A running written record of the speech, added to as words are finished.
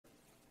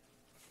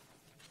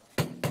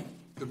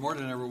Good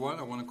morning, everyone.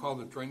 I want to call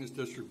the Drainage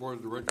District Board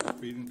of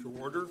Directors meeting to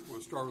order.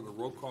 We'll start with a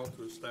roll call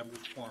to establish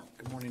quorum.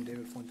 Good morning,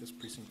 David Fuentes,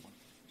 Precinct 1.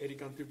 Eddie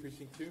Cantu,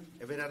 Precinct 2.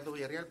 Everardo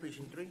Villarreal,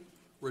 Precinct 3.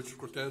 Richard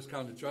Cortez,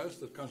 County Judge,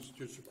 that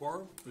constitutes a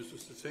quorum. Mr.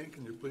 Cicin,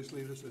 can you please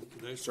lead us in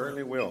today's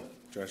Certainly will.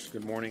 Judge,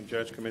 good morning.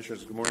 Judge,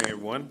 Commissioners, good morning,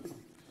 everyone.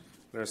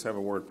 Let us have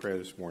a word of prayer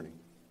this morning.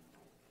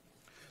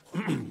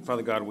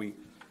 Father God, we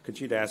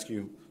continue to ask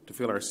you to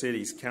fill our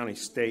cities, county,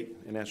 state,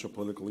 and national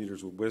political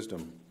leaders with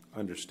wisdom,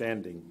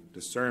 understanding,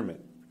 discernment,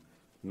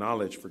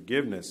 knowledge,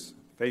 forgiveness,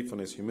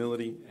 faithfulness,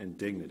 humility, and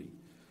dignity.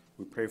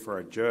 We pray for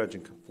our judge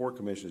and four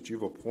commissioners that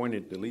you've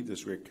appointed to lead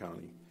this Rick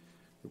County.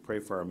 We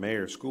pray for our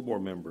mayor, school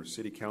board members,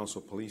 city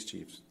council, police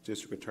chiefs,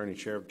 district attorney,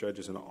 sheriff,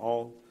 judges, and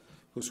all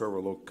who serve our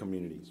local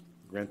communities.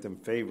 Grant them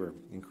favor,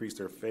 increase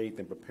their faith,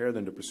 and prepare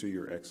them to pursue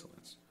your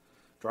excellence.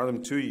 Draw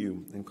them to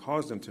you and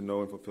cause them to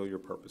know and fulfill your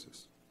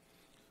purposes.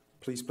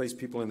 Please place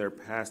people in their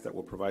paths that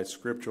will provide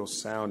scriptural,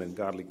 sound, and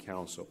godly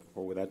counsel,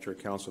 for without your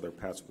counsel, their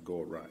paths will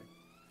go awry.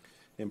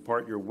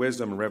 Impart your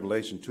wisdom and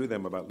revelation to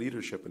them about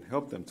leadership and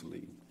help them to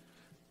lead.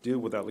 Deal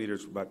with our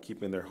leaders about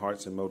keeping their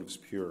hearts and motives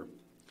pure.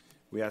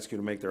 We ask you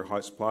to make their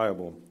hearts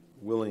pliable,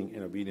 willing,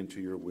 and obedient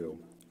to your will.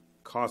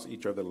 Cause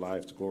each of their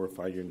lives to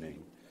glorify your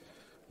name.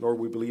 Lord,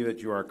 we believe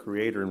that you are our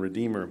creator and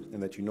redeemer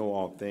and that you know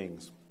all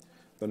things.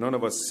 Though none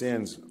of us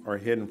sins are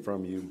hidden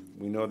from you,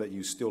 we know that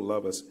you still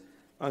love us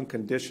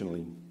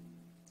unconditionally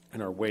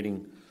and are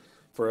waiting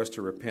for us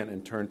to repent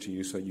and turn to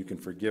you so you can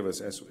forgive us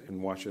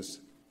and wash us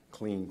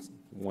clean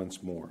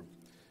once more.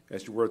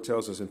 As your word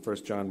tells us in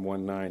 1 John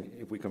 1:9,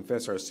 if we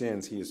confess our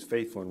sins, he is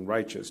faithful and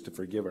righteous to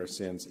forgive our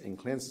sins and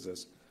cleanses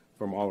us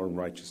from all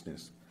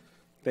unrighteousness.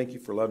 Thank you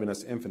for loving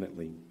us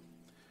infinitely.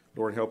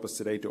 Lord, help us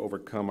today to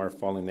overcome our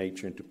fallen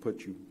nature and to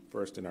put you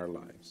first in our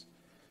lives.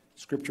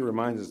 Scripture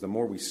reminds us the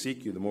more we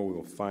seek you, the more we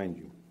will find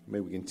you. May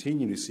we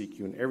continue to seek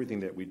you in everything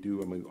that we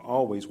do, and we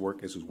always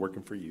work as is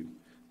working for you.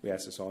 We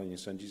ask this all in your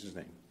Son, Jesus'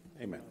 name.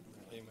 Amen.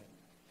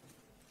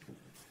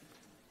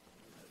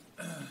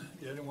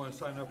 You didn't want to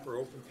sign up for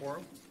open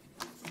forum?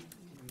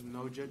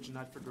 No, Judge,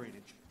 not for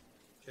drainage.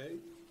 Okay.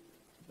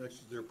 Next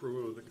is the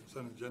approval of the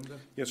consent agenda.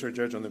 Yes, sir,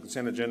 Judge. On the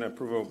consent agenda,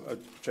 approval of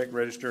check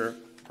register,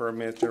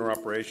 permits, general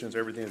operations,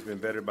 everything has been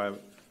vetted by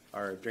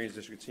our drainage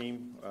district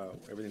team.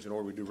 Everything's in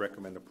order. We do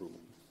recommend approval.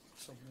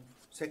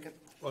 Second.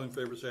 All in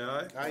favor, say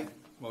aye. Aye.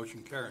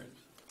 Motion carries.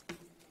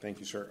 Thank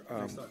you, sir.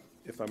 Next item.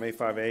 If I may,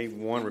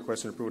 5A1,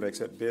 requesting approval to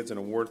accept bids and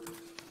award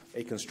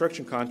a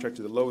construction contract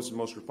to the lowest and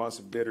most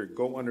responsive bidder,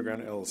 Go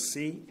Underground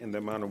LLC, in the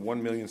amount of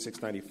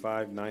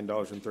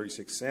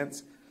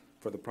 $1,695,936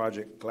 for the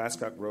project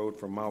Glasscock Road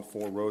from Mile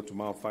 4 Road to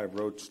Mile 5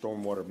 Road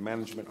Stormwater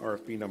Management,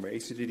 RFP number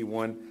ACDD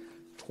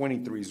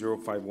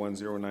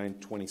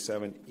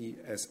 1-2305100927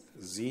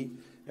 ESZ,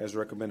 as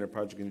recommended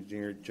project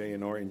engineer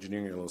J&R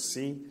Engineering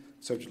LLC,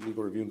 subject to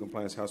legal review and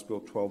compliance, House Bill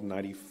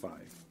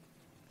 1295.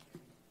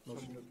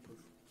 Motion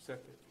approved.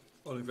 Second.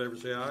 All in favor,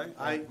 say aye.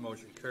 Aye.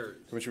 Motion carries.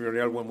 Commissioner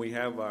Villarreal, when we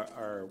have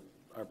our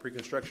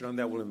pre-construction on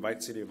that, we'll invite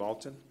the City of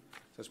Alton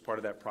as part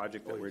of that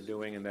project that we're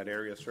doing in that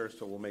area, sir.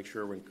 So we'll make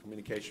sure we're in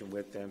communication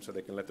with them so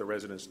they can let the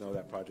residents know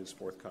that project's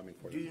forthcoming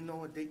for them. Do you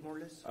know a date more or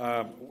less?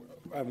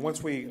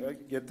 Once we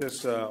get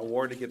this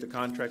award to get the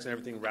contracts and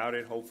everything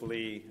routed,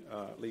 hopefully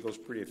legal's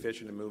pretty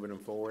efficient in moving them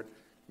forward.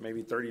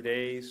 Maybe 30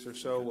 days or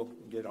so, we'll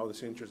get all the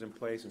signatures in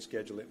place and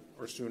schedule it,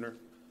 or sooner.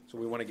 So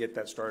we want to get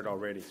that started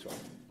already. So,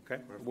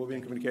 okay, we'll be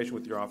in communication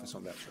with your office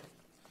on that, sir.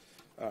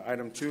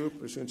 Item 2,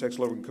 pursuant to Texas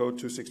Local Code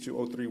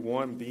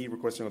 262031B,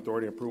 requesting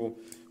authority and approval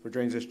for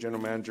Drainage District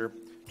General Manager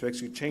to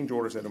execute change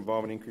orders that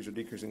involve an increase or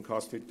decrease in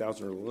cost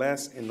 $50,000 or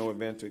less in no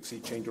event to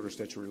exceed change order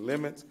statutory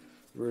limits.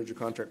 The original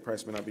contract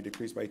price may not be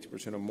decreased by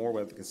 80% or more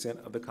without the consent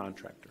of the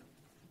contractor.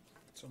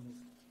 So moved.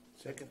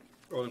 Second.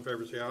 All in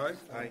favor, say aye.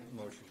 Aye.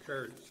 Motion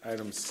carries.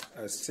 Item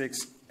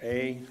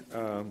 6A.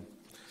 So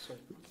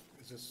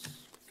is this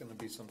going to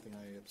be something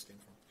I abstain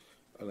from?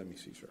 Let me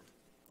see, sir.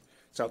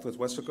 Southwest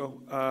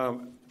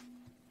Westaco.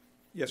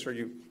 Yes, sir,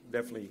 you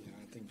definitely, Yeah,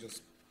 I think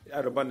just, out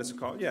of abundance of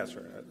caution, yes,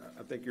 sir.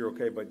 I think you're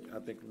okay, but I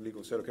think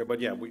legal said okay.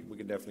 But yeah, we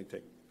can definitely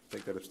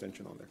take that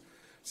abstention on there.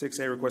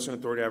 6A, requesting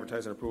authority to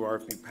advertise and approve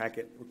RFP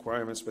packet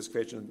requirements,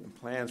 specifications, and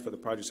plans for the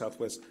project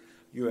Southwest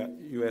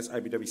U.S.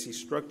 IBWC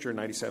structure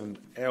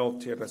 97L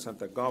Tierra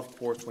Santa Golf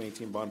Course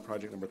 2018 bond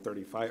project number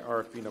 35,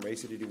 RFP number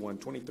ACDD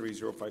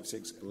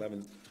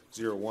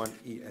 1-2305611101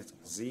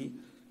 ESZ,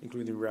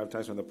 including the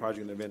re-advertisement of the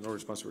project in the event no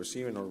response to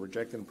receiving or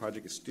rejecting. The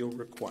project is still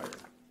required.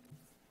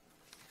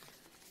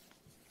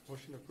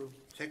 Motion approved.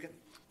 Second.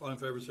 All in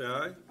favor, say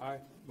aye. Aye.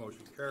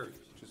 Motion carries.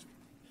 Just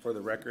for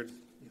the record,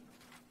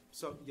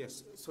 So,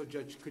 yes, so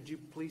Judge, could you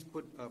please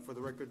put for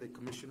the record that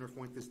Commissioner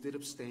Fuentes did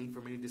abstain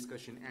from any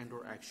discussion and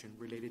or action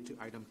related to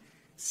item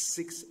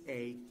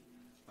 6A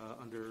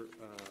under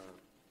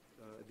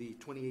the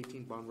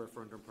 2018 bond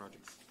referendum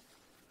projects?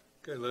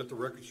 Okay, let the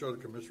record show that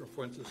Commissioner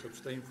Fuentes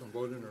abstained from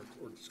voting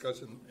or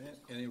discussing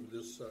any of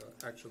this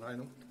action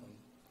item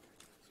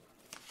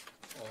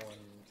on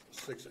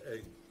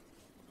 6A.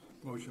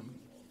 Motion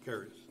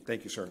carries.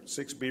 Thank you, sir.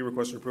 6B,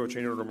 request to approve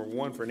change order number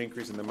 1 for an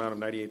increase in the amount of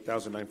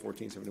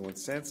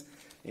 $98,914.71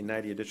 in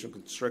 90 additional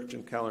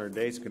construction calendar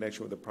days in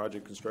connection with the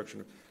project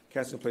construction of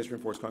cast in place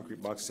reinforced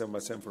concrete box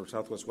 7x7 for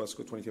Southwest Wesco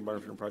 2010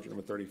 Bottom Return Project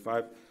number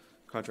 35.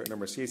 Contract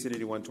number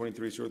CACD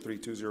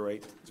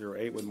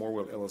 12303200808 with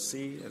Morwell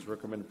LLC as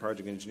recommended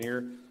project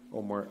engineer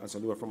Omar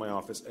Azalua from my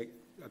office.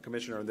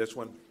 Commissioner, on this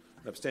one,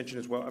 an abstention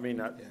as well. I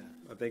mean, I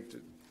think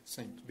to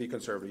Same. be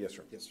conservative, yes,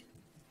 sir. Yes, sir.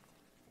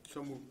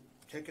 So moved.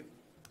 Second.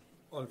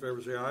 All in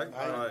favor, say aye.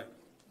 Aye.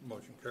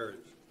 Motion carries.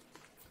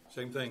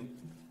 Same thing,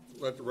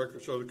 let the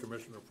record show that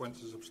Commissioner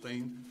Fuentes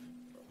abstained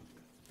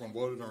from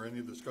voting or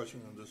any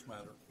discussion on this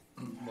matter.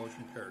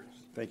 Motion carries.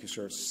 Thank you,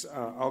 sir.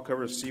 I'll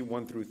cover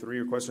C1 through 3.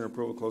 Requesting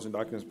approval of closing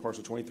documents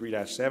parcel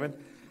 23-7.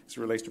 This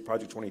relates to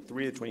Project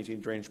 23, the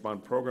 2018 Drainage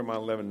Bond Program,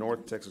 Mile 11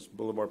 North Texas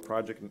Boulevard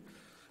Project, and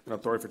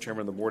authority for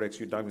chairman of the board to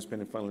execute documents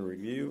pending final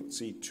review.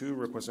 C2,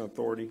 requesting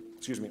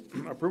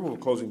approval of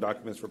closing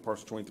documents for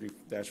parcel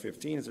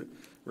 23-15 as it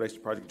relates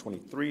to Project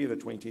 23, the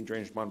 2018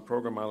 Drainage Bond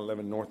Program, Mile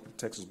 11 North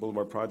Texas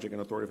Boulevard Project,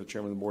 and authority for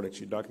chairman of the board to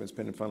execute documents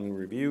pending final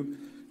review.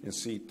 And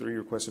C3,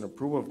 requesting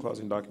approval of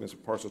closing documents for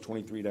parcel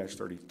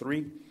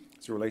 23-33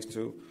 as it relates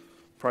to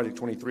Project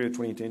 23, the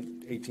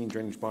 2018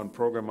 Drainage Bond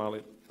Program, Mile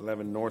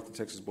 11 North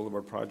Texas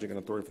Boulevard Project, and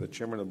authority for the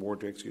chairman of the board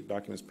to execute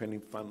documents pending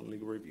final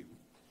legal review.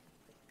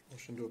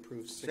 Motion to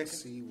approve Second.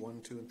 6C,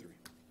 1, 2, and 3.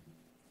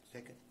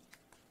 Second.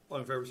 All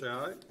in favor, say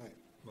aye. Aye.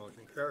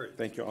 Motion carries.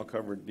 Thank you. I'll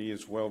cover D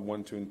as well,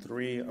 1, 2, and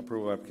 3.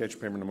 Approval of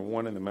application payment number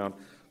 1 in the amount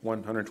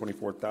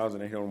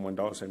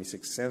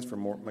 $124,801.76 for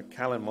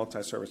McAllen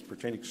Multi-Service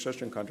pertaining to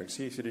construction contract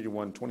CACD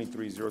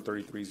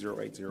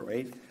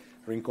 123-033-0808,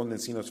 Rincon de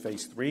Encinos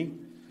Phase 3.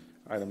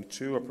 Item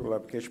 2, approval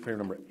of application payment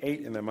number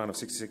 8 in the amount of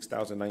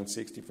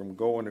 $66,960 from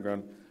Go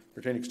Underground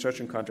pertaining to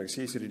construction contract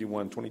CACD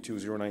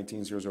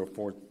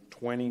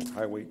 122-019-00420,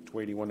 Highway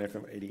 281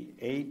 FM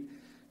 88.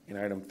 And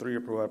item 3,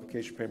 approval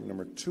application payment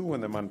number 2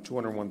 in the amount of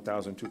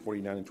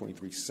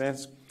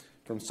 $201,249.23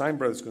 from Sign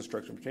Brothers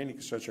Construction pertaining to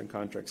construction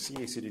contract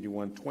CACD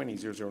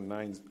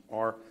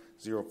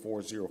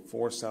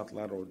 120-009R0404 South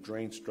Lateral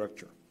Drain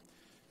Structure.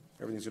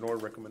 Everything's in order.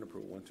 Recommend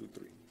approval. 1, 2,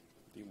 3.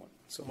 D1.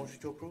 So motion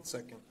to approve.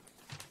 Second.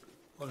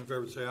 All in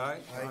favor, say aye.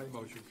 Aye.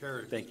 Motion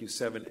carries. Thank you.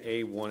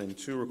 7A, 1, and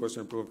 2,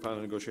 requesting approval of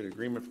final negotiated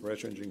agreement for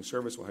professional engineering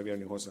service with Javier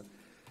Hinojosa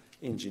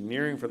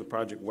Engineering for the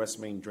project West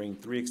Main Drain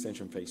 3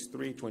 Extension Phase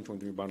 3,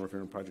 2023 Bond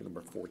Referendum Project number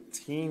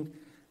 14.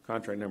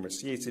 Contract number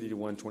CACD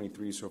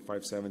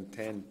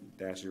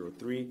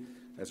 123-05710-03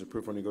 as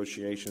approved for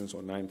negotiations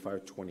on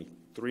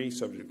 9/5/23,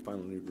 subject to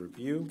final legal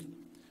review.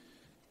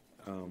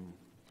 And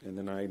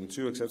then item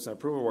 2, accepts and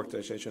approval of work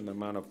authorization in the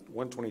amount of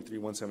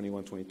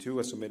 $123,171.22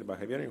 as submitted by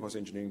Javier Hinojosa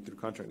Engineering through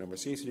contract number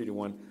CACD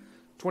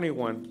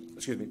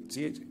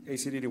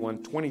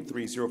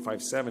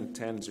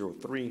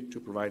 123-05710-03 to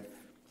provide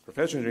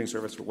professional engineering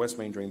service for West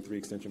Main Drain 3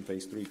 Extension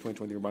Phase 3,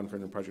 2023 Bond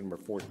Referendum Project number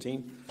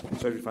 14,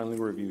 subject to final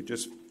legal review.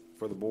 Just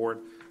for the board,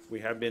 we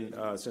have been,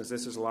 since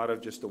this is a lot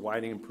of just the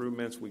widening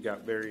improvements, we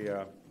got very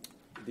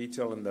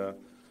detailed in the,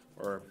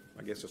 or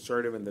I guess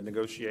assertive in the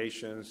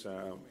negotiations,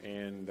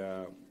 and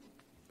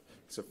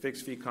it's a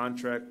fixed fee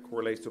contract,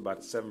 correlates to about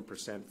a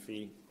 7%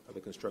 fee of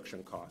the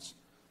construction costs.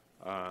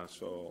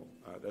 So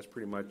that's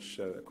pretty much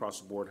across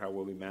the board how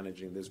we'll be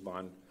managing this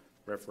bond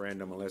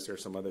referendum, unless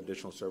there's some other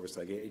additional service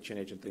like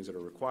H&H and things that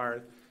are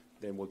required,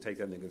 then we'll take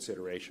that into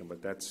consideration.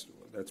 But that's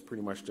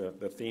pretty much the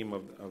theme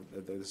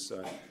of this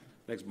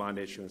next bond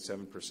issue, and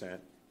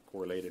 7%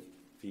 correlated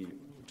fee,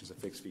 which is a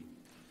fixed fee.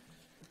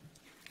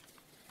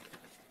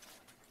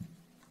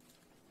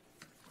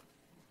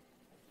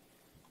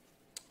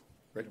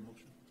 Ready to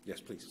motion? Yes,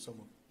 please. So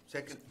moved.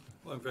 Second.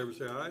 All in favor,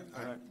 say aye.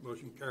 Aye.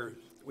 Motion carries.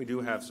 We do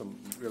have some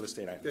real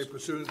estate Okay, items.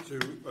 pursuant to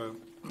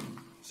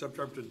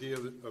subchapter D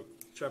of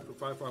Chapter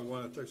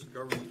 551 of Texas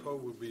Government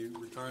Code, will be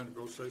retiring to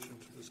closed session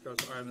to discuss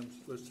items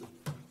listed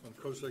on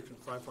Code Section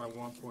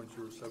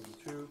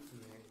 551.072,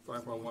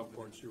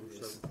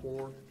 551.074,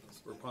 or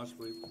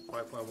possibly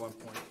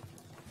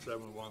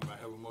 551.71. May I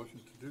have a motion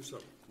to do so?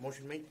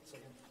 Motion made.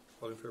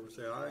 All in favor,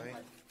 say aye.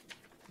 Aye.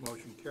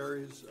 Motion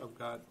carries. I've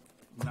got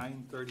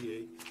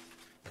 9:38.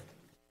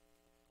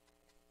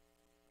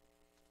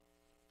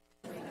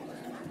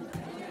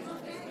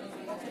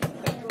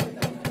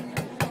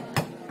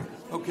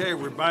 Okay,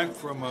 we're back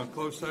from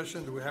closed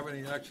session. Do we have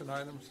any action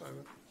items,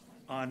 Simon?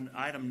 On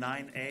item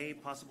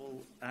 9A,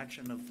 possible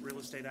action of real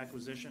estate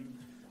acquisition,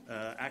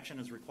 action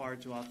is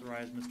required to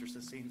authorize Mr.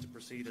 Sassine to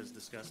proceed as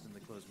discussed in the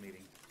closed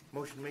meeting.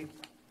 Motion made.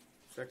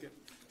 Second.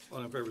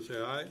 All in favor, say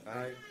aye.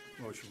 Aye.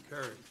 Motion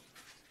carries.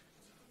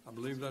 I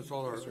believe that's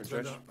all our Yes, sir,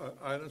 agenda Judge.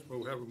 items, but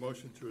we have a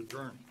motion to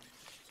adjourn.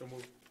 So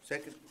moved.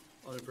 Second.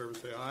 All in favor,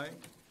 say aye.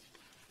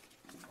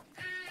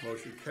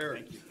 Motion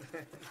carries.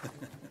 Thank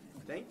you.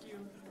 Thank you.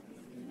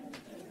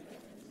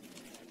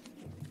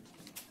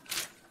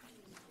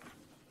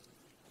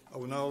 I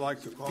would now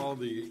like to call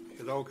the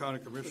Hidalgo County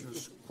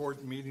Commissioners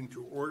Court meeting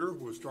to order.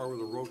 We'll start with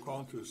a roll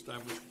call to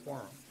establish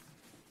quorum.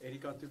 Eddie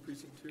Gato,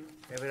 Precinct 2.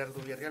 Everardo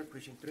Villarreal,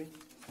 Precinct 3.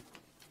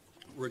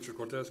 Richard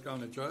Cortez,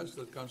 County Judge,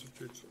 that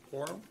constitutes a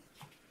quorum.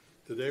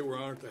 Today, we're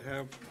honored to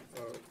have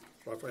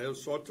Rafael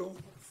Soto.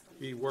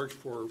 He works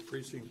for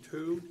Precinct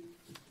 2.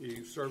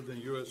 He served in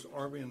the U.S.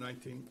 Army in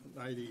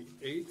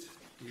 1998.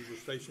 He was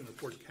stationed at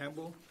Fort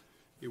Campbell.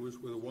 He was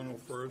with the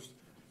 101st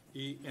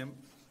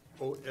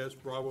EMOS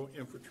Bravo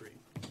Infantry.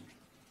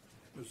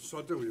 Mr.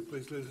 Soto, will you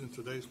please lead us in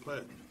today's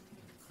pledge?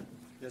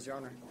 Yes, Your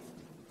Honor.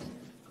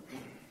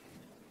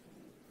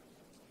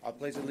 I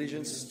pledge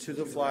allegiance to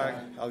the flag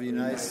of the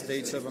United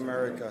States of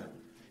America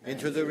and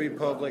to the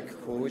republic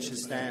for which it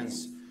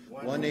stands,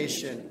 one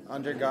nation,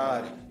 under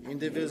God,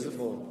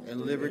 indivisible,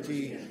 and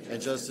liberty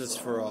and justice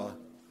for all.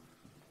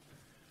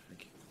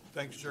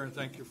 Thank you, sir, and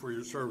thank you for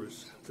your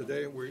service.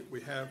 Today,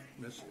 we have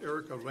Ms.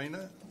 Erica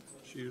Reyna.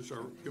 She is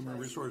our Human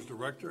Resource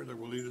Director that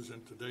will lead us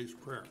in today's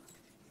prayer.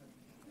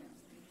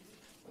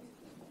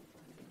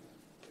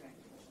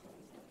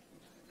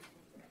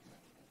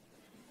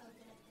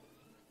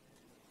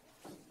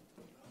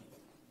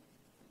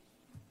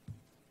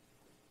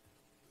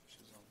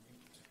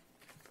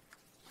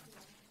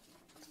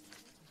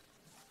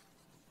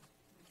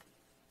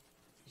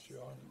 Is she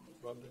on,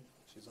 Rodney?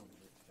 She's on.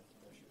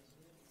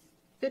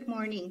 Good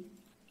morning.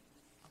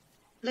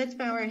 Let's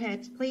bow our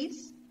heads,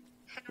 please.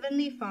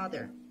 Heavenly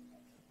Father,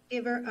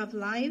 giver of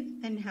life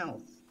and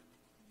health,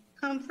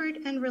 comfort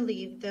and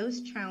relieve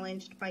those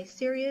challenged by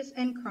serious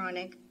and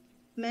chronic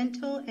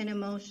mental and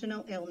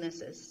emotional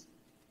illnesses.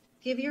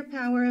 Give your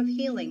power of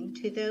healing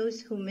to those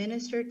who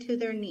minister to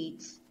their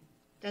needs,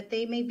 that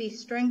they may be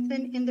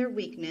strengthened in their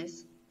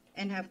weakness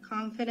and have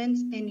confidence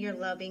in your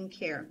loving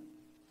care.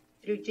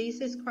 Through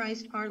Jesus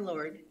Christ our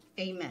Lord,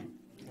 amen.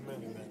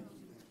 Amen. Amen.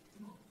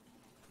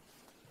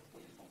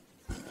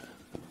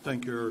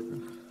 Thank you, Erica.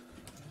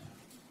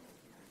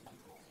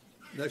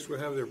 Next, we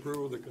have the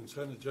approval of the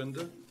consent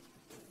agenda.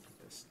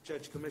 Yes,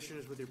 Judge,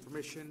 Commissioners, with your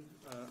permission,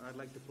 I'd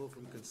like to pull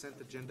from consent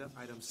agenda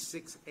items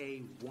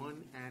 6A,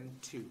 1 and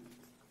 2.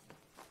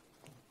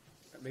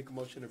 I make a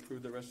motion to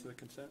approve the rest of the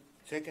consent?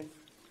 Second.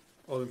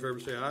 All in favor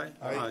say aye.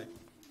 Aye.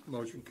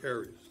 Motion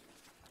carries.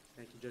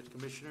 Thank you, Judge.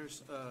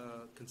 Commissioners,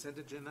 consent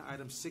agenda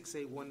items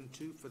 6A, 1 and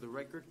 2. For the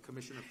record,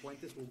 Commissioner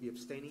Fuentes will be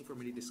abstaining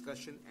from any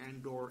discussion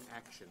and/or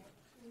action.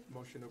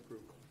 Motion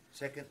approved.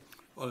 Second.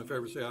 All in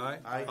favor say aye.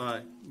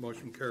 Aye.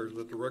 Motion carries.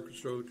 Let the record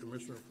show that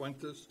Commissioner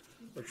Fuentes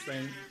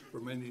abstained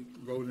from any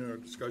voting or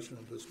discussion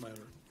on this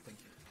matter. Thank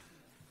you.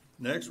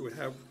 Next, we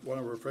have one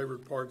of our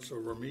favorite parts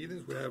of our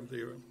meetings. We have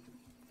the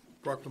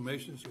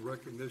proclamations of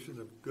recognition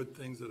of good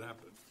things that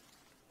happen.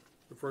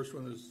 The first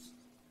one is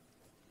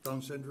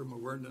Down Syndrome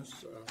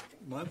Awareness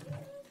Month.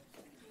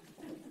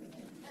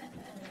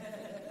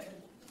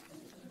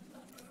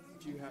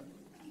 Do you have?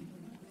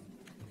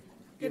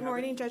 Good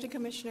morning, Judge and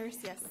Commissioners.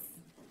 Yes.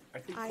 I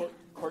think I-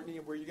 Courtney,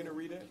 were you going to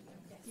read it?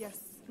 Yes.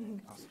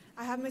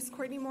 I have Ms.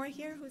 Courtney Moore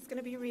here, who's going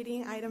to be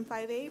reading item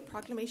 5A,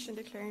 proclamation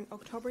declaring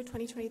October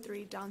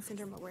 2023 Down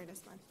Syndrome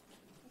Awareness Month.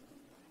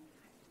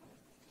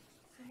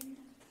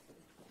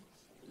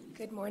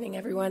 Good morning,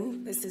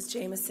 everyone. This is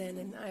Jameson,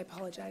 and I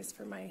apologize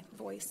for my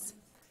voice.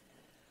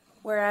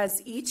 Whereas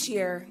each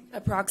year,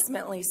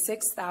 approximately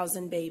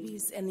 6,000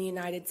 babies in the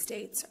United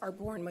States are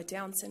born with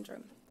Down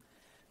syndrome.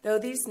 Though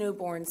these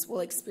newborns will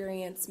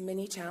experience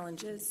many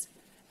challenges,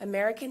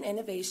 American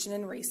innovation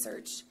and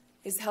research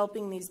is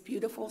helping these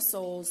beautiful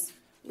souls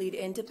lead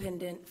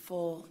independent,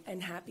 full,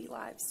 and happy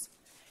lives.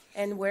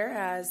 And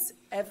whereas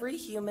every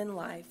human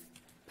life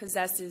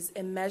possesses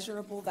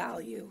immeasurable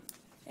value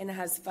and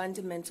has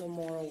fundamental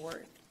moral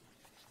worth,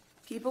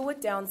 people with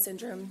Down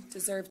syndrome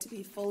deserve to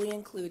be fully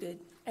included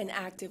and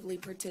actively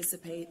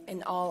participate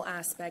in all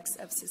aspects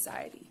of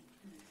society.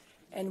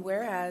 And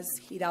whereas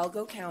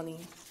Hidalgo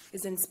County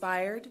is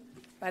inspired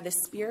by the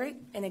spirit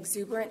and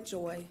exuberant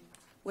joy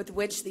with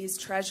which these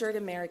treasured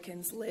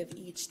Americans live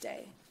each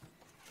day.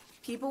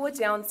 People with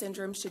Down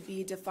syndrome should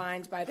be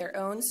defined by their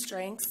own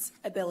strengths,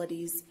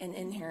 abilities, and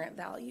inherent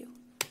value.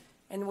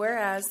 And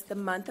whereas the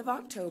month of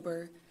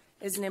October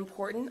is an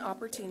important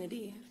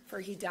opportunity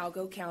for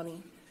Hidalgo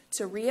County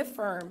to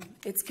reaffirm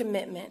its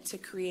commitment to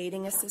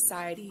creating a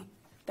society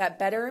that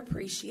better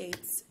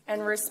appreciates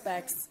and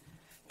respects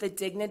the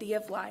dignity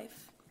of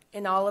life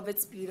in all of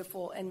its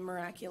beautiful and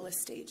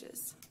miraculous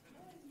stages.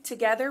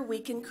 Together, we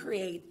can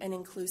create an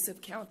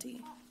inclusive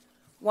county,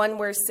 one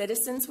where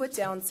citizens with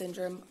Down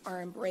syndrome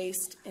are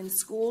embraced in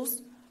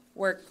schools,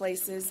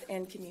 workplaces,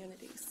 and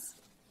communities.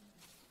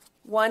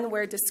 One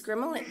where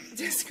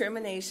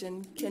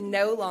discrimination can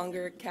no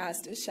longer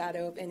cast a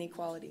shadow of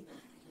inequality.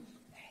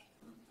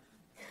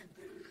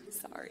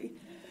 Sorry.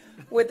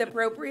 With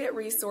appropriate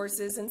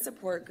resources and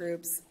support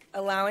groups,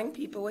 allowing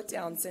people with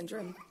Down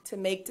syndrome to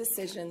make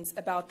decisions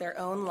about their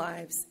own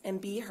lives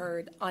and be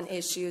heard on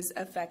issues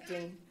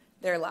affecting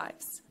their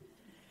lives.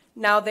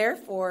 Now,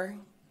 therefore,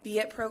 be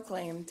it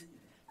proclaimed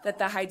that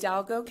the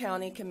Hidalgo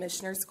County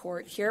Commissioners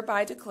Court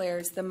hereby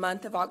declares the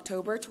month of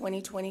October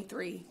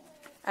 2023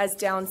 as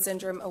Down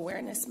Syndrome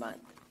Awareness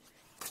Month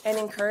and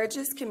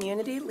encourages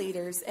community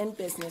leaders and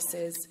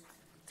businesses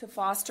to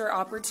foster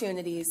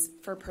opportunities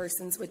for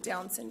persons with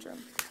Down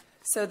syndrome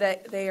so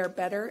that they are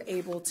better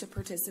able to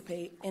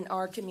participate in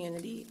our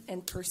community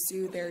and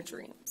pursue their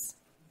dreams.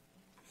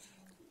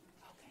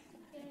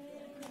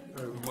 I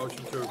have a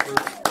motion to approve.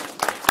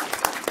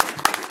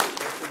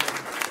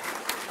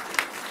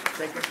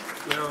 Second.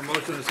 We have a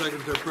motion and a second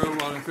to approve.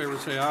 All in favor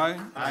say aye.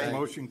 Aye.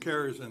 Motion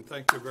carries, and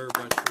thank you very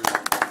much for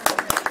your.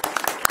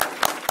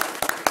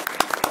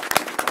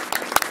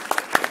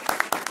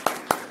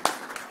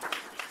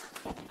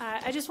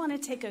 I just want to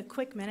take a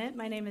quick minute.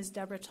 My name is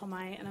Deborah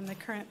Tolmai, and I'm the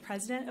current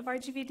president of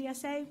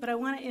RGVDSA, but I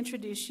want to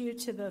introduce you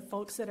to the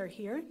folks that are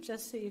here,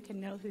 just so you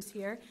can know who's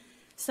here.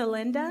 So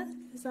Linda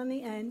is on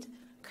the end.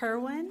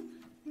 Kerwin,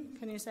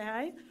 can you say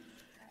hi?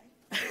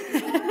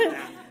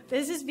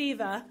 This is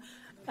Viva.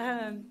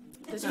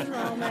 This is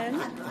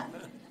Roman.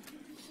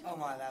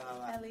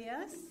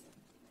 Elias,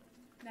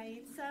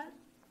 Naitza,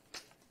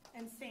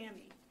 and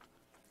Sammy.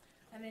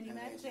 And then you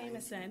met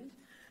Jameson.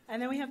 And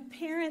then we have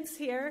parents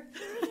here.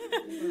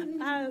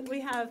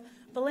 We have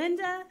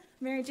Belinda,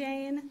 Mary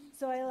Jane,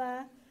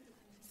 Zoila,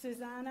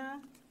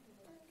 Susanna,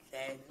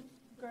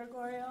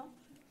 Gregorio,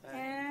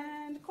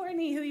 and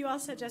Courtney, who you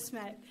also just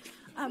met.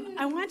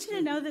 I want you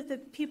to know that the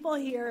people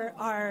here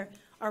are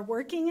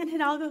working in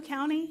Hidalgo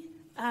County.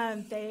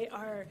 They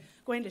are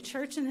going to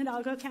church in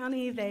Hidalgo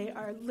County. They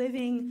are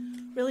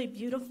living really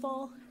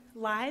beautiful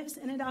lives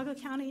in Hidalgo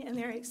County, and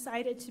they're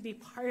excited to be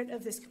part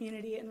of this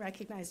community and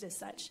recognized as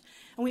such.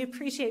 And we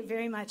appreciate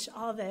very much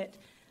all that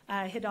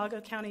Hidalgo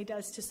County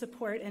does to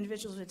support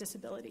individuals with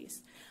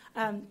disabilities.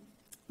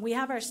 We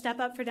have our Step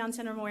Up for Down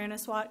Syndrome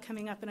Awareness Walk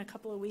coming up in a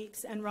couple of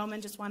weeks, and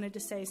Roman just wanted to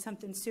say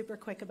something super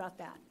quick about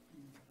that.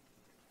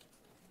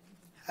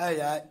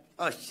 Hi.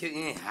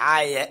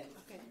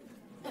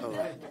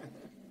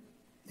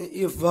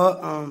 You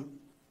for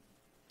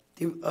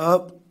team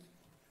up,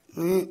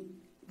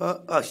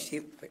 but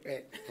ship.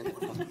 All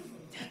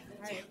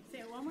right, say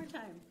it one more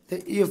time.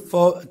 You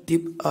for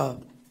deep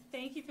up.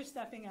 Thank you for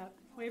stepping up.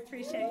 We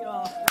appreciate you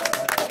all.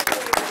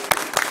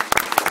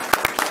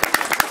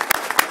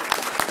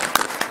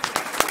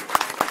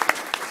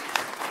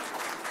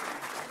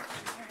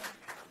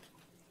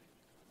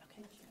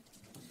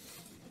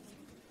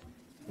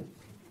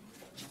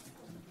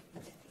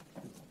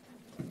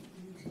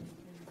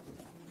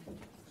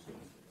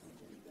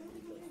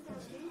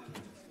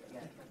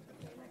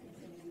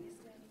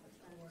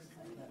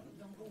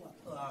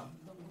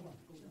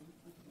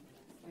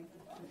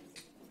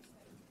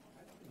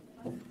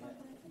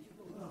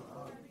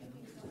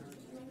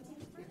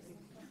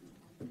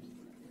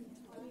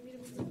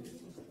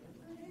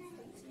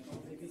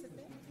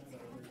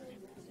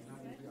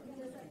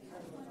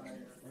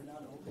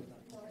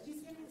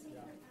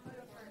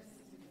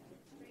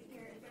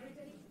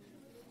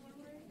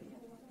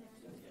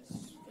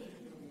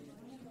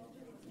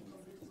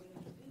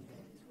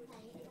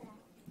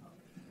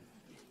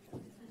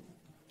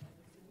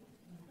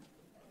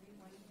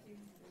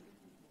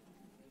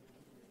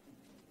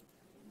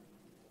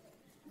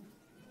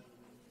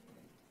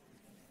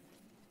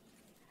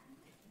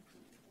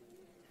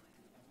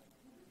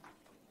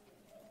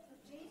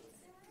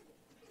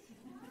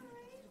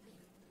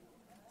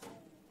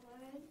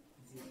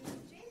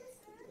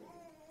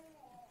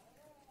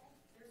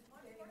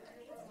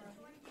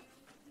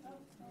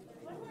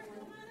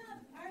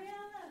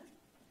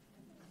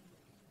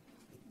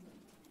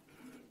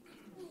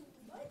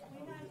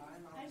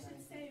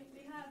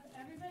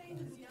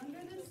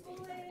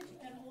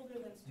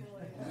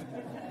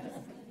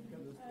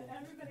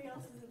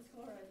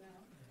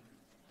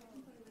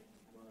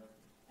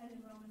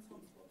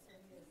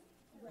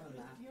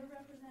 You're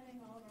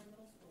representing all of our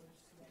middle schoolers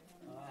today.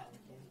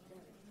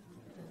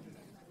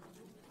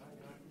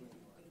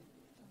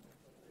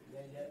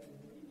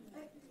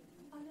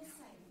 On this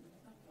side.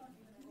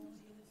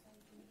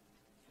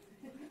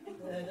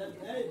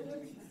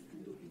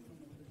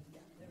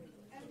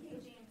 Okay,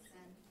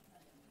 Jameson.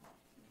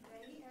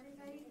 Ready,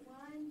 everybody?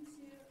 1,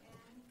 2,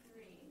 and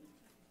 3.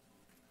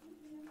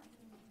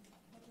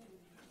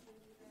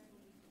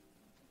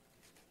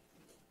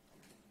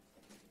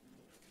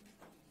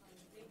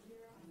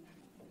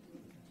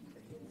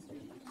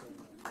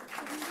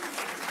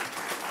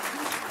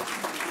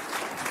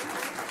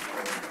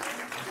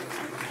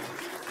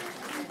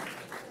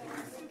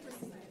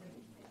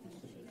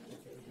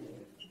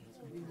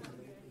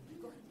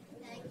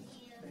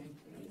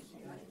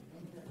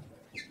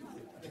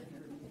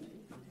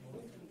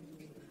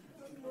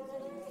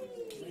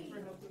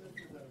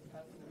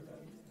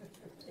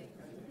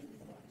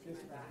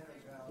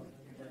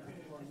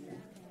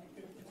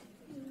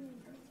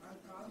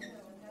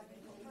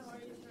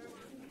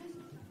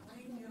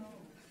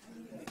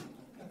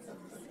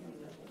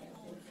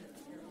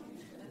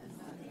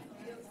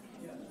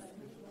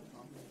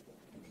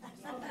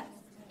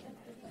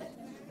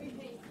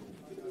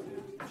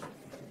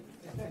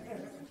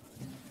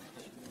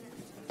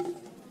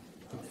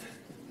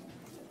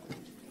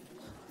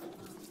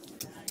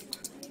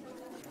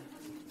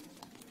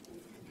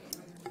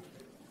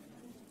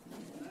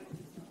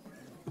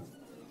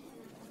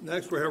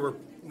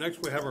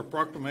 Next, we have a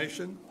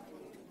proclamation.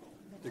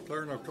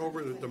 declaring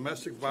October the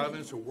Domestic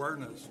Violence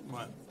Awareness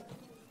Month.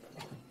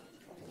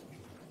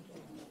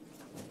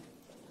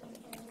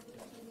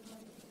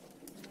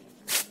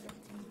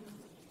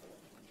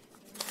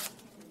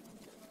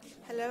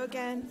 Hello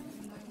again.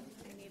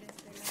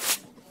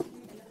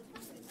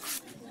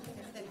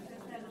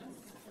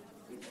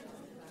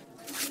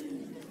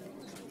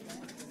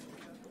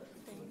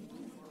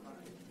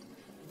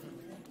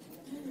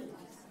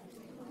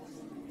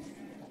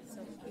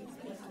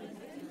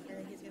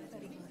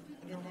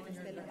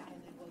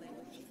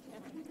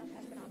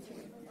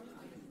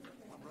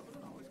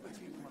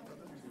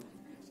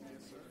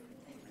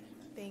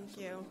 Thank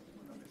you.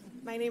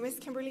 My name is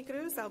Kimberly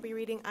Cruz. I'll be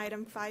reading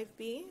item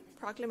 5B,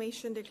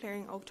 proclamation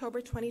declaring October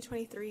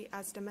 2023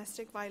 as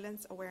Domestic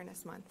Violence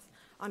Awareness Month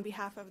on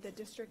behalf of the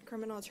District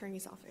Criminal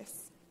Attorney's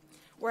Office.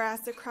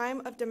 Whereas the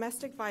crime of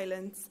domestic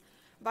violence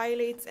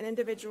violates an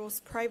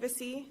individual's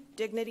privacy,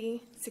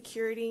 dignity,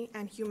 security,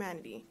 and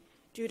humanity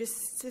due to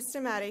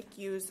systematic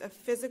use of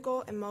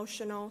physical,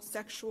 emotional,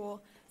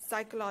 sexual,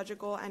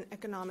 psychological, and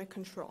economic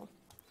control.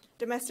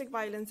 Domestic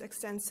violence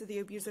extends to the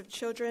abuse of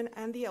children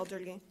and the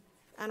elderly,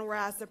 and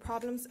whereas the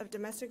problems of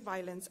domestic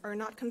violence are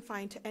not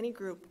confined to any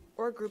group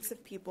or groups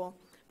of people,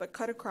 but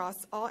cut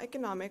across all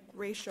economic,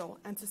 racial,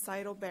 and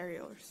societal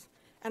barriers,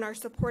 and are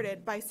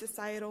supported by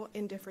societal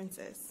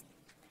indifferences.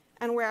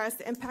 And whereas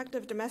the impact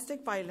of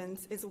domestic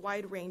violence is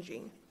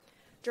wide-ranging,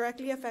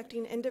 directly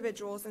affecting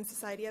individuals and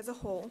society as a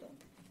whole,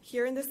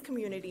 here in this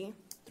community,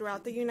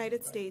 throughout the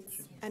United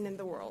States, and in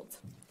the world.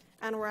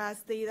 And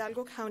whereas the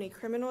Hidalgo County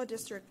Criminal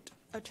District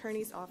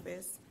Attorney's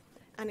Office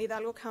and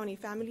Hidalgo County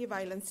Family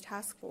Violence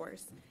Task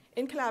Force,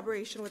 in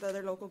collaboration with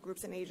other local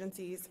groups and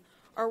agencies,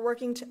 are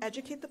working to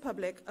educate the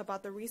public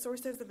about the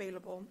resources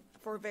available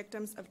for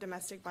victims of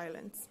domestic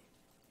violence.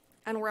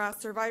 And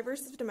whereas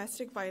survivors of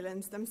domestic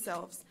violence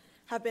themselves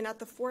have been at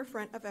the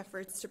forefront of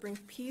efforts to bring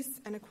peace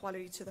and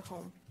equality to the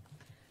home,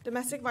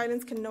 domestic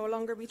violence can no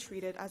longer be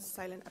treated as a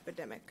silent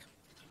epidemic.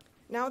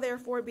 Now,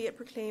 therefore, be it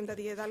proclaimed that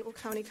the Hidalgo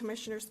County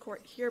Commissioners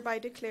Court hereby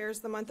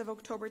declares the month of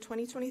October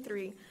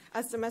 2023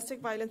 as Domestic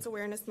Violence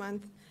Awareness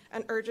Month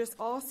and urges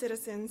all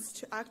citizens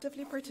to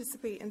actively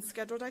participate in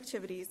scheduled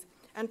activities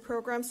and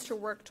programs to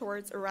work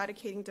towards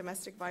eradicating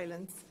domestic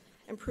violence,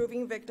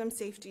 improving victim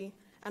safety,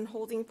 and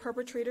holding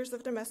perpetrators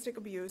of domestic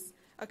abuse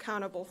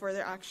accountable for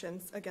their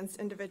actions against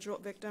individual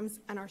victims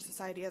and our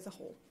society as a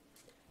whole.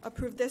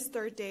 Approve this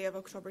third day of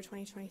October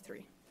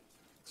 2023.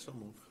 So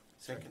move.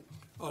 Second.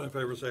 All in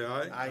favor say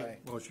aye. Aye.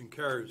 Motion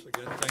carries.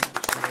 Again, thank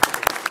you so much.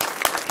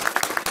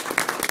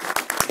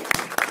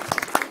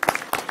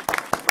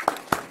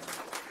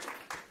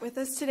 With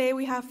us today,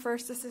 we have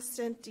First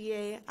Assistant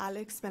DA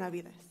Alex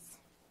Benavides.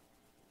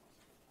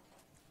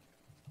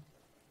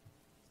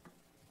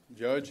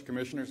 Judge,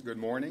 Commissioners, good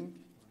morning.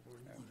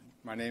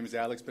 My name is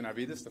Alex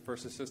Benavides, the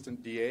First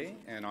Assistant DA,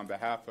 and on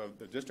behalf of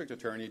the District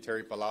Attorney,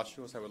 Terry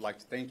Palacios, I would like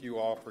to thank you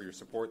all for your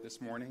support this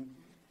morning,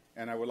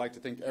 and I would like to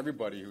thank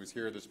everybody who is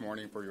here this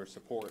morning for your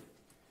support.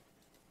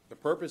 The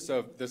purpose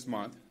of this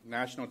month,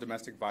 National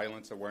Domestic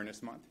Violence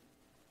Awareness Month,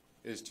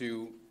 is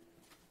to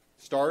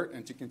start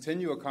and to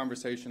continue a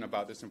conversation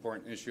about this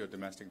important issue of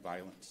domestic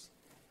violence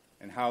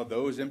and how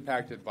those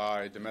impacted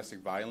by domestic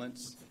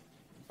violence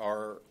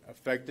are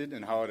affected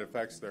and how it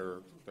affects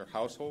their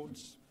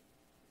households,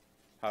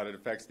 how it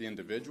affects the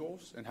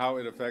individuals, and how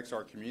it affects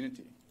our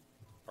community,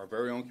 our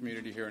very own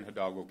community here in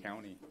Hidalgo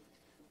County.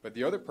 But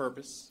the other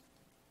purpose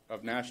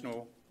of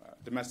National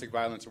Domestic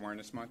Violence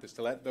Awareness Month is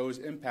to let those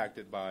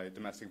impacted by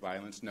domestic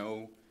violence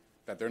know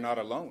that they're not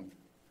alone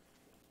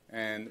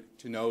and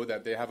to know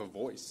that they have a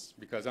voice.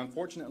 Because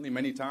unfortunately,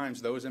 many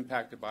times those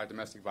impacted by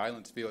domestic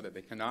violence feel that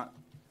they cannot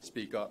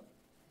speak up.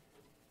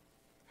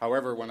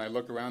 However, when I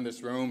look around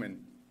this room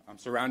and I'm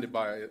surrounded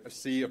by a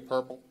sea of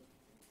purple,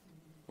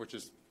 which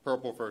is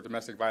purple for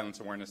Domestic Violence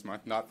Awareness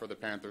Month, not for the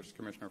Panthers,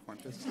 Commissioner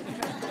Fuentes.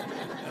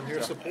 I'm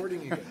here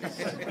supporting you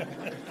guys.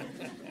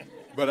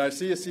 But I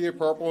see a sea of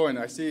purple and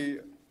I see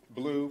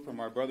blue from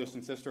our brothers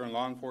and sisters in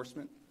law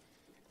enforcement.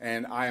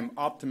 And I am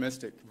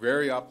optimistic,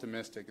 very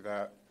optimistic,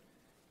 that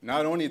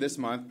not only this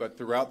month, but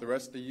throughout the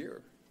rest of the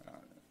year,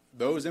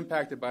 those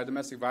impacted by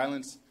domestic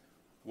violence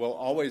will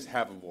always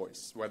have a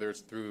voice, whether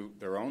it's through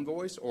their own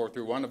voice or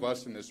through one of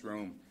us in this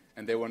room,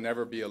 and they will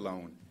never be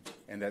alone,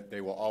 and that they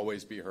will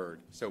always be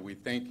heard. So we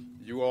thank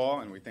you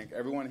all, and we thank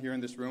everyone here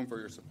in this room for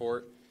your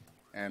support,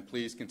 and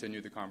please continue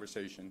the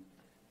conversation.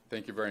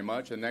 Thank you very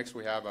much. And next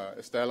we have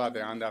Estela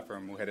de Anda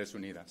from Mujeres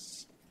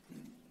Unidas.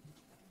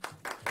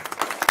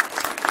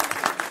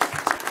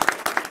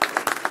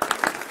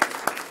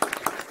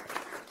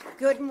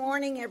 Good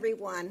morning,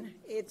 everyone.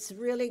 It's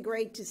really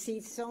great to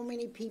see so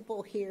many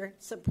people here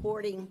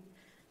supporting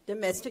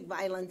Domestic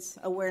Violence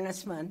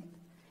Awareness Month.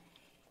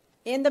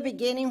 In the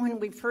beginning, when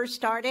we first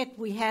started,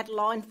 we had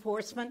law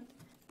enforcement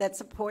that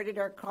supported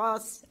our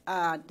cause.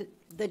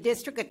 The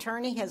district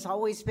attorney has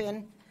always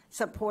been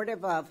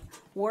supportive of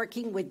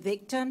working with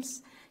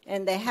victims,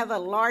 and they have a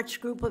large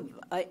group of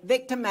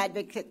victim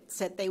advocates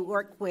that they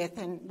work with,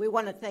 and we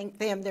want to thank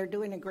them. They're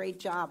doing a great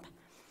job.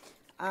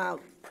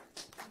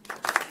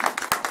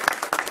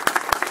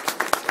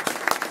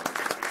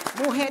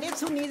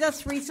 Mujeres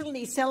Unidas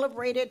recently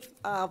celebrated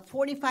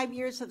 45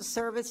 years of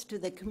service to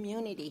the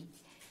community.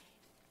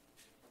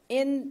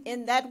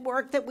 In that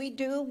work that we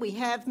do, we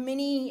have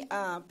many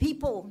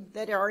people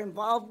that are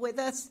involved with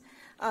us.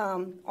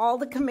 All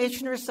the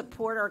commissioners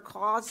support our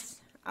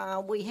cause.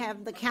 We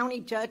have the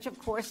county judge, of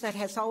course, that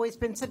has always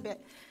been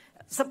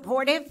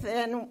supportive.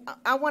 And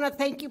I want to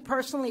thank you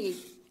personally,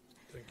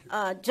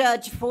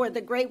 Judge, for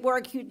the great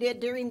work you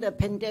did during the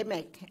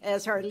pandemic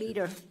as our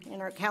leader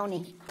in our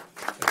county.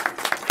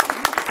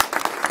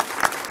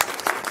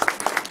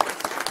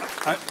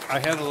 I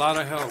had a lot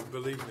of help,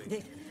 believe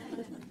me.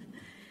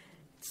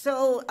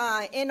 So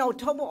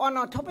on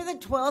October the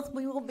 12th,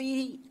 we will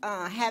be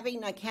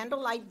having a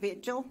candlelight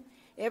vigil.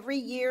 Every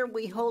year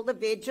we hold a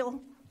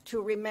vigil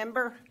to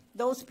remember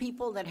those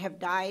people that have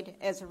died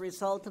as a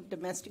result of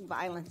domestic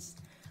violence.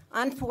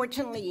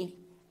 Unfortunately,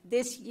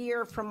 this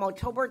year from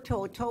October to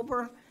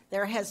October,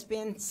 there has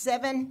been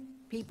 7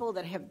 people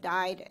that have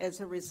died as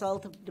a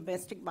result of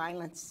domestic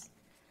violence.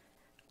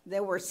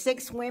 There were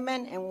 6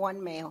 women and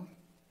 1 male.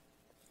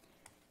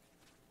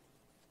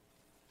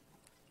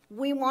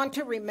 We want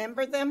to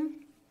remember them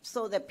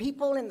so that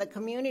people in the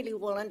community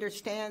will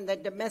understand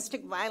that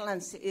domestic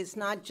violence is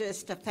not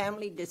just a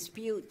family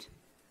dispute,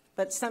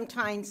 but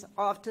sometimes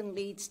often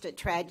leads to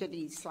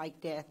tragedies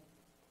like death.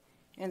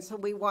 And so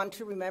we want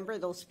to remember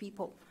those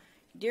people.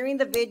 During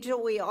the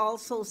vigil, we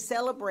also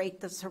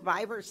celebrate the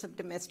survivors of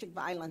domestic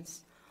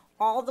violence,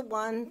 all the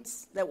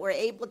ones that were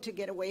able to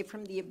get away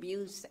from the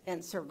abuse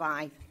and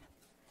survive,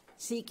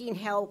 seeking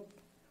help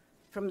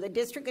from the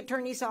district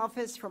attorney's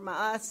office, from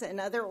us and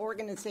other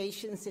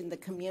organizations in the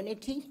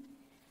community.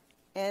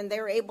 And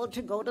they're able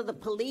to go to the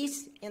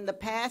police. In the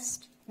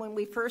past, when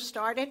we first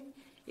started,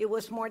 it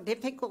was more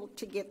difficult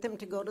to get them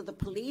to go to the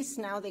police.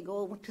 Now they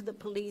go to the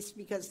police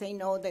because they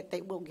know that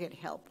they will get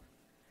help.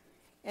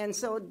 And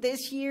so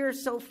this year,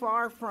 so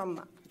far,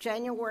 from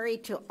January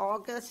to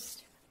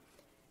August,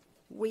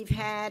 we've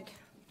had,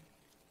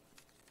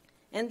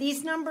 and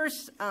these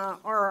numbers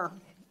are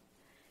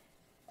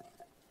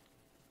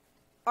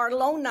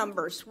low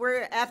numbers.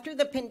 We're after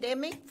the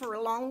pandemic for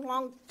a long,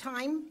 long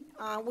time.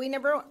 We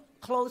never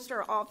closed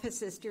our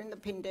offices during the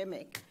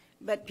pandemic,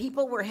 but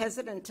people were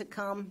hesitant to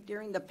come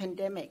during the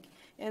pandemic.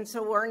 And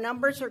so our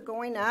numbers are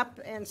going up.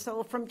 And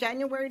so from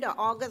January to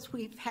August,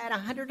 we've had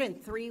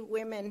 103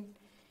 women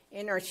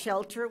in our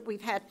shelter.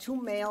 We've had 2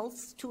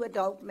 males, 2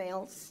 adult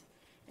males,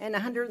 and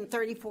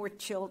 134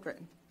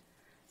 children.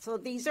 So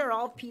these are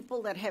all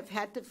people that have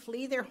had to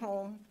flee their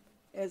home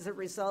as a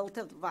result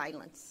of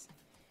violence.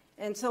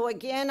 And so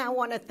again, I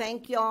want to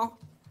thank y'all,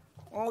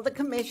 all the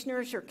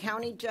commissioners, your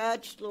county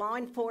judge, law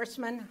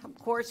enforcement, of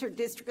course, our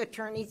district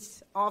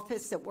attorney's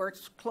office that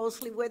works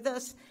closely with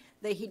us,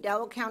 the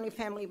Hidalgo County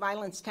Family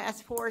Violence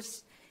Task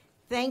Force.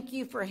 Thank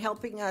you for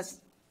helping us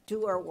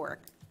do our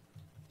work.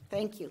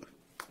 Thank you.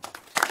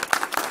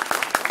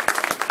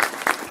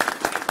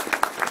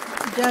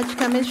 Judge,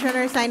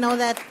 commissioners, I know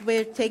that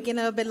we're taking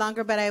a bit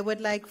longer, but I would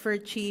like for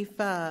Chief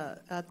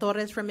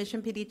Torres from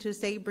Mission PD to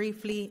say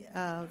briefly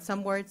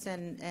some words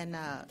and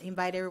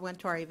invite everyone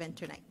to our event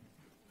tonight.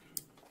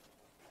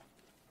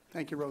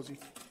 Thank you, Rosie.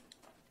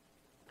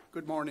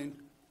 Good morning,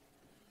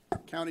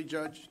 County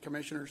Judge,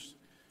 Commissioners.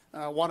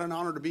 What an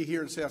honor to be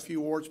here and say a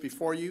few words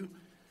before you.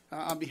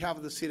 On behalf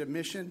of the City of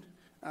Mission,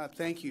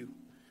 thank you.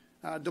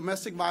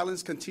 Domestic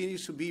violence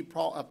continues to be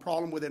a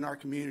problem within our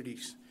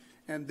communities.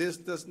 And this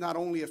does not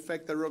only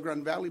affect the Rio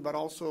Grande Valley, but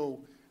also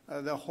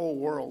the whole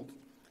world.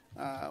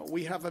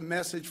 We have a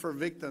message for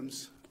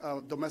victims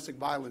of domestic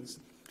violence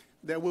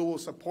that we will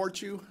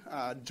support you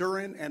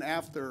during and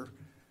after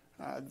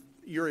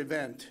your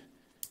event.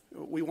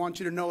 We want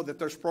you to know that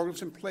there's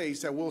programs in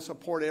place that will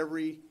support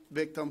every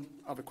victim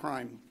of a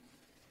crime.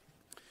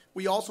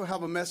 We also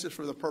have a message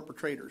for the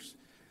perpetrators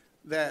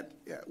that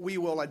we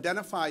will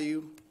identify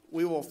you,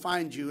 we will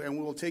find you, and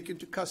we will take you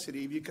into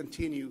custody if you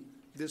continue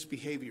this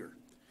behavior.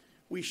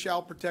 We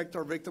shall protect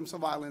our victims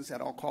of violence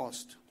at all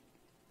costs.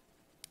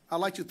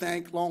 I'd like to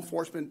thank law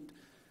enforcement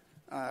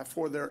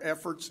for their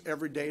efforts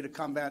every day to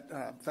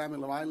combat family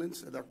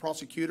violence, their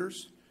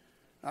prosecutors.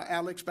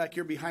 Alex, back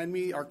here behind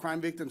me, our crime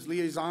victims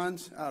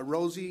liaisons,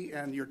 Rosie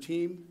and your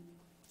team,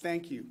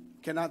 thank you.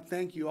 Cannot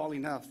thank you all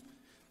enough.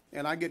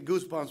 And I get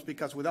goosebumps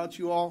because without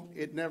you all,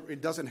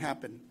 it doesn't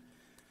happen.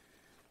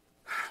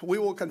 We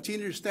will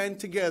continue to stand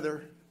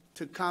together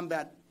to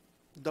combat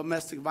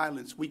domestic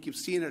violence. We keep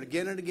seeing it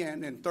again and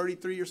again. In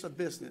 33 years of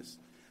business,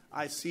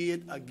 I see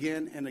it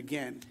again and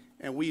again,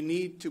 and we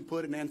need to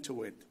put an end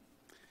to it.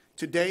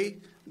 Today,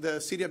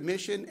 the City of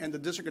Mission and the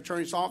District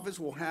Attorney's Office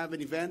will have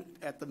an event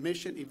at the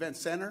Mission Event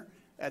Center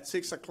at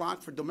 6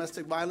 o'clock for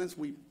domestic violence.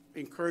 We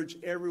encourage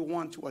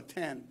everyone to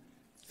attend.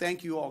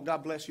 Thank you all.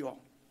 God bless you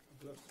all.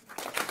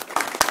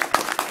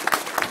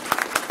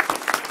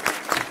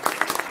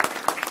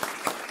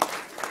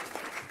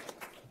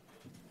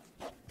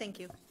 Thank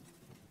you.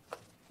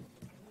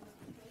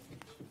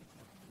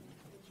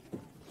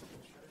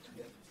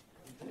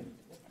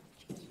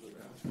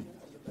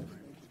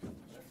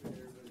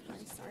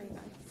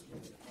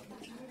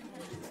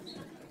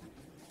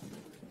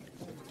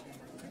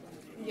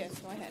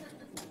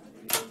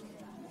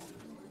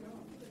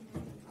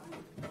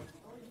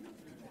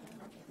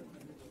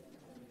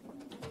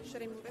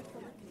 Could I move it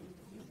forward?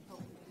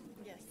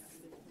 Yes.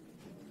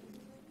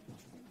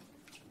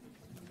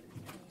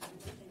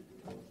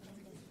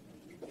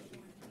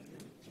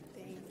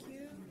 Thank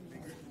you.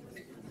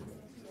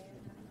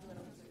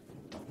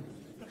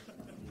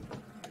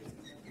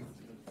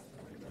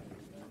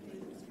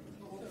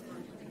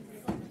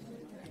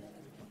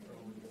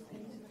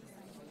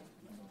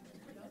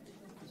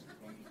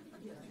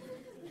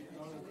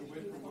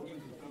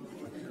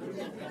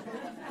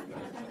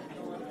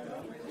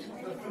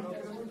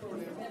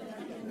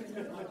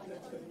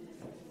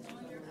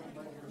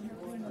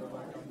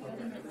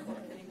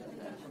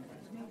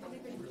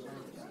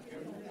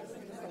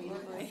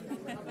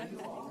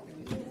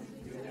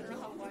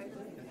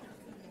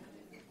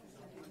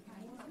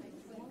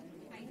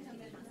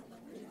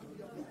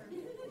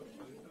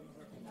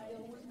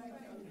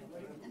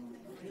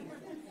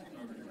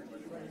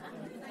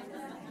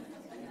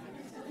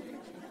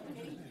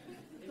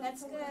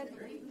 That's good.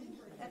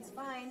 That's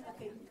fine.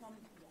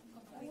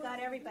 We got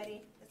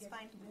everybody. That's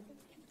fine.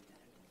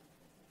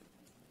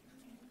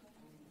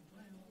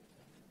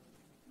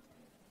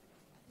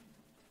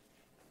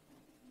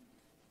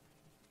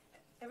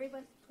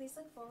 Everyone, please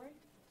look forward.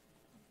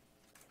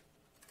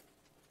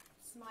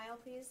 Smile,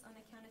 please, on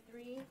the count of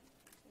 3.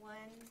 1,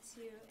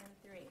 2, and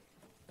 3.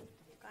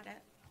 Got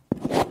it?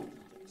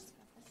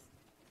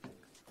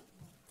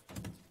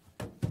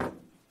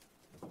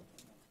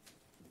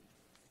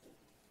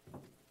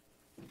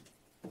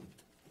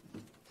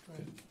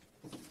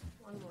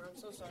 One more. I'm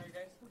so sorry,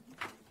 guys.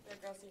 Ya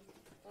casi.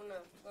 1, 2,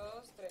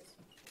 3.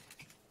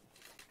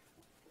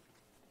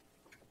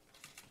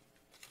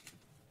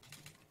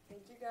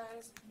 Thank you,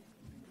 guys.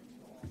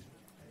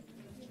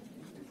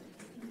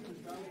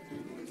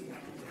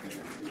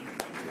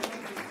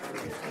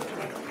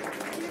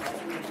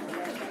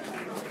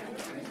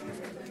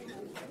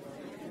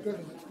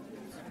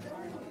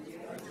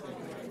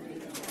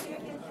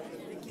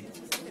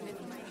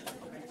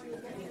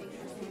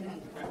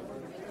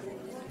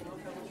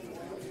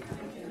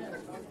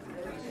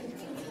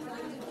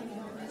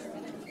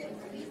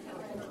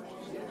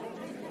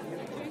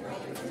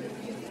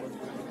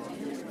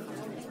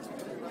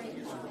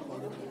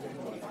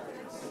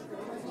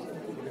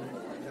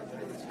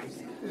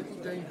 It's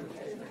dangerous.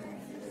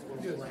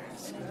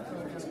 Yes.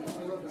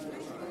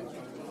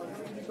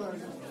 Sorry.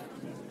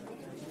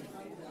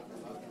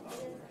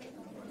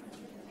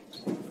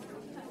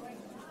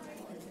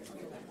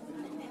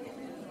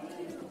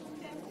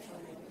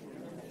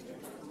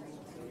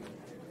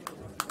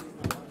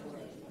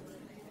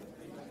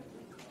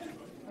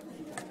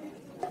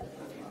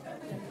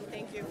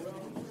 Thank you.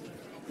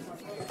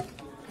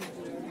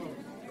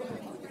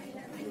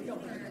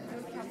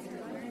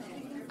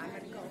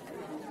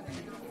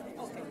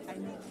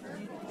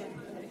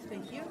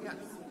 Thank you.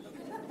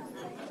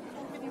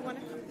 If you want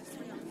to come this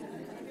way.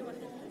 If you want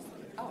to come this way.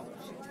 Oh,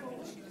 she told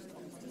me. She just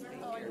told us to stay here.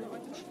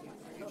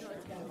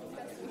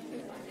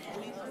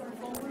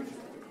 Oh,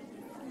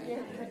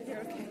 You're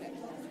okay.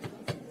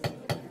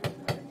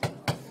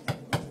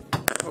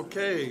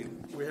 Okay,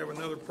 we have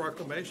another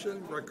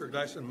proclamation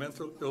recognizing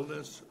Mental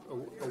Illness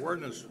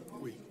Awareness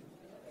Week.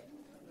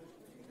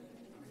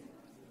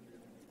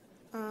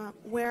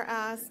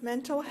 Whereas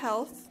mental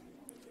health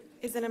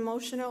is an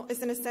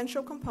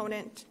essential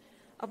component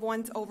of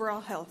one's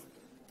overall health.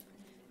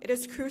 It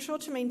is crucial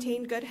to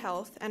maintain good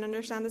health and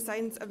understand the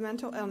signs of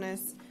mental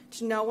illness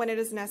to know when it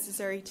is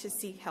necessary to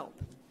seek help.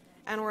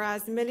 And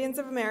whereas millions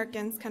of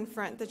Americans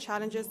confront the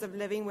challenges of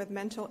living with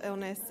mental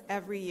illness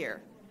every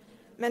year,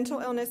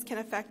 mental illness can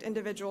affect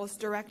individuals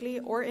directly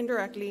or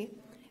indirectly,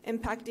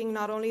 impacting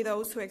not only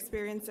those who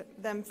experience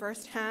them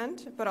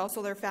firsthand, but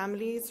also their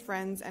families,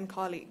 friends, and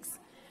colleagues.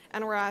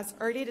 And whereas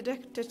early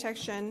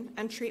detection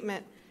and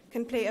treatment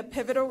can play a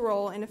pivotal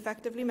role in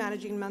effectively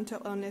managing mental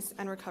illness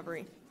and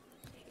recovery.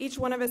 Each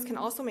one of us can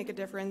also make a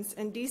difference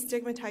in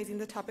destigmatizing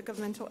the topic of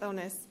mental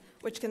illness,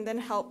 which can then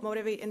help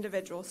motivate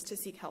individuals to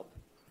seek help.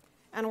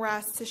 And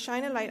whereas to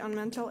shine a light on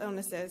mental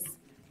illnesses,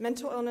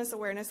 Mental Illness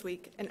Awareness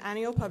Week, an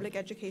annual public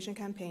education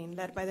campaign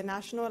led by the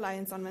National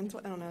Alliance on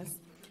Mental Illness,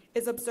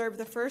 is observed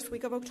the first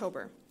week of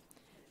October.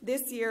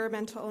 This year,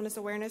 Mental Illness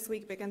Awareness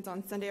Week begins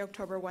on Sunday,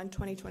 October 1,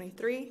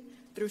 2023,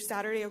 through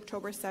Saturday,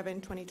 October 7,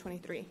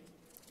 2023.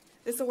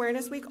 This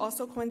Awareness Week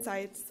also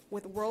coincides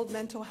with World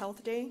Mental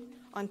Health Day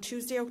on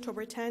Tuesday,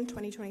 October 10,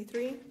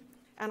 2023,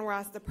 and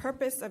whereas the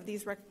purpose of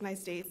these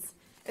recognized dates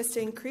is to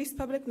increase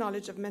public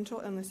knowledge of mental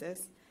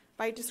illnesses,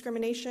 fight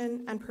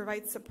discrimination, and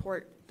provide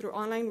support through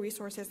online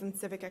resources and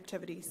civic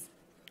activities.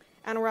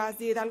 And whereas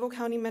the Hidalgo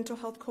County Mental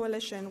Health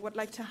Coalition would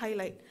like to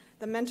highlight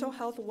the Mental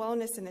Health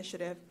Wellness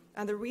Initiative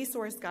and the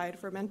Resource Guide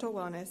for Mental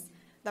Wellness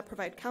that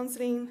provide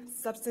counseling,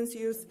 substance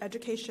use,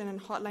 education, and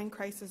hotline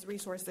crisis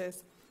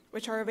resources,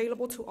 which are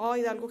available to all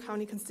Hidalgo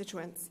County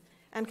constituents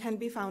and can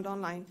be found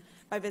online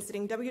by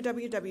visiting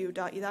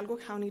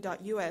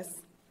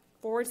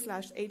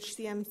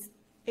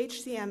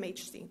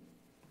www.hidalgocounty.us/HCMHC.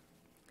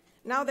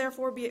 Now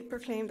therefore be it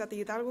proclaimed that the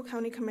Hidalgo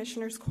County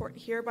Commissioners Court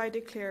hereby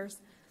declares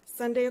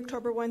Sunday,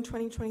 October 1,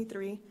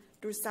 2023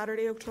 through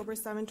Saturday, October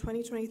 7,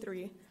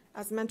 2023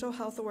 as Mental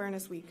Health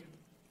Awareness Week,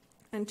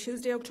 and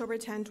Tuesday, October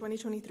 10,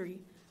 2023,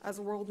 as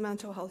World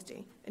Mental Health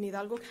Day in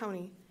Hidalgo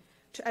County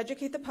to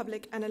educate the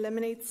public and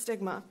eliminate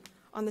stigma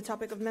on the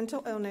topic of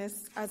mental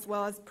illness, as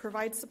well as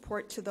provide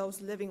support to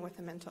those living with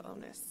a mental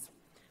illness.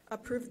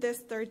 Approve this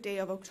third day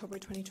of October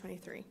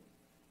 2023.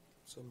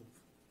 So move.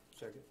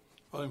 Second.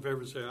 All in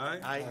favor say aye.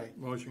 Aye.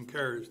 Motion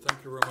carries.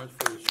 Thank you very much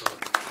for your service.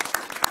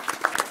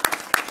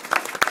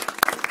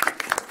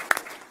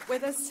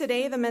 With us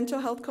today, the Mental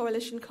Health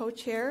Coalition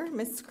co-chair,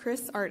 Ms.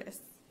 Chris Artis.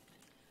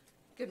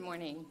 Good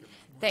morning.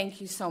 Thank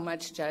you so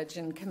much, Judge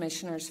and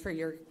Commissioners, for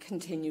your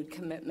continued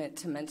commitment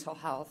to mental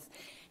health.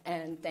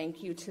 And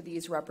thank you to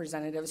these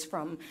representatives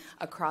from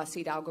across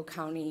Hidalgo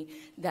County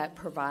that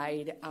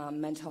provide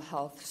mental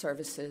health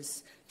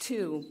services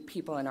to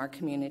people in our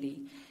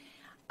community.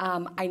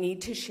 I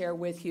need to share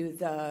with you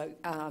the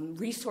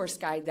resource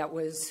guide that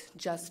was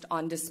just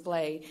on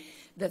display.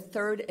 The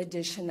third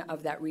edition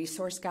of that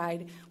resource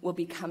guide will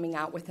be coming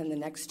out within the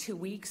next 2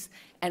 weeks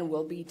and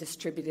will be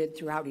distributed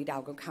throughout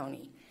Hidalgo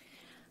County.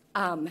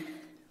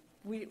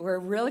 We're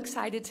real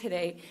excited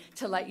today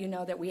to let you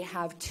know that we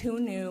have 2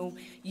 new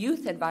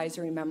youth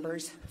advisory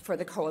members for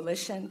the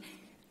coalition.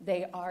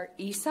 They are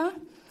Isa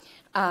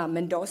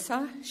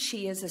Mendoza.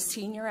 She is a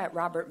senior at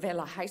Robert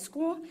Vela High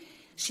School.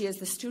 She is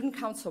the student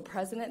council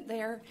president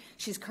there.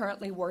 She's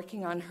currently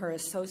working on her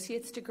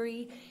associate's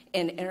degree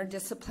in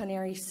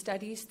interdisciplinary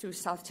studies through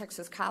South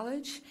Texas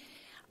College.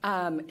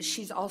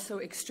 She's also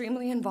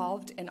extremely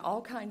involved in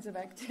all kinds of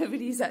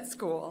activities at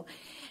school.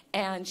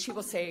 And she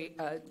will say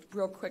a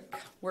real quick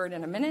word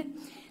in a minute.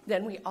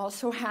 Then we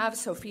also have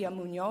Sofia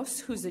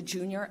Munoz, who's a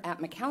junior at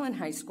McAllen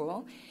High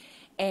School.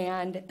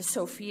 And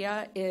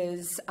Sofia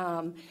is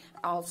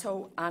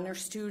also honor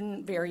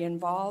student, very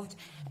involved,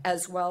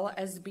 as well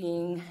as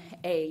being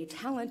a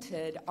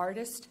talented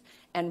artist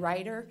and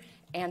writer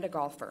and a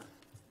golfer.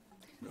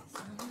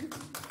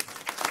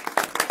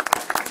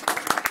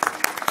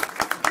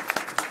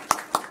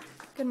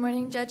 Good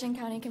morning, Judge and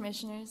County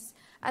Commissioners.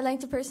 I'd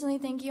like to personally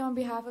thank you on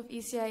behalf of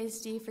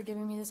ECISD for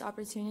giving me this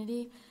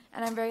opportunity,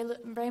 and I'm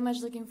very much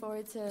looking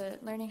forward to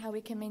learning how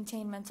we can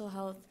maintain mental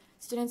health,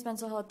 students'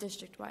 mental health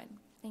district-wide.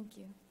 Thank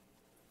you.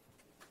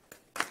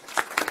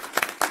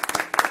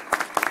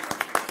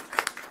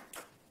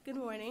 Good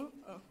morning.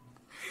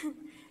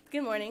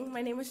 Good morning.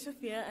 My name is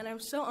Sophia, and I'm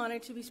so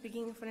honored to be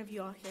speaking in front of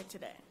you all here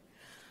today.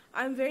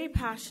 I'm very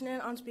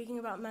passionate on speaking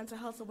about mental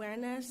health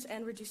awareness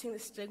and reducing the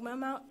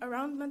stigma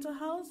around mental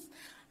health.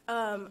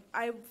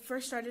 I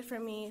first started for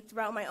me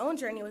throughout my own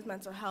journey with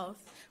mental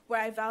health, where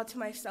I vowed to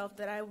myself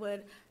that I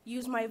would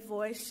use my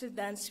voice to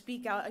then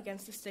speak out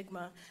against the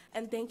stigma.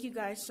 And thank you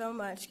guys so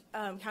much,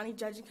 County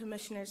Judge and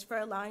Commissioners, for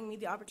allowing me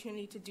the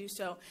opportunity to do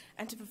so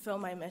and to fulfill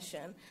my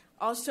mission.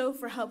 Also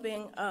for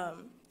helping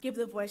give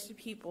the voice to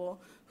people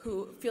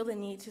who feel the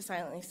need to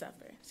silently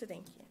suffer. So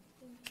thank you.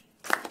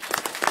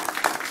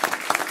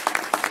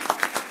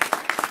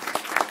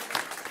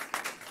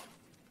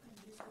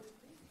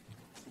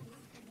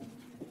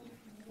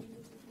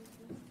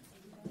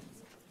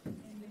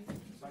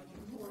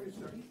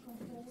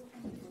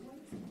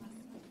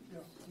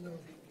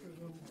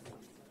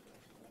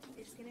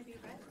 It's going to be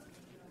red.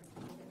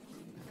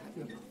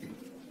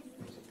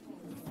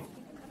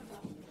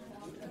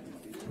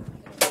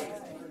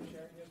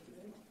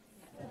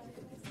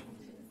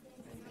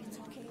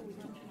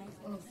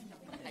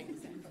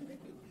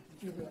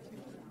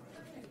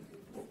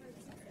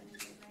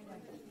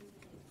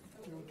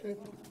 Okay.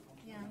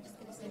 Yeah, I'm just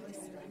going to say this.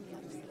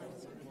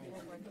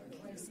 We'll work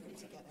closely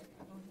together.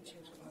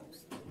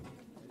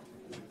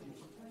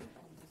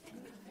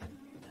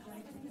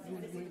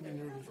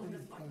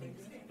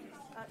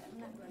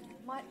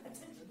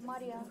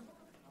 Maria.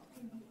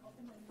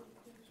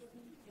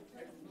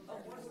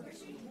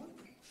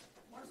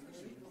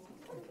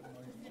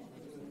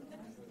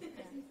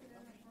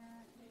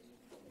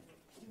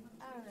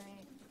 All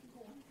right.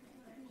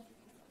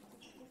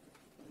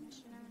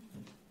 Commissioner.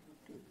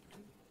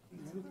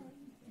 Ready?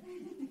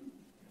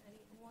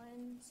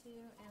 1, 2,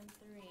 and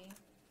 3.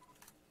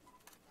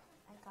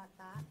 I got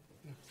that.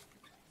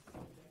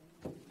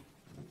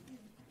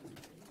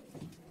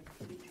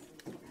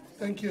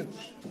 Thank you.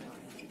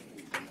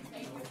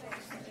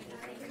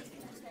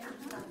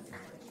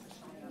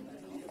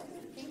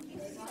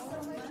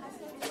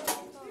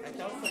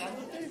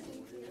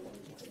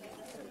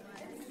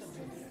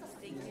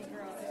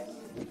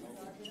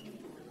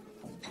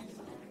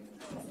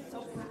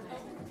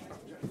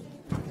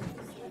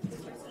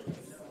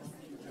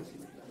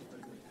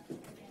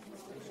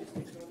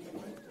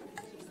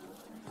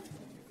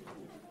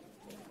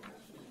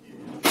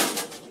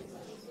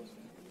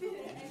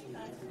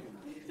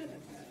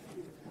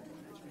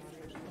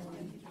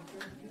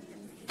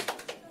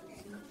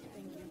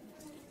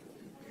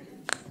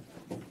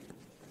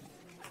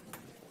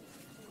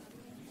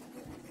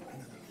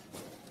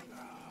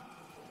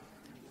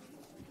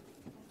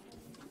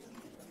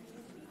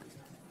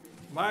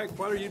 Mike,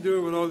 what are you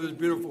doing with all these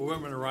beautiful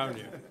women around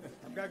you?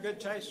 I've got good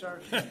taste,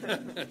 sir.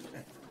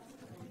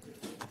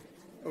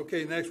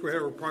 Okay, next we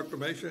have a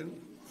proclamation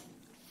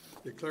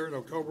declaring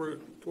October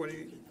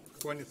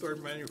 2023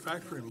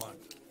 Manufacturing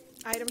Month.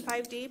 Item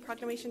 5D,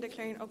 proclamation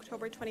declaring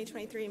October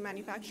 2023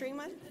 Manufacturing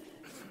Month.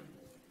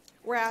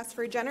 Whereas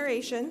for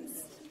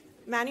generations,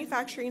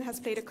 manufacturing has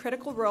played a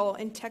critical role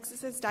in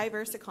Texas's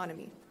diverse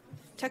economy.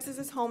 Texas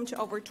is home to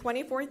over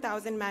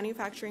 24,000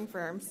 manufacturing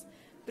firms,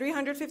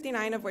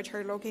 359 of which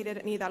are located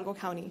in Hidalgo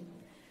County.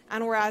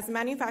 And whereas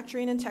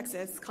manufacturing in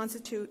Texas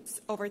constitutes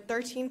over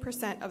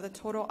 13% of the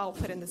total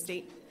output in the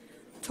state,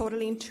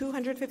 totaling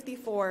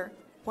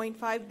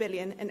 $254.5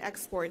 billion in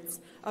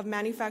exports of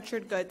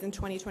manufactured goods in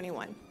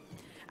 2021.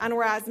 And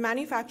whereas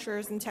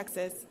manufacturers in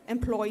Texas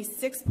employ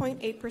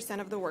 6.8%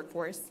 of the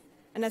workforce,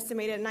 an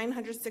estimated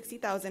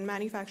 960,000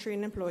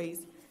 manufacturing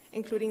employees,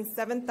 including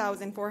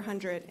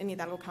 7,400 in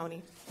Hidalgo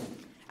County.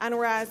 And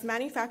whereas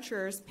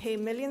manufacturers pay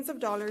millions of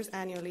dollars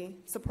annually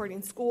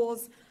supporting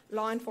schools,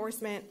 law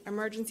enforcement,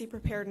 emergency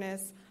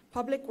preparedness,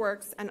 public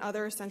works, and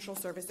other essential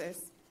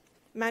services.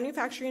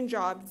 Manufacturing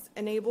jobs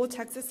enable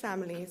Texas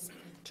families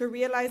to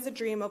realize the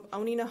dream of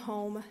owning a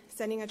home,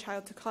 sending a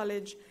child to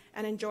college,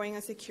 and enjoying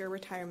a secure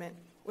retirement,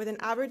 with an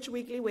average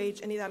weekly wage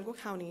in Hidalgo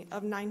County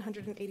of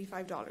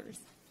 $985.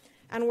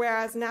 And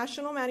whereas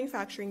National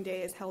Manufacturing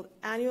Day is held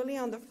annually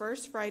on the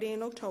first Friday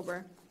in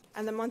October,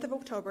 and the month of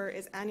October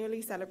is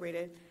annually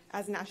celebrated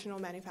as National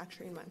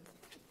Manufacturing Month.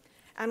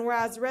 And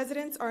whereas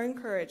residents are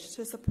encouraged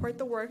to support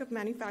the work of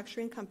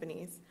manufacturing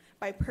companies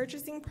by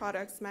purchasing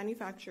products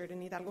manufactured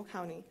in Hidalgo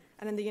County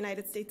and in the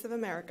United States of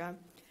America,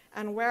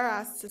 and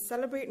whereas to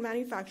celebrate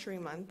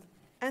Manufacturing Month,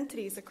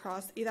 entities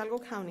across Hidalgo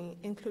County,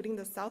 including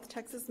the South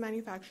Texas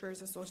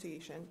Manufacturers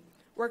Association,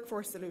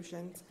 Workforce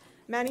Solutions,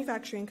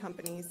 manufacturing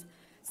companies,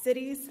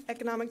 cities,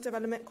 economic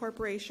development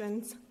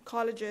corporations,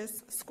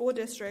 colleges, school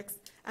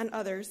districts, and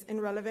others in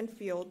relevant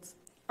fields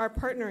are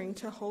partnering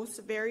to host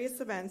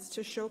various events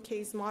to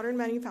showcase modern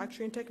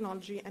manufacturing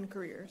technology and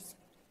careers.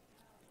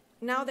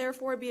 Now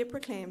therefore be it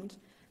proclaimed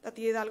that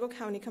the Hidalgo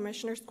County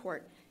Commissioners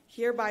Court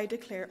hereby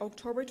declare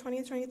October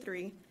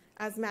 2023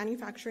 as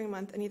Manufacturing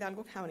Month in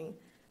Hidalgo County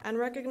and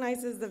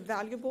recognizes the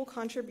valuable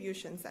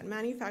contributions that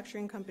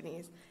manufacturing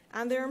companies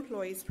and their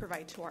employees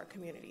provide to our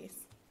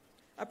communities.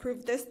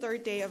 Approved this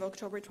third day of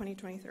October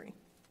 2023.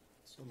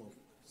 So moved.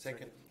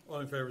 Second. All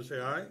in favor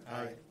say aye.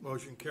 Aye.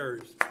 Motion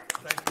carries.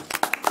 Thank you.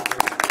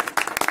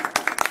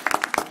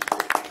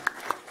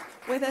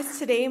 With us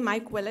today,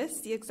 Mike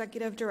Willis, the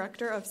Executive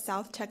Director of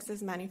South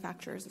Texas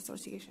Manufacturers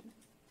Association.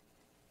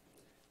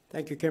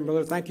 Thank you,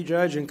 Kimberly. Thank you,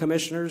 Judge and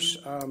Commissioners.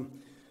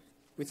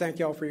 We thank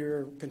you all for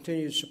your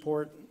continued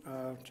support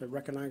to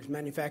recognize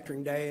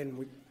Manufacturing Day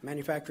and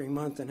Manufacturing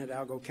Month in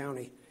Hidalgo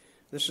County.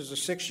 This is the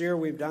 6th year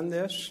we've done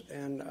this,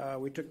 and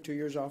we took 2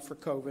 years off for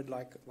COVID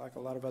like a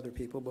lot of other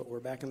people, but we're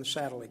back in the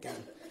saddle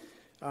again.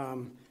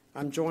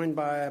 I'm joined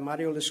by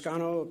Mario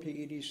Liscano, a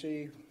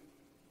PEDC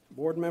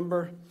board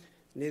member,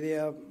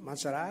 Nidia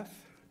Mansaraf,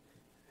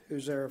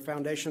 who's our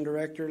foundation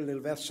director,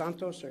 Lilbeth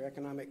Santos, our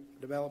economic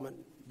development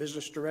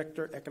business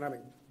director,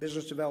 economic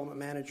business development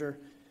manager,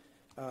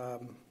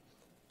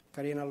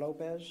 Karina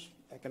Lopez,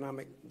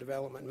 economic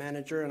development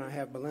manager, and I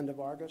have Belinda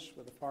Vargas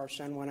with the FAR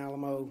San Juan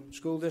Alamo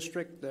School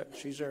District.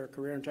 She's our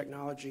career and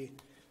technology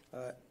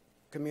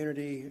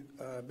community,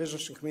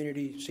 business and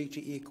community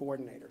CTE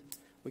coordinator.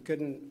 We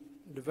couldn't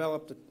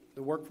develop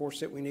the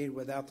workforce that we need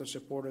without the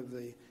support of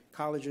the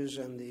colleges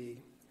and the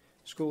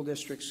school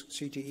district's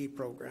CTE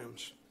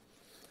programs.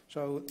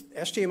 So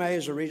STMA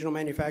is a regional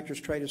manufacturers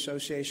trade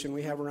association.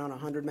 We have around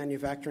 100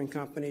 manufacturing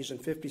companies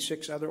and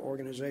 56 other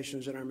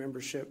organizations in our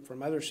membership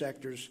from other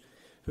sectors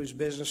whose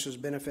businesses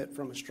benefit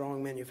from a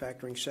strong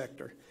manufacturing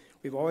sector.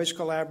 We've always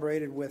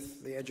collaborated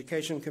with the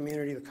education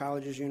community, the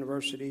colleges,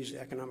 universities,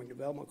 economic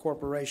development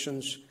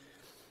corporations,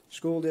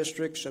 school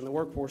districts, and the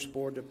workforce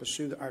board to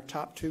pursue our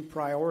top 2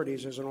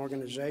 priorities as an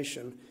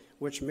organization,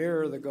 which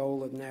mirror the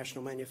goal of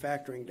National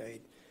Manufacturing Day: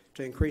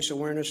 to increase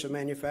awareness of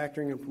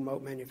manufacturing and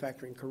promote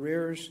manufacturing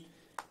careers,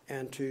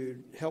 and to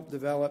help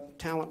develop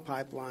talent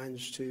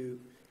pipelines to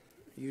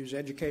use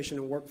education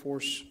and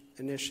workforce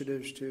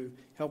initiatives to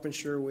help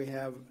ensure we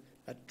have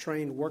a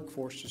trained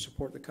workforce to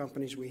support the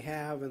companies we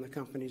have and the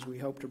companies we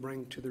hope to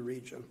bring to the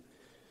region.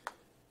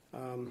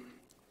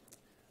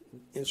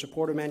 In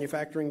support of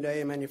Manufacturing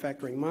Day and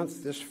Manufacturing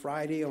Month, this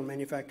Friday on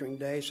Manufacturing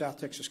Day, South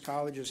Texas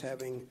College is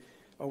having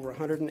over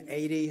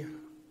 180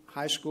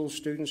 high school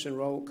students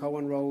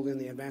co-enrolled in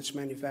the Advanced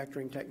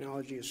Manufacturing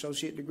Technology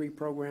Associate Degree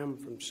Program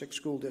from 6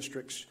 school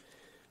districts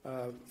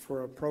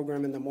for a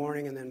program in the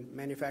morning and then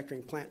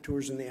manufacturing plant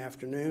tours in the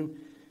afternoon.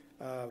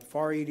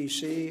 FAR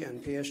EDC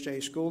and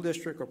PSJ School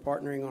District are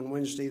partnering on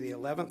Wednesday, the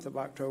 11th of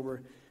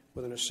October,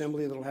 with an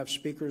assembly that will have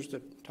speakers to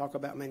talk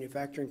about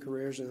manufacturing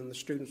careers, and then the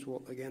students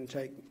will again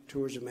take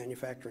tours of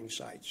manufacturing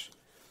sites.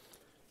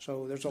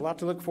 So there's a lot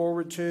to look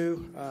forward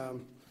to.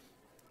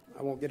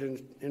 I won't get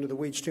into the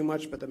weeds too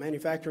much, but the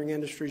manufacturing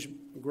industry's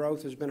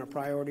growth has been a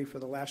priority for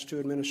the last 2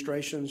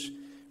 administrations.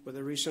 With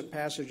the recent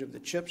passage of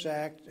the CHIPS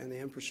Act and the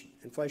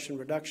Inflation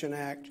Reduction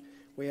Act,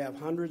 we have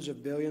hundreds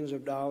of billions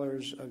of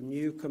dollars of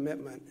new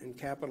commitment and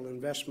capital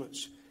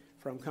investments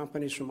from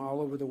companies from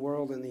all over the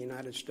world in the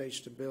United States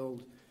to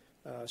build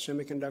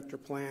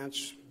semiconductor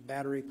plants,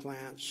 battery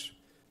plants,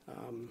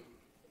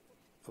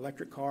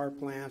 electric car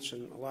plants,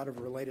 and a lot of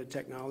related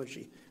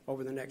technology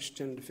over the next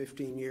 10 to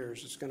 15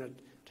 years. It's going to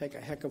take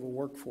a heck of a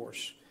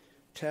workforce.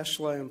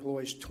 Tesla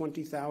employs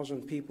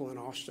 20,000 people in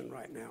Austin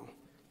right now.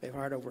 They've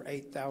hired over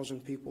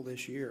 8,000 people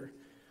this year.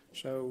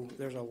 So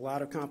there's a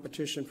lot of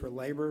competition for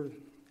labor,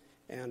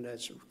 and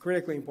it's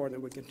critically important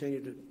that we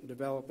continue to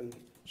develop and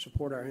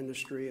support our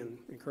industry and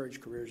encourage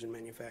careers in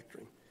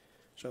manufacturing.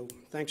 So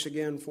thanks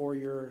again for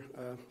your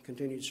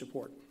continued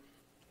support.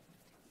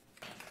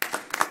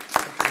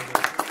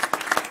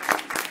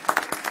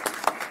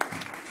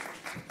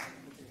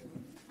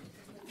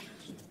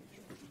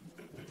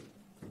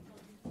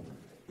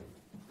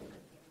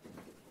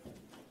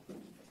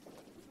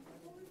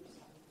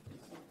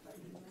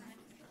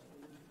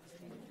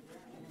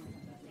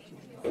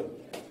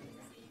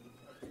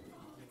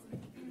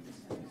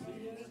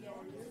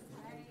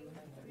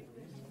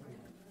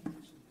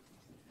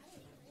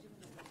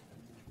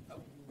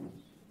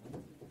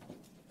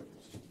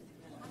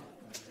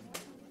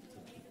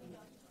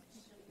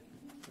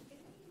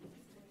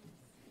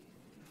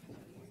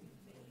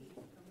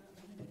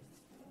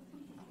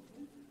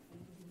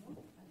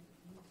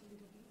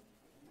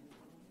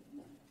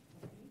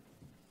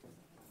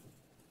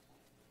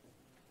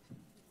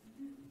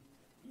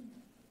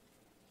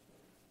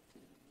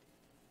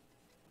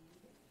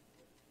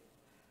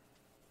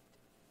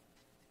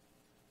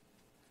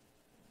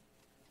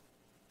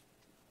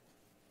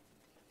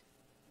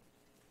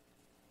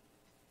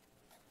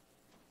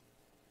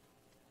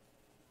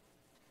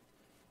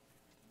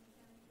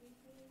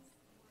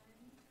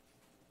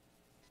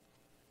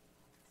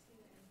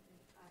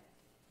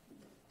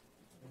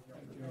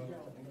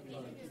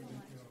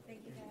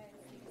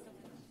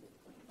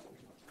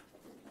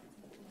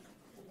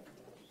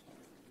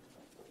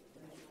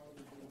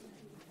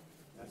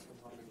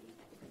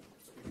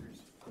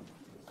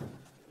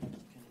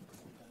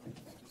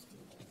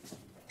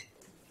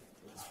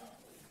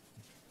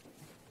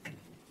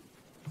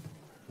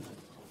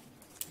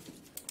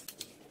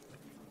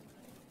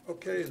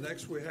 Okay,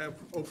 next we have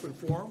open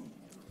forum.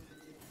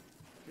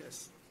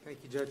 Yes, thank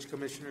you, Judge,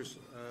 Commissioners.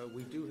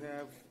 We do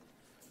have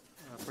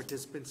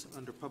participants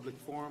under public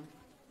forum.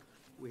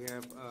 We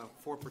have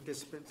 4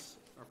 participants.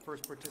 Our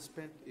first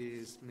participant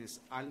is Ms.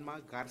 Alma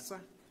Garza.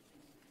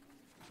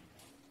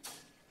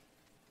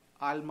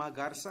 Alma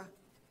Garza.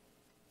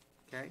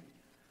 Okay.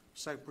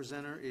 Second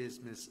presenter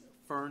is Ms.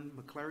 Fern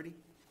McClarty.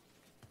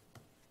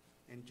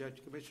 And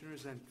Judge,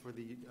 Commissioners, and for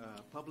the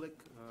public,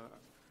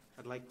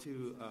 I'd like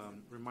to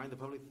remind the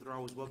public that they're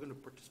always welcome to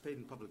participate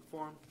in public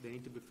forum. They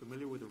need to be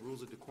familiar with the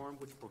rules of decorum,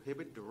 which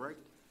prohibit direct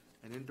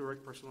and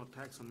indirect personal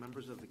attacks on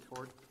members of the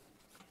court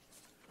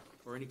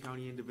or any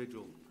county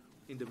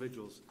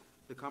individuals.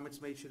 The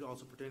comments made should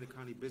also pertain to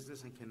county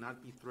business and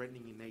cannot be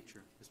threatening in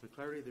nature. Ms.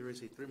 McClarty, there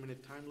is a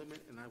 3-minute time limit,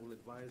 and I will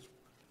advise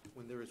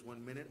when there is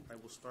 1 minute. I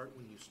will start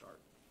when you start.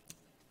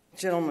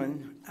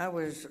 Gentlemen, I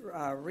was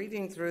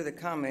reading through the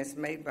comments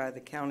made by the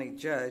county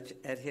judge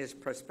at his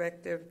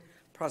prospective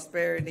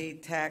Prosperity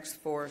Tax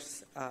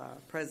Force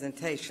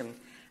presentation.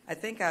 I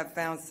think I've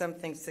found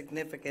something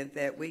significant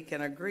that we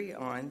can agree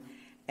on,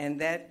 and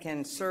that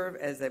can serve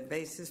as a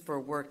basis for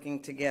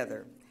working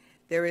together.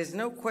 There is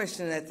no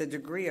question that the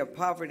degree of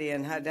poverty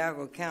in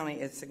Hidalgo County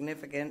is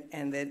significant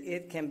and that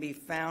it can be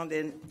found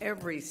in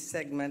every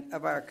segment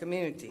of our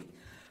community.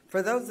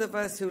 For those of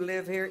us who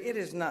live here, it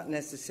is not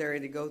necessary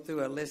to go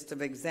through a list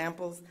of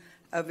examples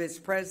of its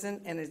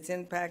presence and its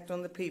impact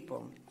on the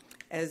people.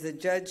 As the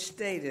judge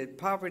stated,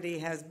 poverty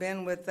has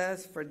been with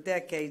us for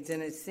decades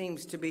and it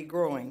seems to be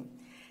growing.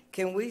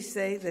 Can we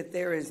say that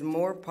there is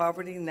more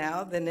poverty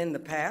now than in the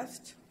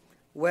past?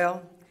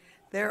 Well,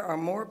 there are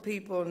more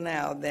people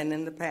now than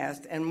in the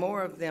past, and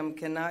more of them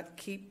cannot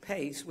keep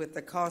pace with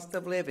the cost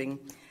of living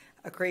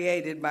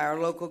created by our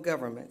local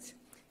governments.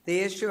 The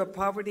issue of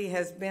poverty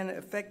has been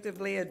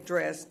ineffectively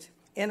addressed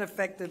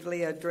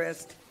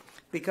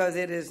because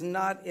it is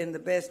not in the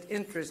best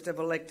interest of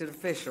elected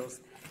officials.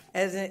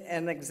 As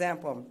an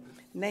example,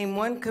 name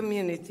one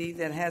community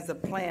that has a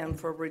plan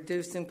for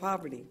reducing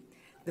poverty.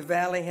 The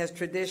Valley has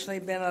traditionally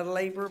been a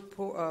labor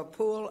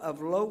pool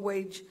of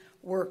low-wage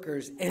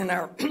workers, and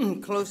our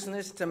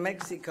closeness to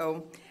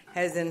Mexico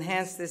has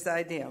enhanced this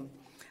idea.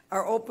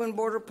 Our open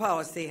border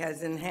policy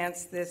has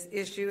enhanced this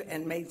issue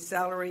and made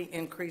salary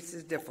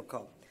increases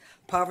difficult.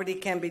 Poverty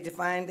can be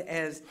defined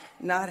as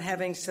not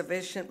having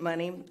sufficient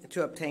money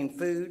to obtain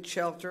food,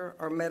 shelter,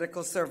 or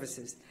medical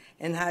services.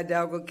 In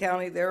Hidalgo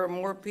County, there are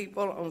more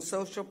people on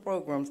social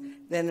programs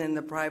than in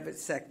the private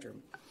sector.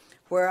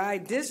 Where I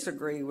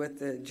disagree with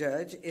the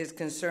judge is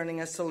concerning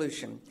a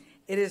solution.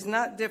 It is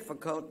not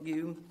difficult.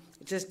 You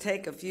just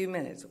take a few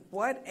minutes.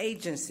 What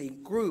agency,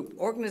 group,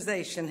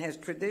 organization has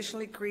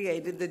traditionally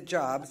created the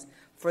jobs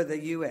for the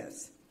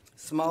U.S.?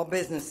 Small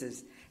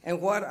businesses. And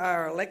what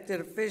our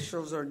elected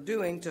officials are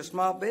doing to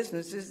small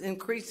businesses,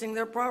 increasing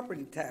their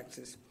property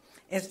taxes.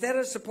 Instead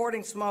of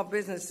supporting small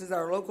businesses,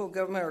 our local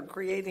government are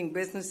creating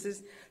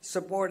businesses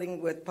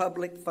supporting with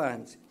public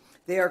funds.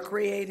 They are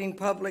creating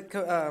public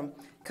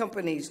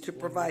companies to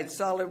provide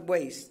solid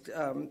waste,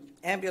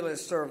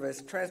 ambulance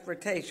service,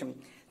 transportation.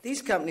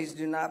 These companies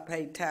do not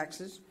pay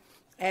taxes,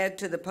 add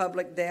to the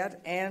public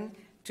debt, and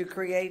to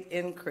create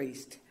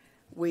increased.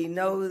 We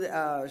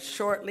know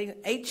shortly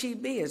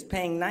HEB is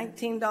paying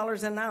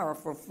 $19 an hour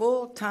for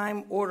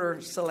full-time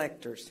order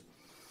selectors.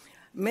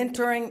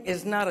 Mentoring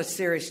is not a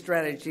serious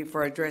strategy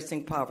for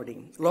addressing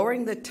poverty.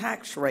 Lowering the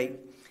tax rate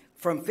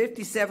from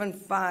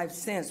 57.5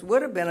 cents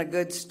would have been a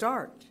good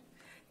start,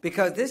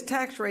 because this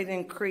tax rate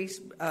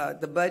increased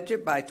the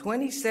budget by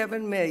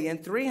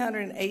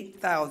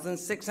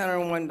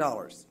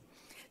 $27,308,601.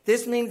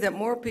 This means that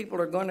more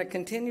people are going to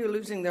continue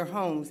losing their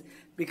homes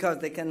because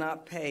they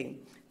cannot pay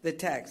the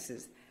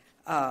taxes.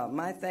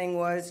 My thing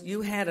was,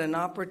 you had an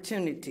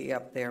opportunity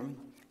up there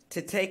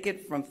to take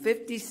it from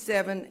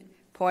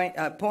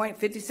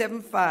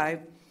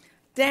 57.5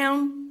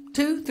 down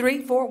 2,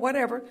 3, 4,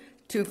 whatever,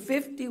 to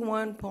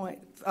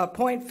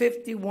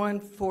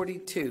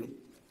 51.42.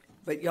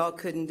 But y'all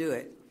couldn't do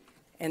it.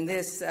 And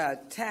this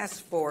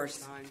task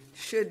force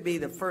should be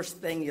the first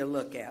thing you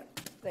look at.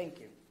 Thank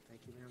you.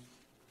 Thank you, ma'am.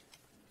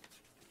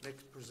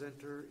 Next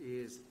presenter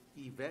is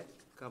Yvette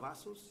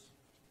Cavazos.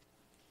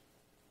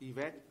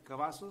 Yvette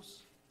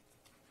Cavazos.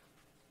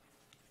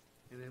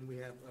 And then we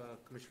have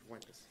Commissioner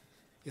Fuentes.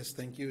 Yes,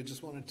 thank you. I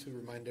just wanted to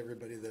remind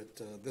everybody that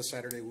this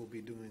Saturday we'll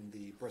be doing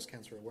the breast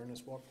cancer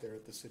awareness walk there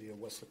at the City of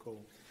Weslaco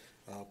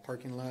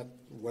parking lot,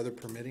 weather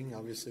permitting.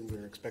 Obviously,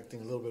 we're expecting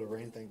a little bit of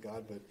rain, thank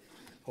God, but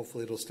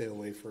hopefully it'll stay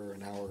away for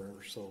an hour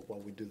or so while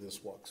we do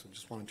this walk. So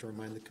just wanted to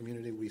remind the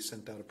community, we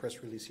sent out a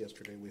press release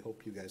yesterday. We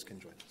hope you guys can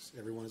join us.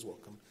 Everyone is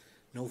welcome.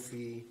 No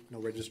fee, no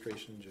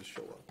registration, just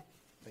show up.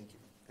 Thank you.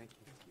 Thank you.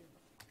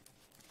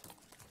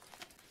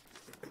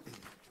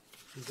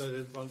 Is that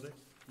it, Bonze?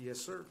 Yes,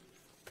 sir.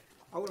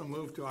 I want to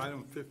move to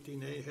item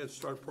 15A, Head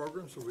Start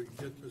Program, so we can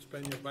get Ms.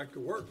 Pena back to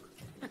work.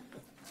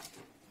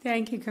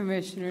 Thank you,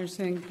 Commissioners,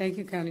 and thank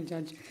you, County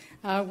Judge.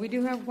 We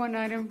do have one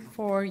item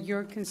for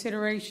your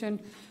consideration.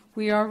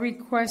 We are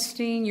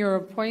requesting your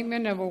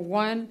appointment of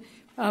one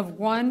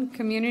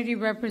community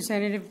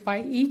representative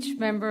by each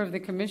member of the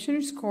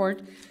Commissioners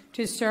Court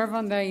to serve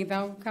on the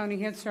Hidalgo County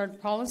Head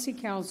Start Policy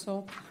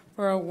Council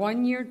for a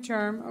one-year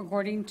term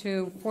according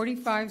to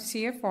 45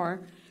 CFR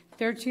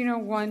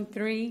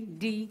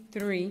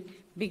 13013D3,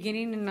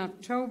 beginning in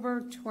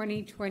October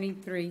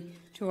 2023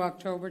 to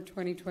October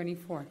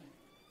 2024.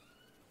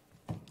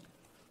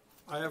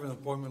 I have an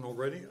appointment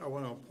already. I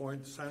want to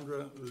appoint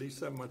Sandra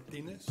Lisa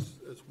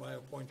Martinez as my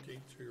appointee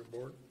to your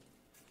board.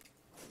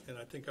 And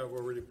I think I've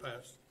already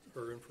passed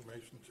her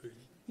information to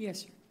you.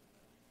 Yes, sir.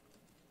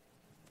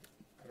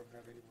 I don't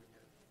have anyone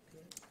yet.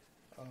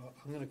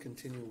 I'm going to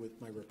continue with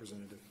my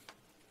representative.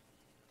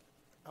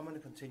 I'm going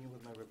to continue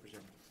with my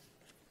representative.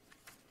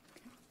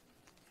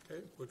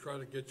 Okay, we'll try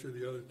to get you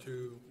the other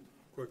two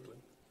quickly.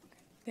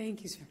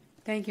 Thank you, sir.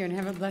 Thank you, and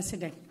have a blessed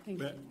day.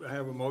 Thank you. I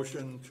have a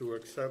motion to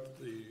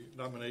accept the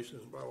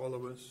nominations by all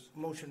of us.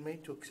 Motion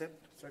made to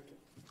accept. Second.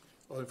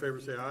 All in favor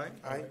say aye.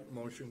 Aye.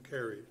 Motion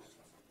carries.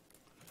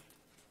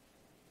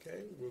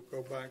 Okay, we'll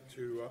go back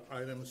to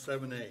item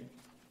 7A.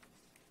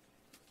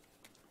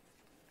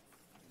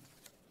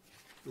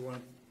 You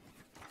want,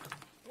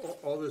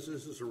 all this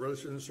is a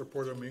resolution in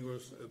support of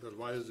Amigos del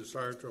Valle's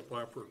desire to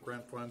apply for a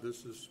grant fund.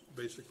 This is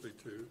basically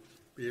to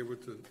be able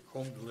to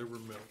home deliver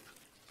milk.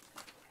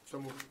 So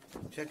moved.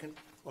 Second.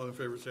 All in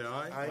favor say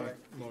aye. Aye.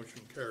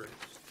 Motion carries.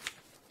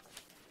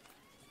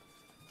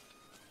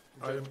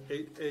 Item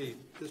 8A,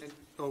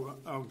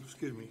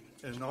 excuse me,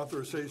 an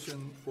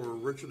authorization for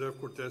Richard F.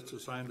 Cortez to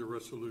sign the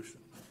resolution.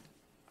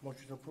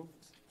 Motion approved.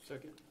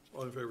 Second.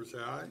 All in favor say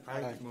aye.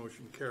 Aye.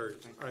 Motion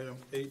carries. Item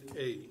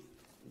 8A.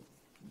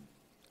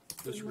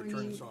 District Good morning,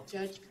 Attorney's Office.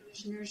 Judge,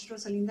 Commissioners,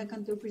 Rosalinda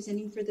Cantu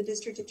presenting for the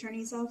District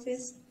Attorney's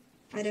Office.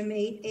 Item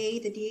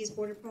 8A, the DA's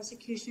Border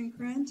Prosecution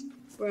Grant.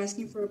 We're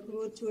asking for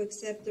approval to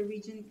accept the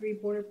Region 3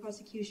 Border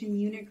Prosecution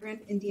Unit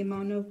Grant in the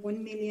amount of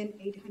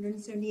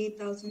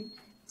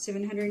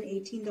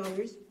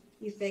 $1,878,718,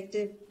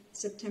 effective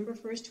September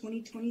 1st,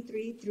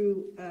 2023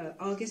 through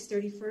August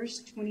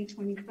 31st,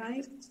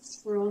 2025.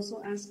 We're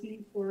also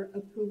asking for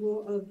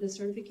approval of the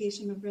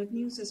certification of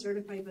revenues as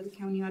certified by the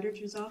County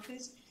Auditor's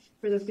Office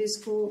for the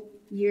fiscal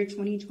year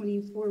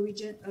 2024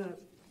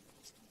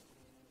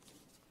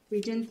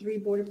 Region 3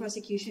 Border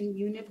Prosecution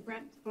Unit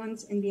Grant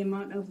Funds in the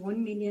amount of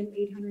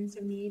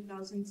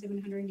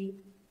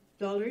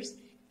 $1,878,708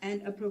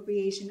 and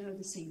appropriation of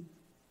the same.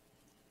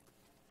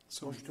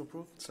 So motion to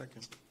approve.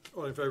 Second.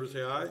 All in favor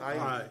say aye.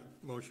 Aye.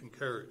 Motion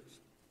carries.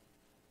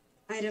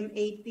 Item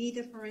 8B,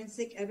 the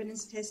Forensic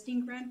Evidence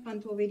Testing Grant,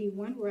 Fund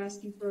 1281. We're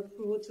asking for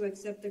approval to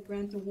accept the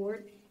grant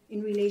award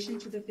in relation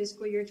to the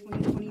fiscal year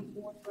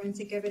 2024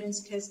 Forensic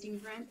Evidence Testing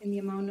Grant in the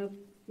amount of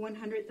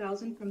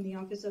 $100,000 from the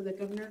Office of the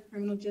Governor,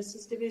 Criminal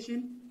Justice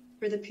Division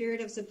for the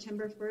period of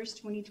September 1st,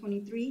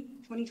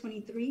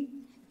 2023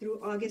 through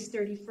August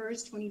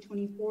 31st,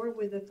 2024,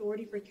 with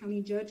authority for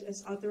county judge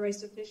as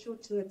authorized official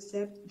to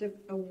accept the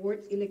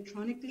award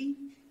electronically.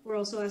 We're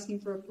also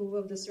asking for approval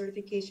of the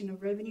certification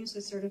of revenues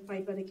as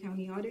certified by the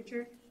county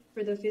auditor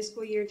for the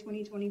fiscal year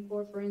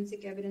 2024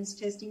 forensic evidence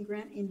testing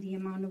grant in the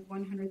amount of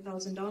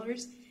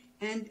 $100,000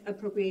 and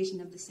appropriation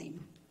of the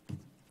same.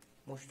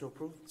 Motion to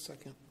approve.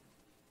 Second.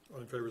 All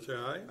in favor say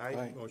aye.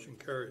 Aye. Motion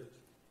carries.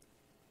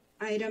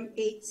 Item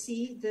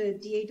 8C, the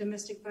DA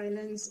Domestic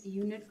Violence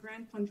Unit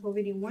Grant, Fund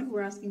 1281.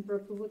 We're asking for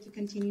approval to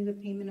continue the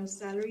payment of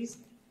salaries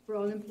for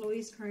all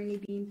employees currently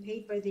being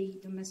paid by the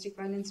Domestic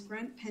Violence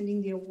Grant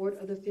pending the award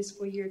of the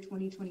fiscal year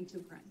 2022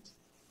 grant.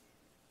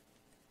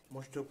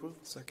 Motion to approve.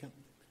 Second.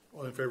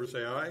 All in favor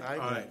say aye.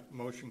 Aye.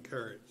 Motion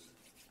carries.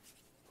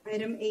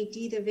 Item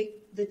 8D,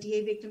 the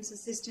DA Victims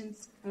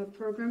Assistance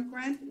Program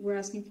Grant. We're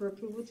asking for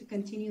approval to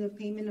continue the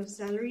payment of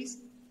salaries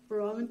for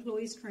all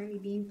employees currently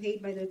being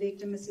paid by the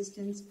Victim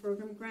Assistance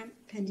Program Grant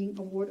pending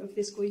award of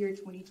fiscal year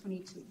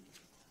 2022.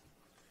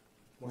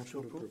 Motion to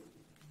approve.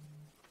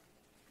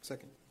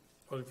 Second.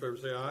 All in favor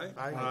say aye.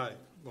 Aye.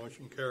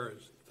 Motion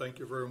carries. Thank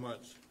you very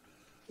much.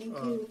 Thank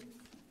you.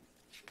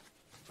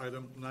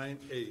 Item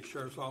 9A,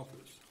 Sheriff's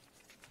Office.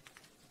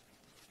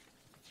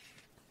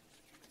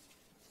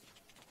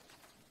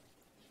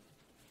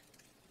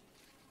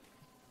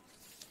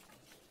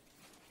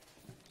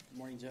 Good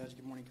morning, Judge.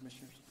 Good morning,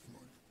 Commissioners.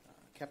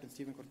 Captain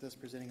Stephen Cortez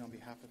presenting on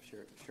behalf of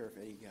Sheriff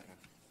Eddie Guerra.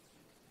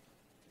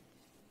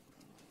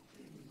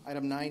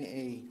 Item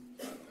 9A,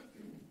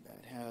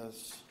 that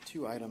has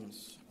two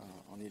items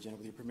on the agenda.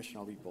 With your permission,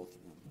 I'll read both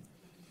of them.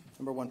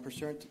 Number one,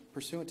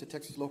 pursuant to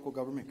Texas Local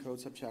Government Code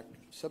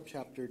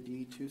Subchapter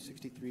D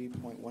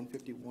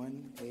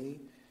 263.151A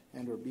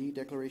and or B,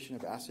 Declaration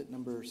of Asset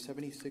Number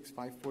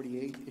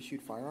 76548,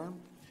 issued firearm,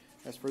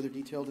 as further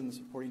detailed in the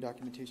supporting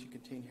documentation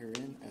contained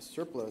herein, as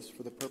surplus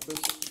for the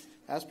purpose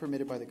as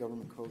permitted by the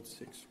Government Code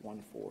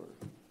 614.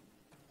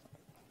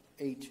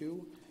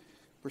 A2,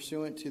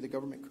 pursuant to the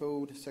Government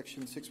Code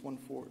Section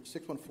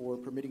 614,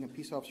 permitting a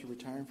peace officer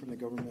retiring from the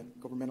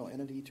governmental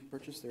entity to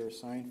purchase their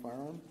assigned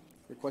firearm,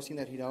 requesting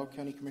that Hidalgo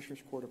County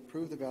Commissioners Court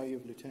approve the value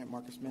of Lieutenant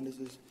Marcus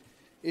Mendez's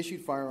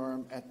issued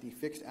firearm at the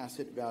fixed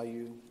asset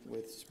value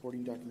with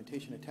supporting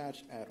documentation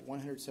attached at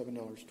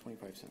 $107.25.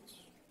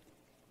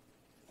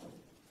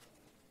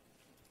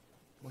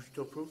 Motion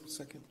to approve.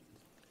 Second.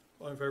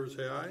 All in favor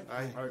say aye.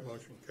 Aye.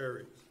 Motion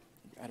carries.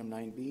 Item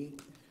 9B,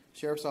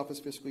 Sheriff's Office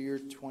Fiscal Year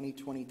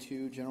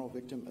 2022 General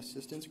Victim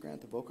Assistance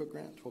Grant, the VOCA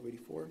Grant,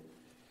 1284.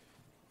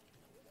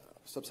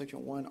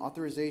 Subsection 1,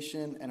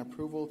 authorization and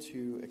approval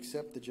to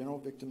accept the General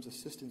Victims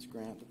Assistance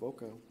Grant, the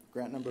VOCA,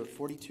 grant number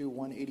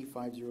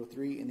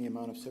 4218503 in the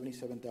amount of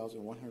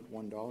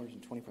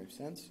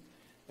 $77,101.25,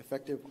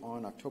 effective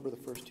on October the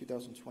 1st,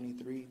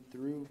 2023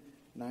 through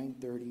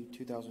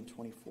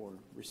 9/30/2024.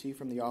 Received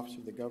from the Office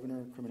of the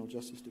Governor, Criminal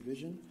Justice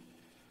Division,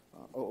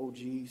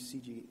 OOG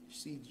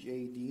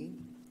CJD,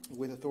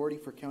 with authority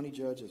for county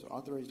judge as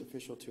authorized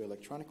official to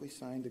electronically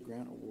sign the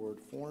grant award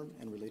form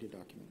and related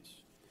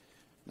documents.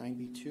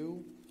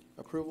 9B2,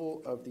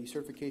 approval of the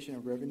certification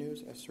of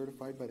revenues as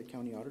certified by the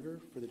county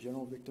auditor for the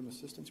General Victim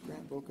Assistance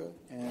Grant, VOCA,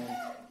 and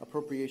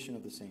appropriation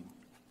of the same.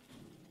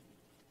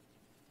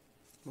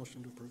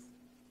 Motion to approve.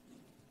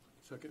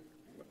 Second.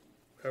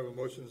 Have a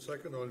motion and a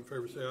second. All in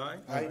favor say aye.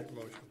 Aye.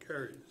 Motion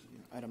carries.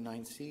 Item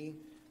 9C,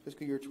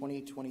 Fiscal Year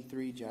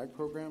 2023 JAG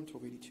Program,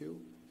 1282.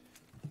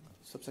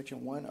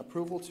 Subsection 1,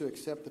 approval to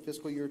accept the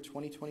Fiscal Year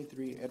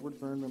 2023 Edward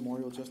Byrne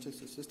Memorial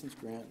Justice Assistance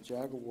Grant,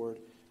 JAG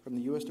Award, from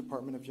the U.S.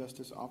 Department of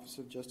Justice Office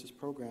of Justice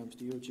Programs,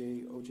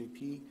 DOJ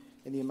OJP,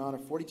 in the amount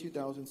of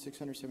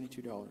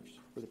 $42,672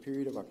 for the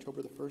period of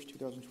October the 1st,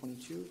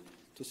 2022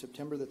 to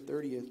September the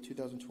 30th,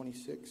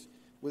 2026,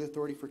 with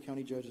authority for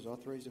county judge as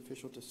authorized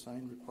official to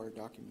sign required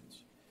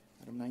documents.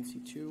 Item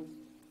 9C2,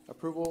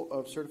 approval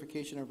of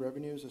certification of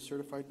revenues as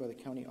certified by the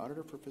county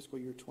auditor for fiscal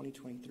year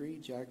 2023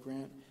 JAG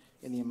grant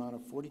in the amount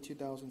of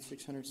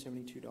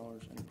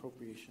 $42,672 and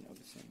appropriation of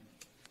the same.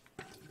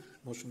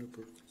 Motion to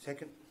approve.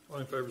 Second. All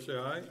in favor say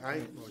aye.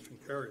 Aye. Motion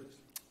carries.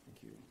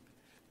 Thank you.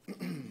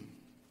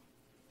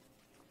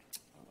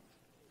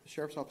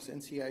 Sheriff's Office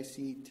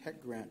NCIC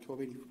Tech Grant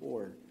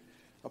 1284.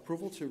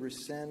 Approval to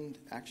rescind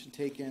action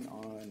taken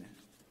on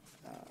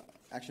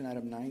action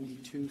item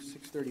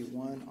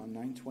 92631 on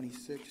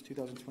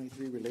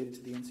 9/26/2023 related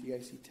to the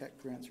NCIC Tech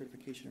Grant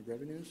certification of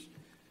revenues.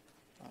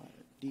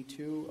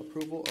 D2,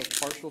 approval of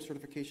partial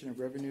certification of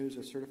revenues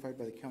as certified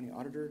by the county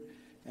auditor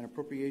and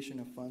appropriation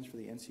of funds for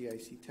the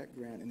NCIC Tech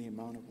Grant in the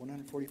amount of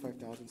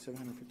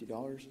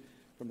 $145,750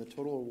 from the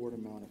total award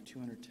amount of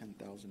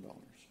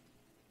 $210,000.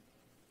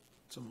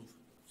 So move.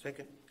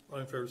 Second. All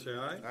in favor say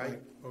aye. Aye.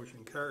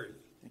 Motion carries.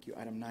 Thank you.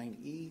 Item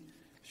 9E,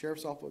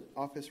 Sheriff's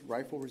Office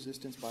Rifle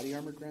Resistance Body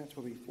Armor Grant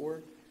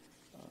 1284.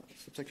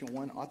 Subsection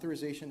 1,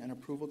 authorization and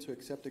approval to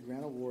accept a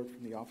grant award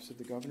from the Office of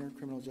the Governor,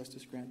 Criminal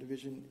Justice Grant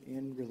Division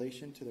in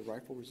relation to the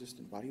Rifle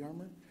Resistant Body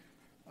Armor.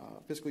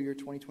 Fiscal year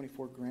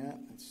 2024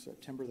 grant, that's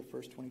September the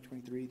 1st,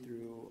 2023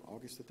 through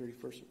August the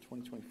 31st of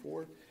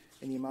 2024,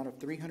 in the amount of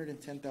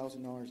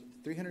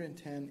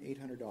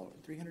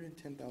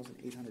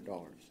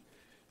 $310,800,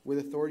 with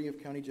authority of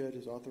county judge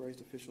as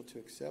authorized official to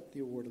accept the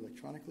award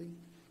electronically.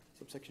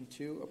 Subsection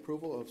 2,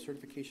 approval of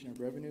certification of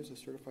revenues as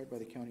certified by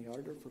the county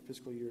auditor for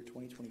fiscal year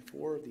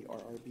 2024 of the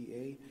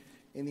RRBA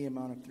in the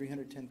amount of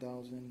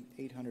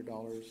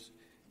 $310,800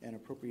 and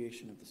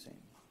appropriation of the same.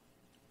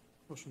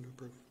 Motion to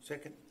approve.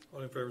 Second.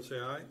 All in favor say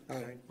aye.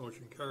 Aye.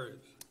 Motion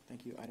carries.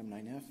 Thank you. Item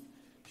 9F,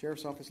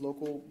 Sheriff's Office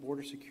Local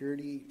Border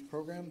Security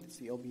Program, it's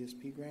the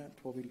LBSP grant,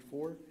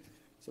 1284.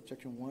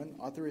 Subsection 1,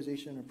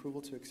 authorization and approval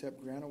to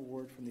accept grant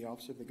award from the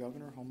Office of the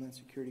Governor, Homeland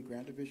Security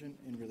Grant Division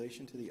in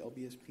relation to the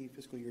LBSP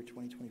fiscal year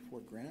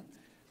 2024 grant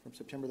from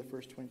September the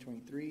 1st,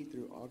 2023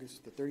 through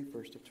August the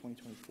 31st of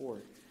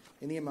 2024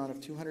 in the amount of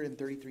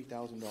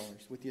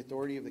 $233,000 with the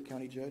authority of the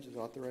county judge as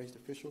authorized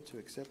official to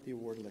accept the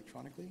award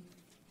electronically.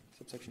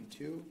 Subsection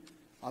 2,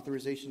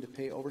 authorization to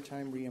pay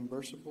overtime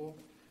reimbursable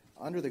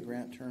under the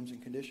grant terms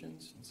and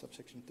conditions. And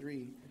subsection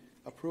 3,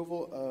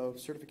 approval of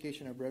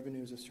certification of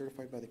revenues as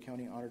certified by the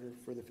county auditor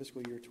for the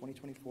fiscal year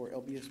 2024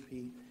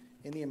 LBSP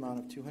in the amount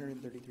of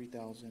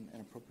 $233,000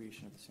 and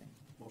appropriation of the same.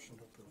 Motion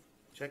to approve.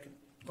 Second.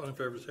 All in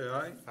favor say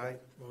aye. Aye.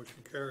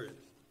 Motion carries.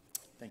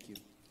 Thank you.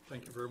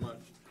 Thank you very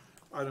much.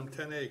 Item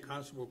 10A,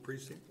 Constable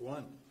Precinct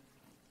 1.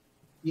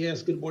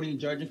 Yes, good morning,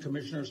 Judge and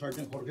Commissioner.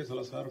 Sergeant Jorge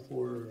Salazar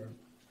for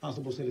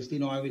Constable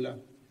Celestino Avila.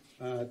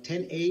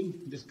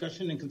 10A,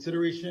 discussion and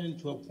consideration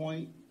to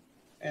appoint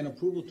and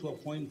approval to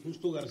appoint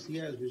Justo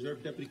Garcia as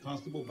Reserve Deputy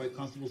Constable by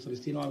Constable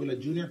Celestino Avila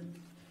Jr.,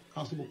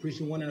 Constable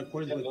Precinct 1 in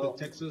accordance with the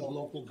Texas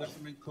Local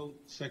Government Code,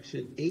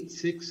 Section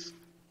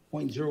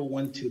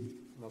 86.012.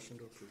 Motion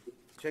to approve.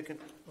 Second.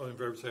 All in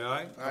favor say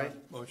aye. Aye.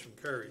 Motion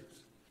carries.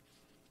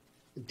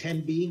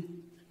 10B,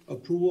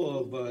 approval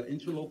of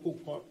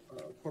interlocal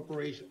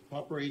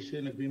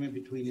cooperation agreement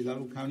between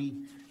Hidalgo County,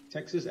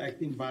 Texas,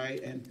 acting by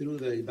and through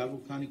the Hidalgo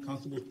County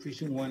Constables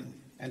Precinct 1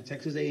 and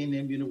Texas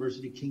A&M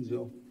University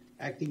Kingsville,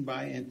 acting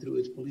by and through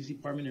its police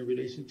department in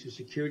relation to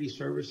security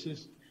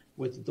services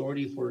with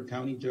authority for a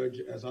county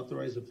judge as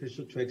authorized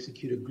official to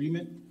execute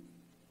agreement,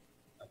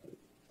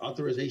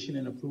 authorization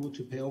and approval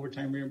to pay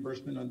overtime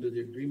reimbursement under the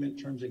agreement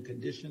terms and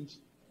conditions,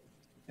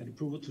 and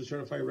approval to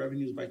certify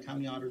revenues by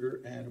county auditor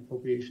and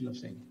appropriation of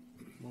same.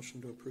 Motion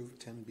to approve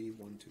 10B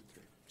 1, 2,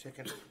 3.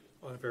 Second.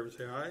 All in favor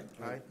say aye.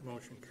 Aye.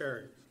 Motion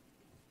carries.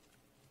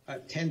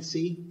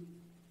 10C,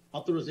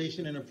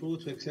 authorization and approval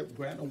to accept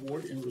grant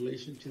award in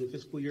relation to the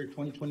fiscal year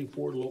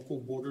 2024 Local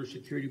Border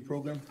Security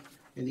Program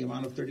in the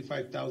amount of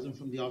 $35,000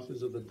 from the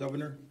Office of the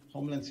Governor,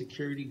 Homeland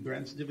Security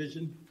Grants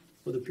Division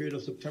for the period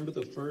of September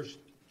the 1st,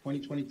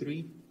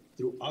 2023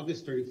 through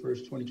August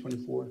 31st,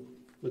 2024,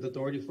 with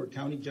authority for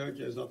county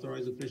judge as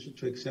authorized official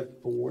to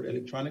accept award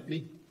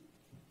electronically,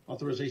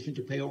 authorization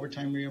to pay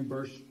overtime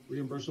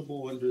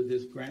reimbursable under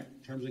this grant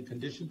terms and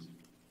conditions,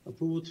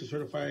 approval to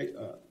certify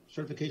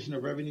certification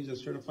of revenues as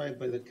certified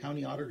by the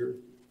county auditor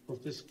for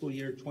fiscal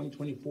year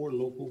 2024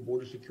 Local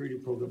Border Security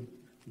Program,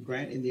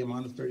 grant in the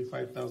amount of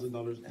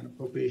 $35,000 and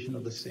appropriation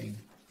of the same.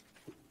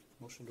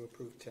 Motion to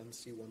approve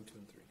 10C 1, 2,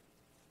 and 3.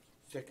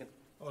 Second.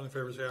 All in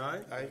favor say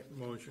aye. Aye.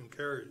 Motion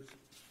carries.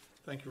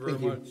 Thank you very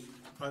much.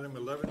 Item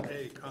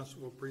 11A,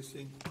 Constable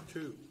Precinct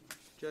 2.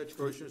 Judge,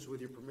 Commissioners,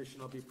 with your permission,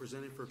 I'll be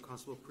presenting for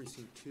Constable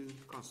Precinct 2,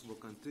 Constable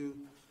Cantu.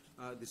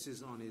 This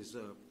is on his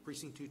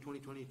Precinct 2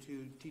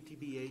 2022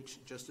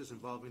 TTBH Justice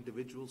Involved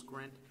Individuals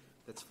Grant.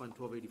 That's Fund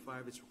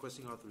 1285. It's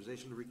requesting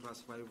authorization to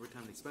reclassify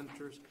overtime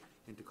expenditures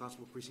into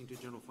Constable Precinct 2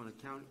 General Fund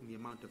account in the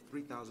amount of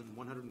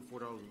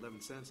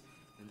 $3,104.11.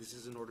 And this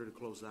is in order to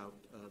close out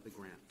the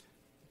grant.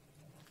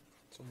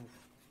 So move.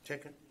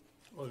 Second.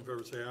 All in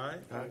favor say aye.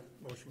 Aye.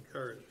 Motion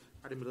carries.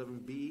 Item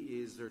 11B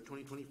is their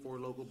 2024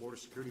 Local Border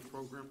Security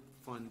Program,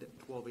 Fund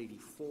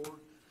 1284.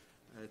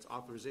 It's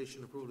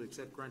authorization approval to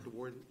accept grant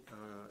award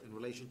in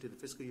relation to the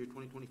fiscal year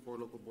 2024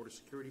 Local Border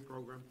Security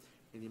Program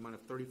in the amount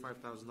of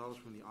 $35,000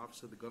 from the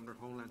Office of the Governor,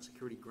 Homeland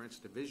Security Grants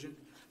Division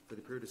for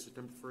the period of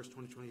September 1st,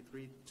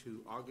 2023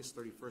 to August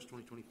 31st,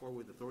 2024,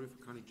 with authority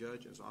for county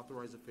judge as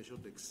authorized official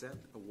to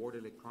accept award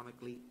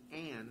electronically,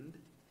 and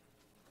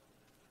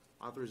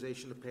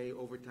authorization to pay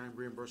overtime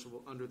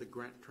reimbursable under the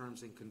grant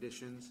terms and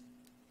conditions,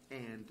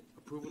 and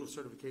approval of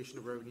certification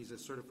of revenues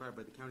as certified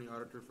by the county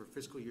auditor for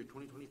fiscal year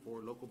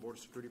 2024 Local Border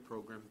Security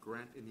Program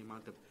grant in the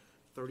amount of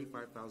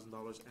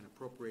 $35,000 and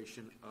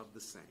appropriation of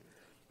the same.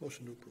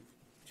 Motion to approve.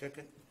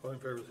 Second. All in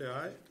favor say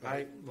aye.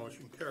 Aye.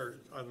 Motion carries.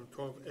 Item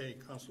 12A,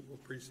 Constable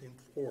Precinct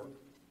 4.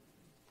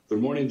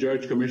 Good morning,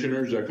 Judge,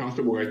 Commissioners.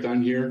 Constable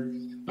Gaitan here.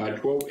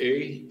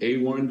 12A,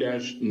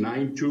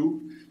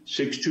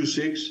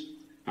 A1-92626.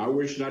 I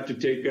wish not to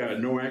take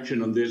no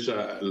action on this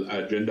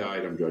agenda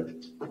item,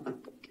 Judge.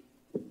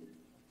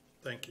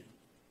 Thank you.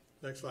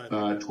 Next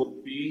item.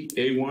 12B,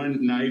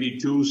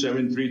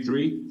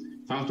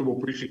 A1-92733. Constable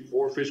Precinct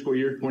 4, Fiscal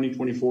Year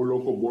 2024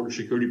 Local Border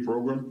Security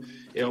Program,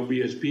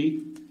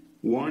 LBSP.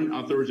 1,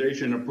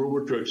 authorization and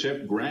approval to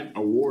accept grant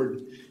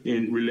award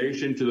in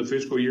relation to the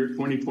fiscal year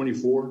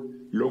 2024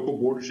 Local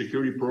Border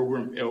Security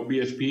Program,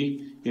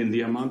 LBSP, in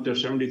the amount of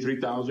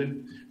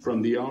 $73,000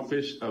 from the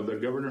Office of the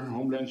Governor,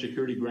 Homeland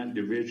Security Grant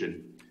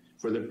Division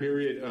for the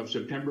period of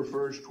September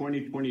 1st,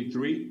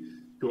 2023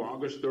 to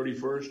August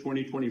 31st,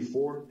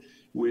 2024,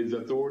 with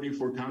authority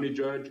for county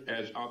judge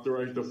as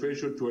authorized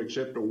official to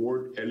accept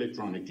award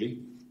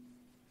electronically.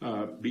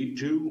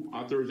 B2,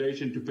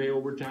 authorization to pay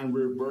overtime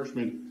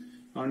reimbursement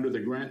under the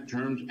grant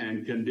terms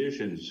and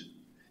conditions.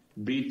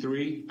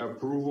 B3,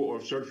 approval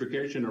of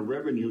certification of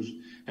revenues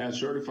as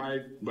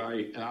certified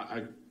by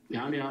a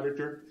county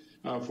auditor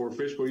for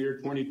fiscal year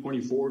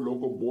 2024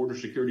 Local Border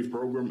Security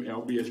Program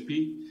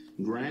LBSP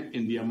grant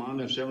in the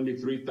amount of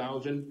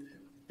 $73,000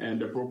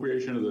 and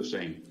appropriation of the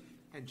same.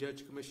 And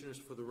Judge, Commissioners,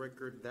 for the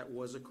record, that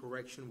was a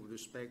correction with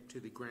respect to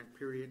the grant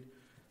period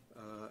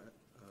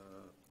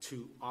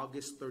to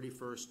August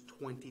 31st,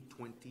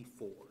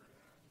 2024.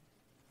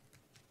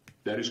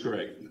 That is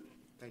correct.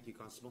 Thank you,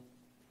 Constable.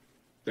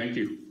 Thank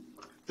you.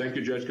 Thank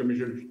you, Judge,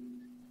 Commissioners.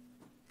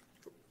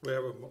 We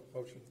have a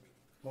motion.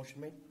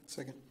 Motion made.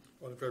 Second.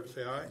 All in favor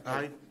say aye.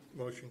 Aye.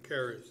 Motion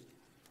carries.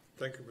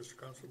 Thank you, Mr.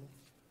 Constable.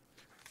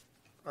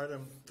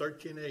 Item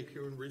 13A,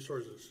 Human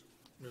Resources.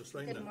 Ms.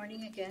 Lena. Good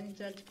morning again,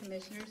 Judge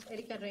Commissioners.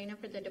 Erika Reina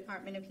for the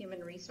Department of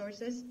Human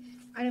Resources.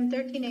 Item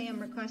 13A, I'm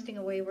requesting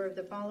a waiver of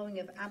the following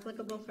if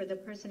applicable for the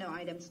personnel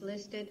items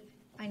listed.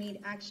 I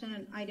need action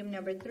on item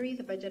number 3,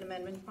 the budget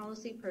amendment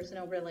policy,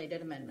 personnel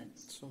related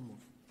amendments. So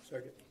moved.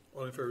 Second.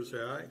 All in favor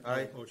say aye.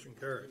 Aye. Motion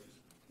carries.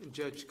 And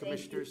Judge,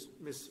 Commissioners,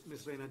 Ms.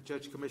 Reina,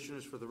 Judge,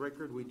 Commissioners, for the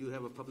record, we do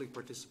have a public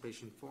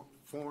participation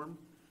form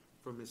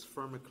from Ms.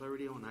 Firma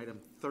Clarity on item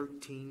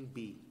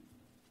 13B.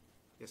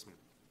 Yes, ma'am.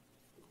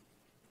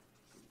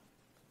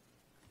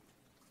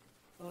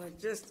 Well,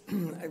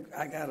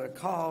 I got a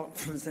call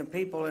from some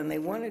people, and they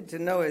wanted to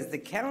know, has the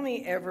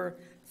county ever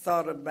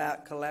thought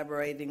about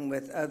collaborating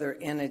with other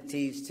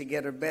entities to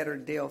get a better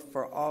deal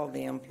for all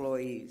the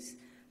employees?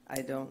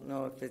 I don't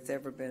know if it's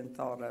ever been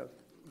thought of.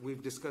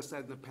 We've discussed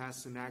that in the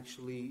past, and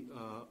actually,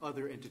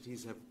 other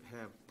entities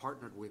have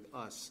partnered with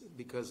us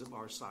because of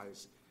our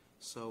size.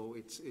 So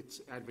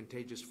it's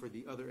advantageous for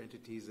the other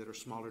entities that are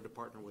smaller to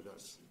partner with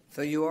us.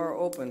 So you are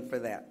open for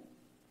that?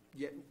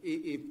 Yeah,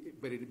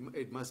 but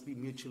it must be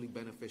mutually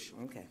beneficial.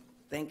 Okay,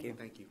 thank you.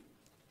 Thank you.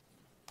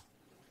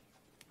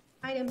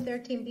 Item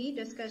 13B,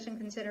 discussion,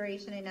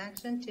 consideration, and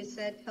action to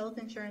set health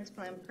insurance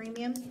plan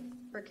premiums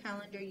for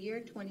calendar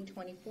year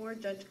 2024.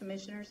 Judge,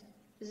 Commissioners,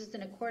 this is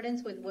in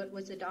accordance with what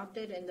was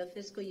adopted in the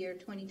fiscal year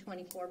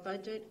 2024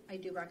 budget. I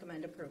do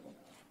recommend approval.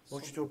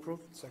 Motion to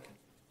approve. Second.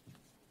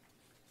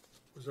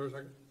 Was there a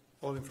second?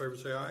 All in favor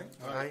say aye.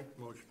 Aye.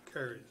 Motion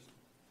carries.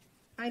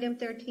 Item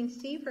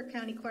 13C for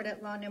County Court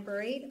at Law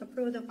Number 8,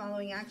 approve the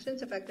following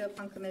actions effective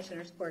upon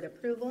Commissioners Court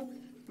approval.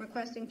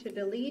 Requesting to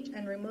delete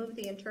and remove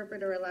the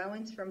interpreter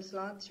allowance from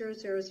slot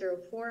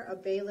 0004, a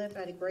bailiff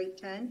at a grade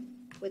 10,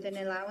 with an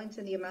allowance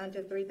in the amount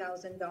of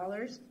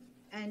 $3,000,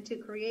 and to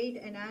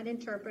create and add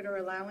interpreter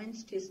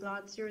allowance to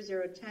slot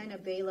 0010, a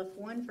bailiff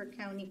 1 for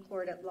County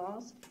Court at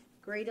Laws,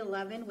 grade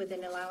 11, with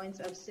an allowance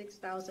of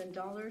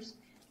 $6,000.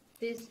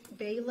 This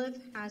bailiff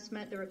has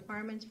met the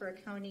requirements for a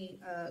county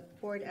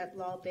court at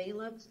law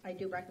bailiffs. I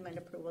do recommend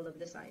approval of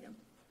this item.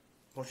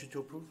 Motion to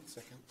approve.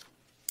 Second.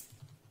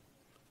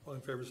 All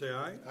in favor say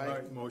aye.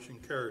 Aye. Motion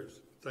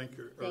carries. Thank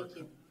you. Thank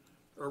you.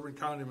 Urban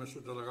County,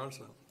 Mr. De La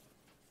Garza.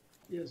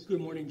 Yes, good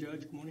morning,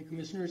 Judge. Good morning,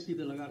 Commissioners. Steve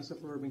De La Garza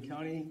for Urban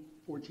County,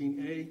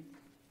 14A.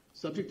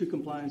 Subject to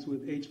compliance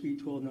with HB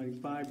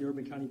 1295, the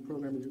Urban County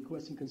Program is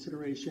requesting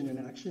consideration and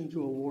action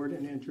to award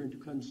and enter into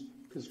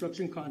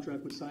construction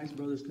contract with Science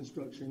Brothers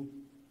Construction,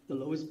 the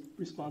lowest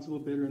responsible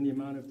bidder in the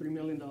amount of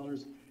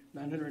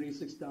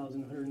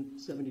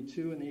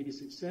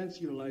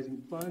 $3,986,172.86, utilizing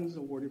funds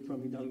awarded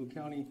from Hidalgo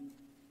County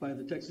by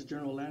the Texas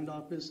General Land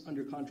Office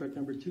under contract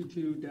number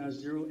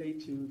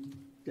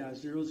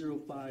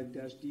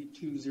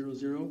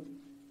 22-082-005-D200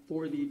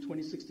 for the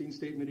 2016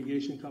 State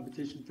Mitigation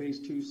Competition Phase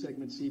 2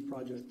 Segment C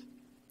project.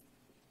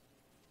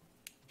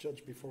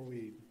 Judge, before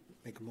we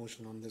make a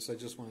motion on this, I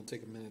just want to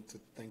take a minute to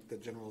thank the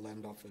General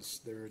Land Office.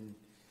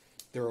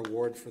 Their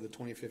award for the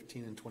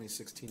 2015 and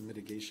 2016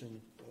 mitigation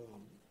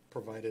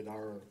provided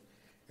our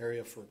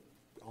area for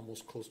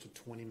almost close to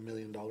 $20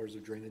 million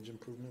of drainage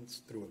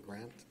improvements through a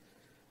grant,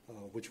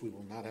 which we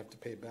will not have to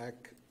pay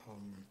back.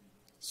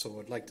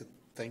 So I'd like to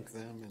thank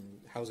them and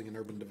Housing and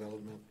Urban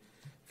Development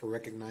for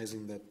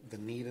recognizing that the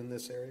need in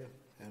this area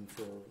and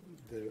for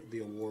the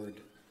award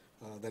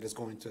that is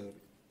going to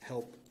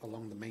help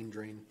along the main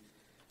drain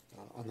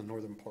on the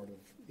northern part of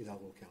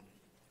Hidalgo County.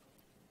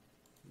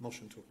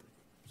 Motion to approve.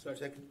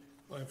 Second.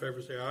 All in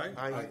favor say aye.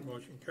 Aye.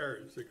 Motion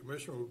carries. The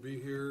commissioner will be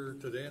here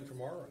today and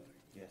tomorrow, I think.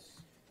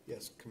 Yes.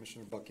 Yes,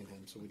 Commissioner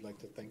Buckingham. So we'd like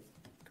to thank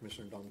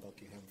Commissioner Don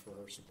Buckingham for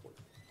her support.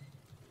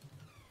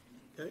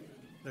 Okay,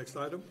 next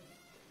item.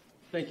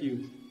 Thank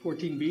you.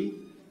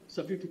 14B,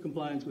 subject to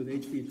compliance with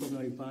HB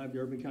 1295, the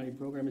Urban County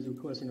Program is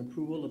requesting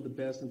approval of the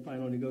best and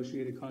final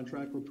negotiated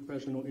contract for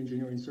professional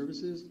engineering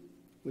services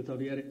with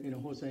Javier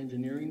Hinojosa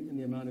Engineering in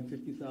the amount of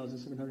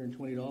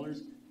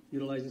 $50,720,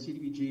 utilizing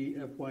CDBG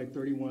FY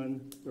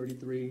 31,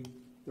 33,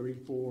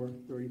 34,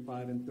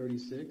 35, and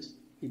 36,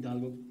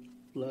 Hidalgo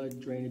Flood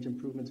Drainage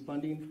Improvements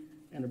Funding,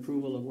 and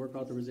approval of work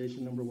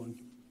authorization number 1.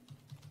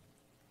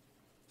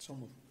 So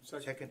moved.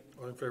 Second.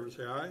 All in favor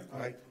say aye.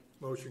 Aye.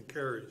 Motion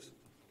carries.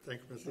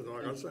 Thank you, Mr. De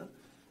La Garza.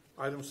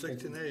 Item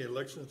 16A,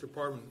 Elections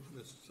Department,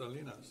 Ms.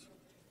 Salinas.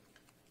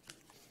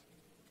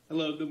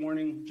 Hello, good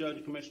morning,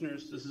 Judge,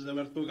 Commissioners. This is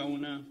Alberto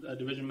Gauna,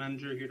 Division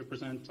Manager, here to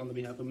present on the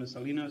behalf of Ms.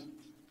 Salinas,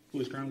 who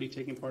is currently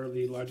taking part of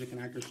the logic and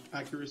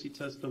accuracy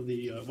test of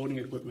the voting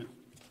equipment.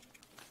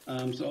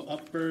 So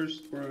up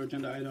first for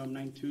agenda item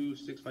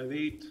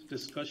 92658,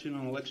 discussion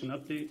on election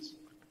updates.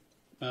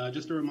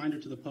 Just a reminder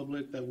to the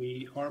public that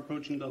we are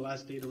approaching the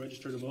last day to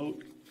register to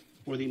vote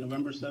for the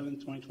November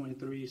 7th,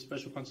 2023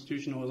 special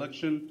constitutional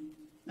election,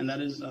 and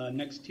that is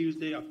next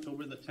Tuesday,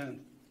 October the 10th.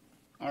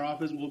 Our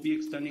office will be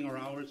extending our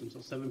hours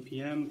until 7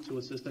 p.m. to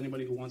assist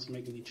anybody who wants to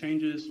make any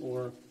changes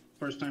or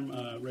first-time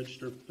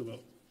register to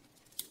vote.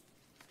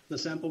 The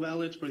sample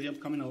ballots for the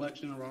upcoming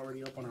election are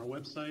already up on our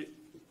website.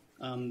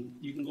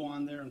 You can go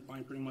on there and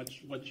find pretty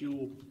much what you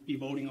will be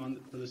voting on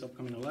for this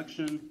upcoming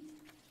election.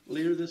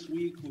 Later this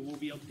week, we will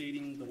be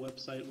updating the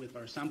website with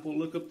our sample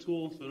lookup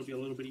tool, so it'll be a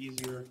little bit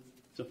easier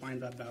to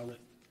find that ballot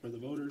for the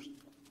voters.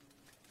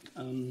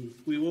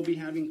 We will be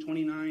having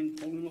 29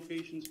 polling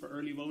locations for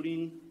early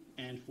voting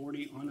and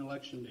 40 on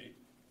election day.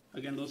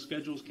 Again, those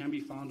schedules can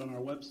be found on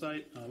our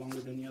website, along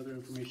with any other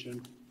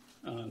information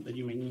that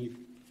you may need.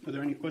 Are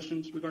there any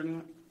questions regarding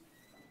that?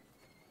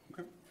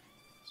 Okay.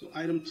 So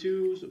item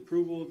 2 is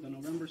approval of the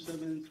November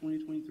 7th,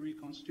 2023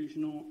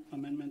 constitutional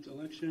amendment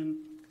election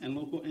and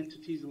local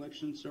entities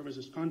election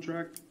services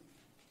contract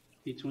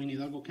between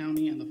Hidalgo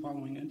County and the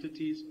following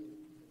entities: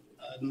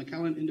 the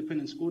McAllen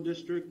Independent School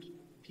District,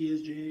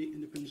 PSJA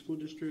Independent School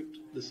District,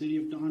 the City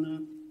of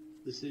Donna,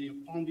 the City of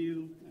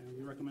Palmview, and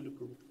we recommend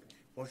approval.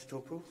 Motion to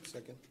approve.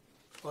 Second.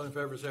 All in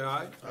favor, say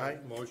aye. Aye.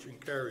 Motion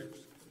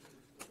carries.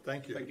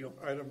 Thank you. Thank you.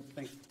 Item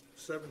Thanks.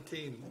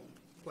 17,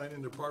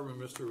 Planning Department,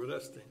 Mr.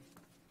 Uresti.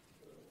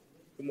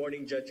 Good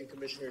morning, Judge and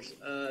Commissioners.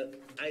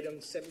 Item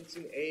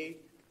 17A,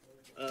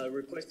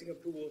 requesting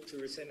approval to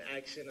rescind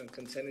action on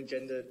consent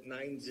agenda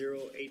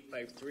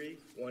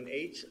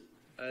 90853-1H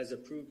as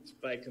approved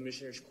by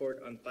Commissioners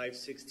Court on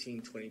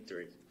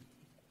 5/16/23.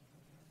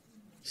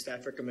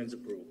 Staff recommends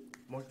approval.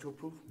 Motion to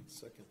approve.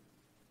 Second.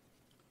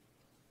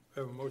 I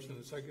have a motion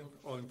and a second.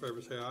 All in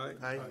favor, say aye.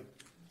 Aye.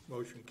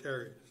 Motion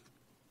carries.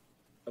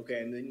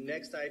 Okay, and the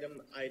next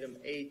item, item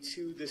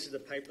A2, this is a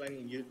pipeline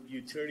and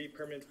utility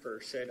permit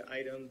for said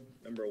item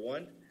number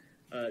 1.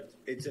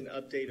 It's an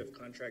update of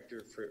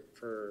contractor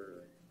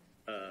for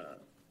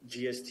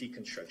GST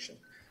construction.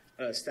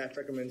 Staff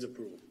recommends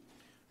approval.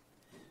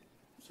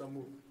 So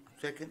moved.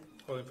 Second.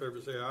 All in favor,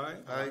 say aye.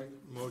 Aye.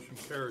 Motion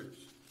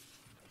carries.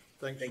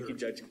 Thanks, Thank sir. you,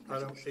 Judge.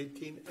 Item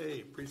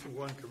 18A, Precinct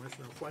 1,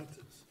 Commissioner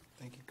Fuentes.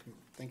 Thank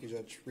you,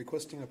 Judge.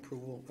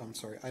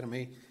 Item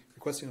A,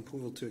 requesting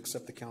approval to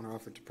accept the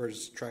counteroffer to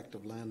purchase a tract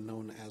of land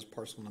known as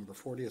parcel number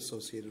 40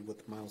 associated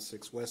with the Mile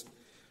 6 West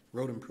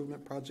Road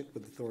Improvement Project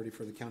with authority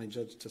for the county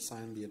judge to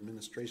sign the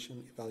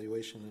administration,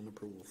 evaluation, and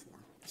approval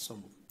form. So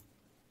moved.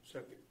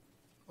 Second.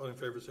 All in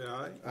favor, say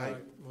aye.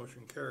 Aye.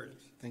 Motion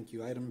carries. Thank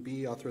you. Item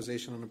B,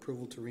 authorization and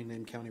approval to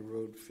rename County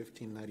Road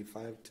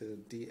 1595 to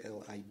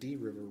DLID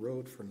River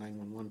Road for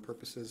 911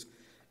 purposes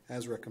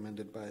as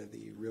recommended by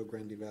the Rio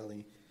Grande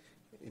Valley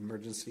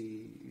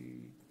Emergency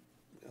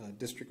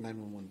District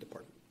 911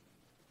 Department.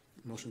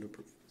 Motion to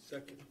approve.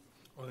 Second.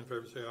 All in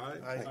favor, say aye.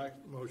 Aye.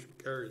 Motion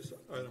carries.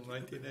 Item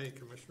 19A,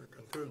 Commissioner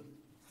Cantun.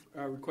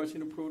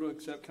 Requesting approval to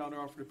accept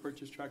counteroffer to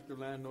purchase tract of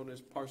land known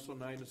as Parcel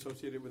 9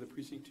 associated with the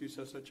Precinct 2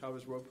 Cesar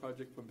Chavez Road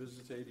project from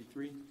Business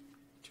 83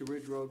 to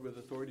Ridge Road with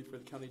authority for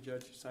the county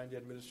judge to sign the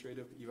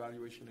administrative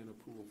evaluation and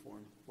approval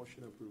form.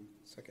 Motion approved.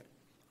 Second.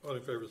 All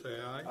in favor, say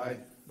aye. Aye.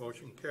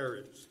 Motion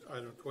carries.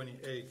 Item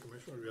 20A,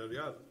 Commissioner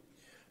Villarreal.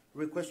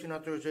 Requesting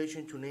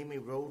authorization to name a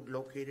road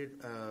located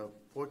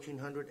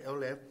 1400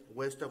 LF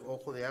west of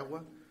Ojo de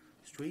Agua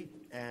Street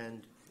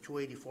and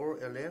 284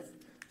 LF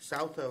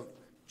south of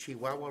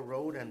Chihuahua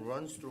Road and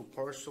runs through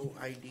parcel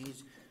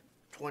IDs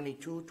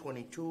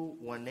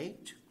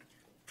 222218,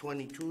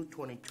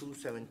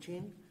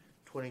 222217,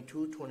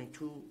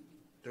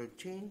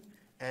 222213,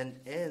 and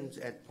ends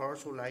at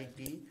parcel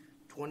ID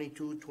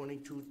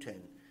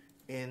 222210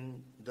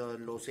 in the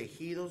Los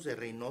Ejidos de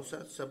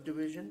Reynosa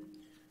subdivision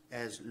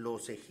as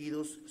Los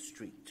Ejidos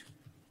Street.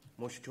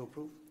 Motion to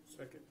approve.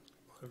 Second.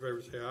 All in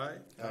favor, say aye.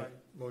 Aye.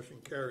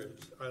 Motion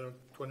carries. Item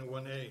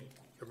 21A,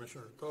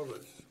 Commissioner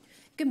Torres.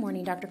 Good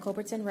morning, Dr.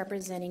 Culbertson,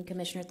 representing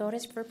Commissioner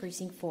Torres for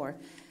Precinct 4.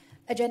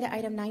 Agenda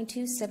item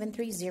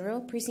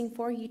 92730, Precinct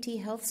 4 UT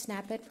Health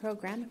SNAP-Ed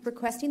program,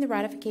 requesting the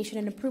ratification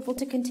and approval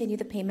to continue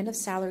the payment of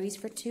salaries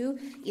for 2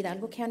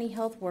 Hidalgo County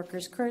health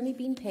workers currently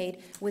being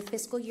paid with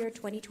fiscal year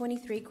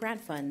 2023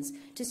 grant funds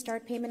to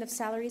start payment of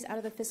salaries out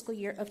of the fiscal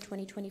year of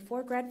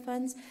 2024 grant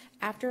funds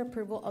after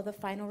approval of the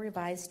final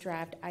revised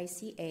draft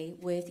ICA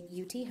with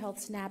UT Health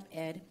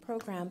SNAP-Ed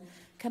program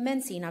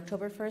commencing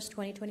October 1st,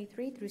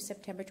 2023 through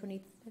September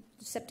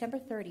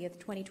 30th,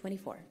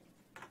 2024.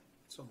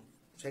 So,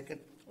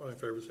 second. All in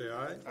favor, say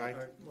aye. Aye.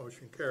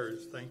 Motion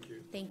carries. Thank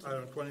you. Thank you.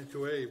 Item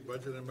 22A,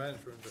 Budget and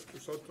Management, Mr.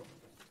 Soto.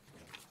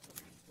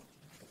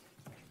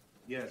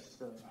 Yes,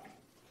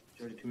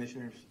 Judge,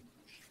 Commissioners.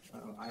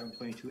 Item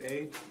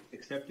 22A,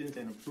 acceptance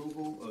and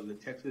approval of the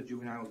Texas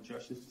Juvenile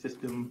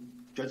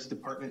Justice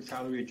Department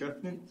salary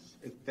adjustments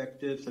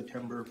effective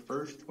September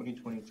 1st,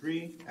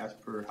 2023, as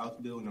per House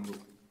Bill number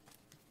 1.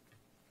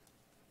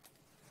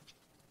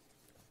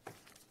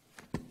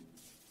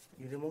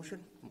 Need a motion?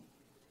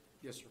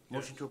 Yes, sir.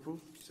 Motion to approve?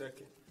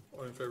 Second.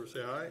 All in favor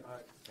say aye.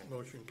 Aye.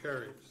 Motion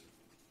carries.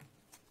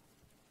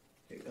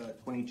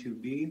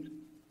 22B,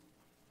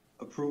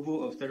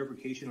 approval of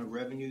certification of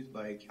revenues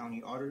by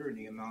county auditor in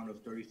the amount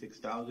of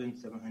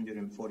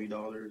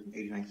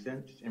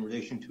 $36,740.89 in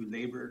relation to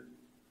labor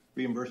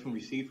reimbursement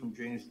received from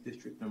Drainage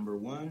District Number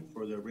 1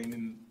 for the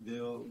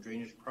Raymondville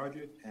Drainage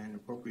Project and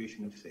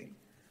appropriation of same.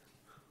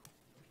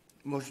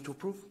 Motion to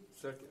approve?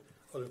 Second.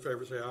 All in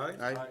favor say aye.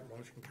 Aye.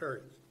 Motion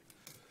carries.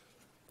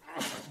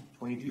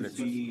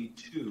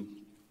 22C2,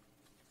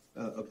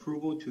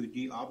 approval to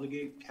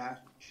deobligate cash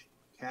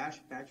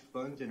batch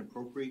funds and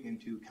appropriate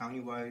into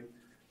countywide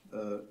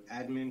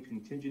admin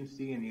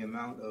contingency in the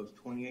amount of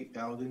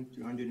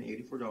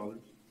 $28,384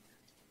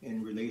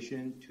 in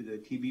relation to the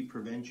TB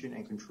prevention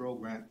and control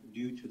grant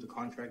due to the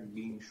contract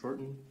being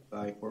shortened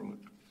by 4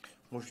 months.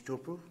 Motion to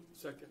approve?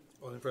 Second.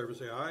 All in favor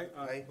say aye.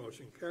 Aye.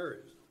 Motion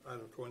carries.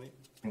 Item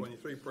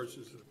 23,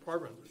 purchases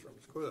department, Mr.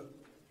 Mescuda.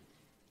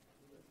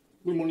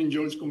 Good morning,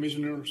 Judge,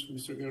 Commissioners,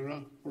 Mr.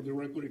 Guerra. For the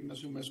record,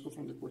 Ignacio Mesco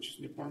from the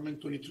Purchasing Department.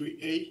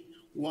 23A,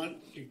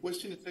 1,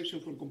 requesting a section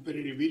from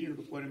competitive bidding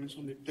requirements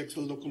on the Texas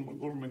Local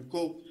Government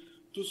Code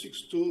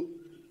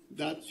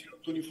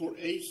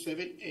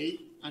 262.024A7A,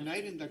 an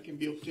item that can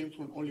be obtained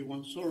from only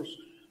one source,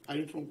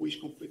 item from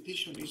which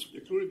competition is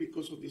precluded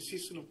because of the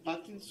existence of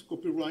patents,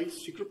 copyrights,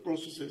 secret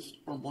processes,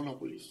 or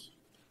monopolies.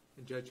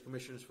 And Judge,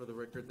 Commissioners, for the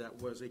record, that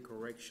was a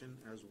correction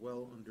as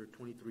well under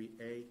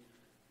 23A,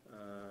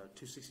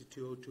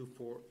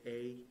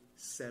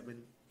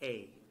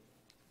 262.024A7A.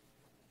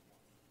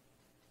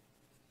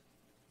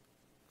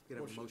 Get a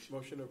motion.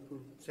 Motion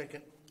approved.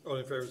 Second. All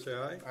in favor say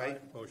aye. Aye.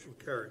 Motion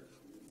carries.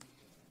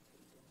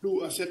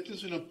 2,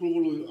 acceptance and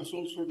approval of a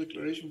sole source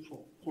declaration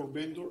for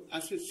vendor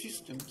asset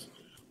systems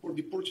for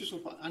the purchase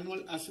of an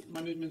annual asset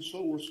management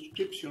software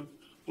subscription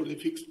for the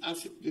fixed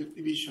asset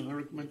division. I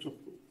recommend to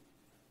approve.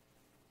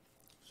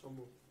 So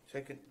moved.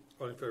 Second.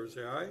 All in favor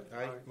say aye.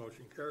 Aye.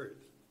 Motion carries.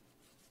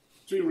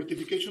 3,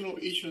 ratification of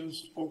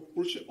issuance of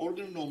purchase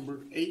order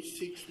number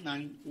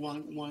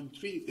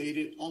 869113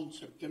 dated on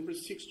September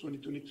 6,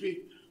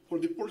 2023 for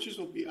the purchase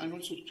of the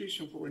annual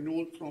subscription for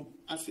renewal from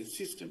asset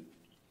system.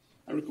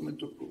 I recommend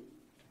to approve.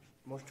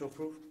 Motion to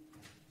approve?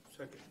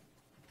 Second.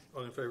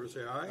 All in favor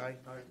say aye.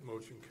 Aye.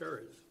 Motion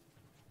carries.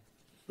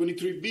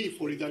 23B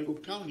for Hidalgo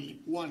County.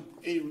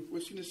 1A,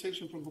 requesting a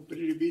section from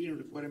competitive bidding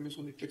requirements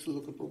on the Texas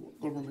Local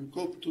Government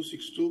Code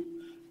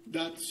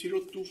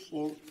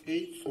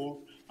 262.024A4,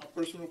 a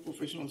personal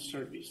professional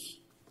service.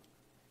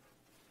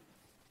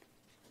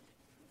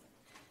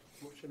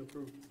 Motion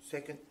approved.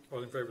 Second.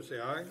 All in favor say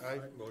aye. Aye.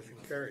 Motion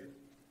carried.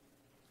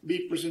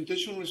 B,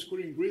 presentation of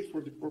scoring grid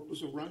for the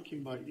purpose of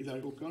ranking by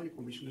Hidalgo County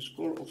Commission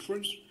score of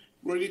firms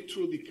graded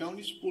through the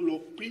county's pool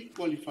of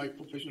pre-qualified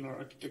professional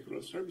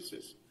architectural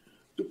services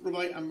to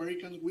provide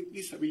Americans with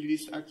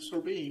Disabilities Act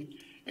surveying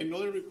and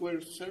other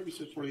required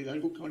services for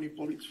Hidalgo County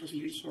Public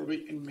Facility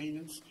Survey and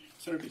Maintenance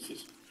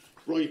Services.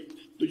 Roy,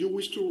 do you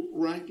wish to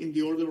rank in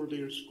the order of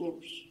their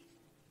scores?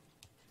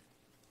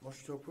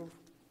 Motion to approve?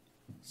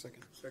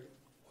 Second.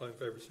 All in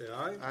favor say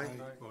aye. Aye.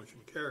 Motion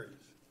carries.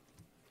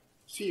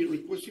 C,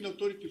 requesting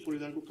authority for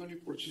Hidalgo County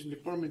Purchasing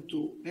Department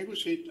to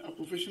negotiate a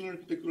professional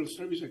architectural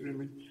service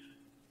agreement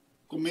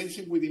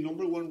commencing with the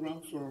number 1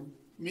 ranked firm,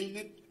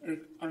 Milnet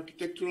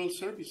Architectural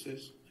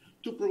Services,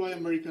 to provide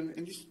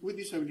Americans with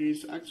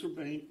Disabilities Act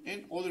surveying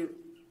and other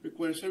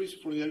required services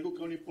for the Hidalgo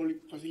County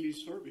Public Facility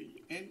Survey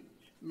and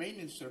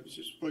Maintenance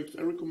Services projects.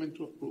 I recommend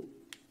to approve.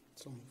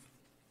 So moved.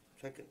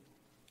 Second.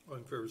 All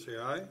in favor say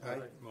aye.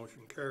 Aye.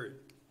 Motion carried.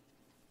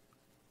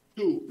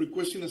 2,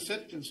 requesting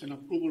acceptance and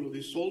approval of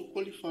the sole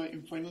qualified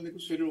and final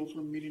negotiator offer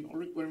meeting or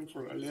requirement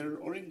for a letter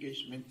or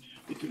engagement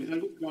between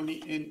Hidalgo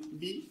County and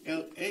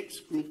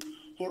BLX Group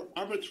for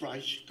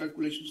arbitrage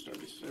calculation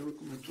services. I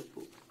recommend to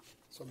approve.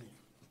 So moved.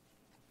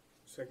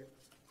 Second.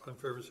 All in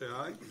favor say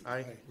aye.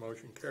 Aye.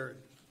 Motion carried.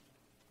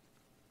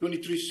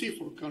 23C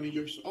for County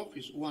Judge's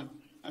Office. 1,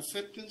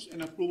 acceptance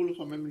and approval of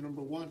amendment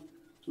number 1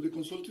 to the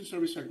consulting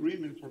service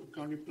agreement for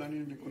county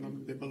planning and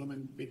economic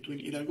development between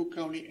Hidalgo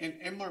County and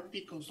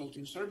MRP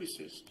Consulting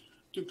Services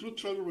to include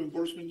travel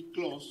reimbursement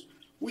clause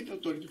with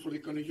authority for the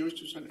county judge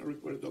to sign a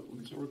required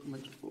documents. I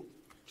recommend to approve.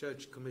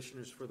 Judge,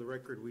 Commissioners, for the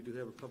record, we do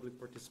have a public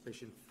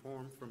participation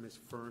form from Ms.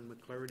 Fern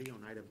McClarity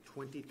on item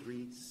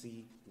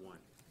 23C1.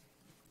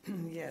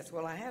 Yes,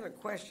 well, I had a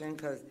question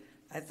because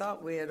I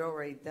thought we had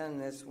already done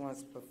this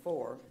once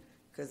before,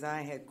 because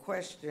I had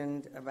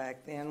questioned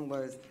back then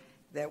was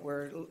that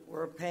we're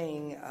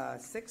paying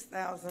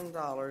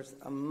 $6,000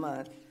 a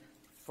month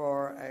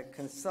for a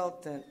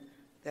consultant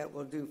that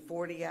will do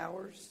 40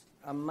 hours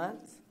a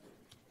month,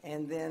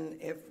 and then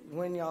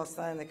when y'all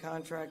sign the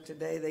contract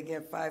today, they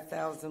get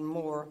 $5,000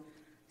 more,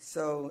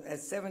 so at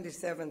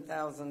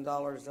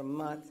 $77,000 a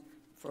month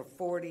for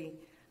 40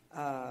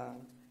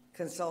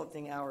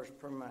 consulting hours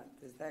per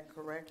month. Is that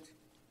correct?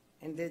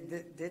 And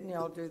didn't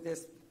y'all do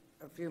this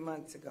a few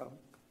months ago?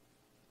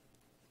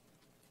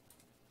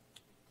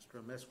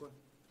 Mr. Amezcua?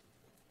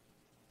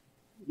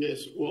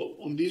 Yes, well,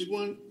 on this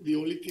one, the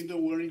only thing that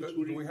we're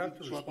including Do we have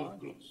to is travel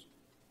respond? clause.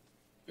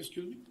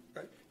 Excuse me?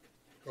 Right.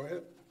 Go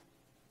ahead.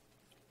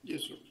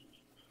 Yes, sir.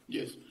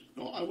 Yes.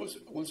 No, I was,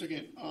 once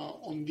again,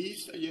 on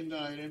this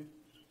agenda item,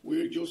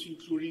 we're just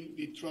including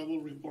the travel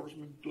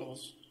reimbursement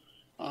clause.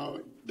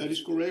 That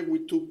is correct.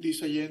 We took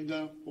this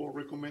agenda for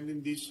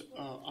recommending these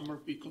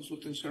MRP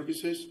consultant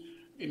services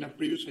in a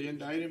previous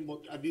agenda item,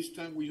 but at this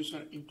time, we just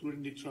are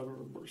including the travel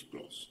reimbursement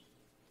clause.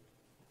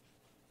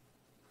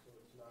 So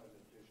it's not an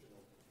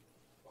additional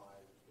 5,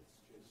 it's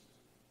just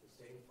the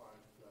same 5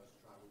 plus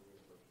travel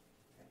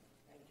reimbursement.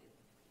 Thank you.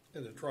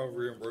 And the travel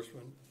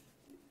reimbursement,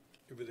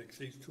 if it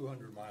exceeds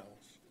 200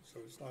 miles, so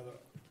it's not a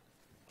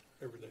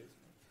everyday.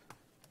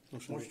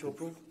 Motion to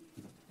approve?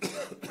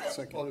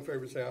 Second. All in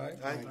favor, say aye.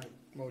 Aye.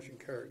 Motion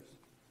carries.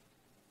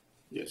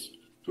 Yes.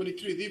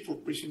 23D for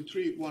Precinct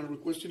 3, one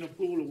requesting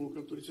approval of work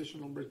authorization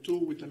number 2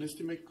 with an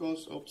estimated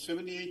cost of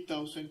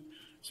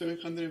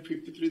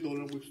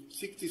 $78,753 with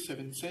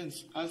 67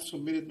 cents as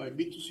submitted by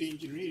B2C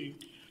Engineering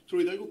through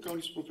Hidalgo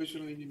County's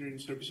Professional Engineering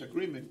Service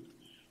Agreement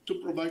to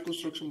provide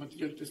construction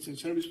material testing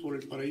service for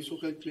El Paraíso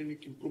Health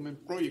Clinic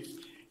Improvement Projects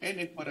and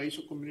El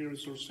Paraíso Community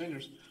Resource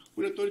Centers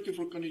with authority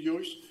for County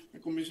Judge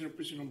and Commissioner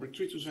Precinct number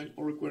 3 to sign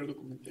all required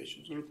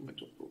documentation. So recommend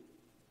to approve.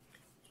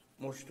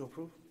 Motion to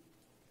approve?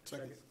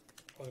 Second.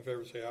 All in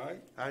favor, say aye.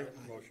 Aye.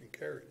 Motion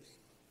carries.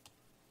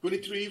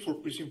 23 for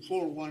Precinct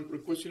 4, one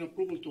requesting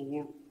approval to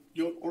award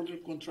job order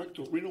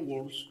contractor Reno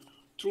Works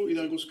through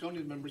Hidalgo's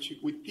county membership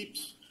with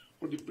tips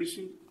for the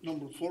Precinct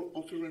number 4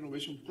 office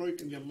renovation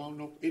project in the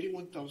amount of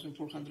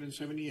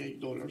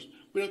 $81,478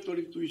 with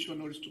authority to issue a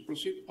notice to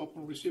proceed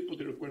upon receipt of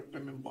the required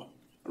payment bond.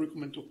 I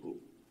recommend to approve.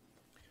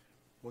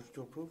 Motion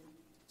to approve?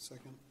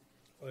 Second.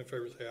 All in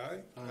favor, say aye.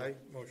 Aye.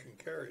 Motion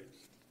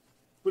carries.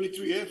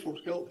 23F for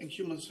Health and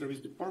Human Service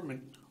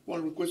Department,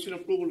 one requesting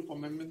approval of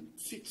Amendment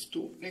 6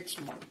 to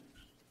Nextmark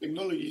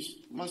Technologies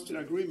Master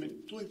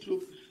Agreement to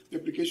include the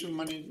application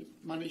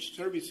managed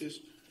services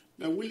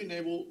that will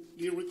enable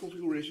the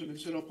reconfiguration and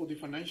setup of the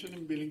financial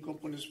and billing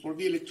components for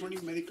the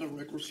electronic medical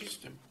record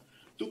system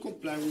to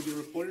comply with the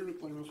reporting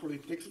requirement for the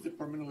Texas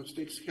Department of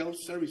State's Health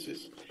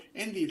Services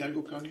and the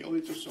Hidalgo County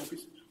Auditor's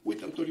Office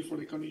with authority for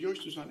the county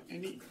judge to sign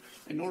any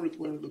and all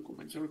required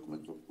documents. I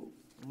recommend to approve.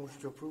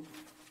 Motion to approve?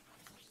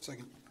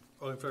 Second.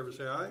 All in favor,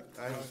 say aye.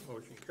 Aye.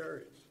 Motion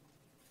carries.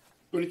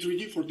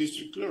 23G for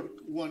District Clerk,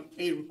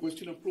 1A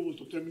requesting approval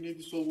to terminate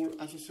the software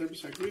as a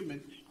service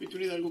agreement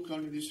between Hidalgo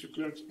County District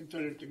Clerks and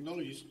Tyler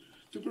Technologies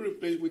to be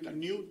replaced with a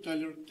new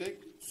Tyler Tech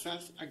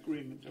SaaS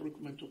agreement. I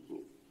recommend to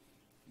approve.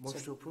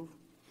 Motion to approve?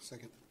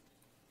 Second.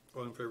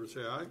 All in favor,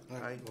 say aye.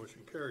 Aye.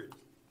 Motion carries.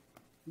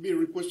 B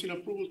requesting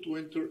approval to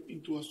enter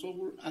into a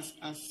software as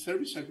a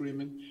service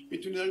agreement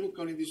between Hidalgo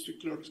County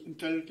District Clerks and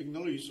Tyler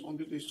Technologies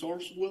under the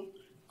Sourcewell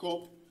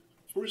COP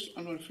first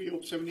annual fee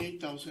of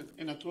 $78,000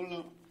 and a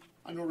total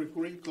annual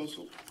recurring cost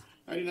of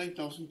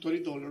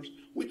 $99,030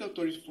 with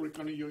authority for the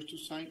county judge to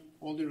sign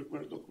all the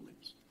required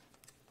documents.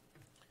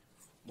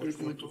 I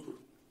recommend to approve.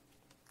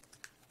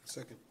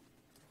 Second.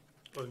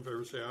 All in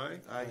favor, say aye.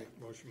 Aye.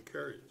 Motion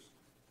carries.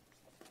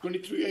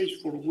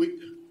 23H for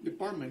WIC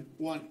Department,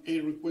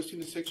 1A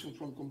requesting a section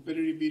from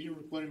competitive bidding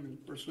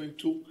requirement pursuant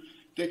to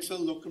Texas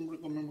Local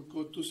Recommendment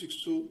Code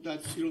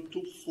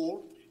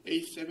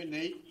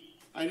 262.024A78,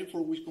 item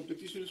for which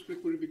competition is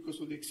precluded because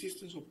of the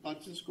existence of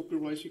patents,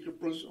 copyright, secret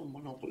process, or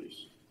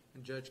monopolies.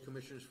 And Judge,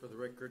 Commissioners, for the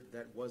record,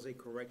 that was a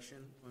correction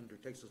under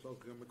Texas Local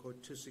Government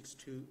Code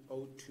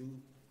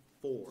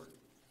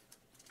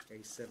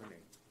 262.024A78.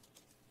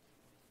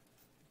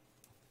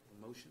 A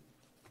motion?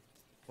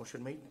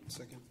 Motion made?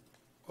 Second.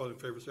 All in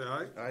favor, say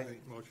aye. Aye.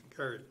 Motion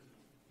carried.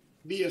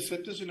 B,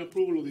 acceptance and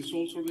approval of the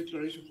sole source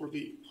declaration for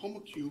the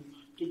HOMOQ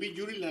to be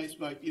utilized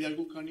by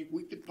Hidalgo County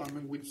WIC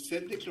Department with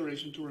said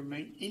declaration to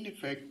remain in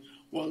effect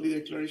while the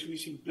declaration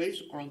is in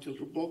place or until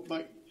revoked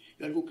by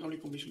Hidalgo County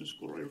Commissioners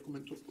Court. I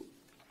recommend to approve.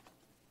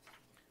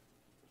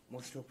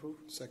 Motion to approve?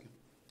 Second.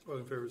 All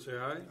in favor, say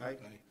aye. Aye.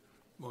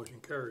 Motion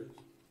carries.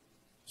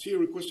 C,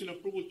 requesting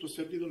approval to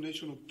accept the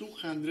donation of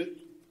 200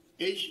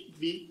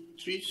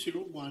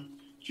 HB301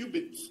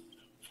 qubits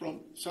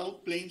from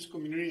South Plains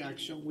Community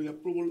Action with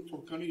approval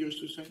for county judge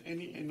to sign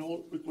any and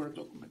all required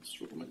documents.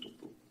 Recommend to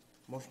approve.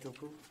 Motion to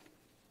approve?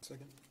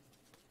 Second.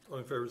 All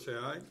in favor, say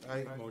aye.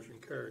 Aye. Motion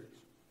carries.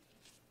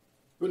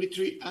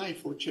 23I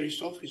for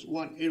Sheriff's Office,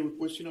 1A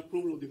requesting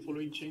approval of the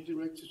following change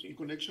directives in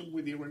connection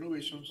with the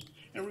renovations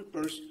and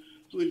repairs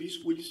to the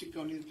East Willis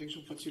County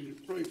Detention Facility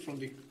project from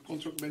the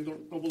contract vendor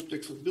Noble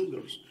Texas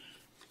Builders.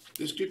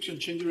 Description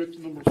change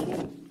directive number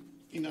 4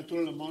 in a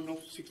total amount of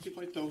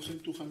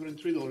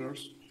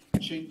 $65,203.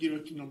 Change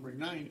directive number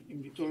 9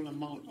 in the total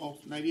amount of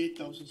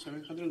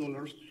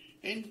 $98,700.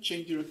 And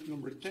change directive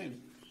number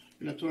 10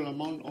 in a total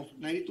amount of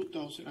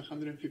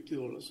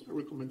 $92,150. I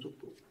recommend to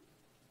approve.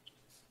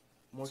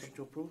 Motion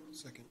to approve?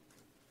 Second.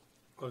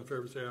 All in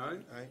favor say aye.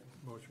 Aye.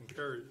 Motion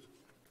carries.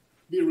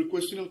 B,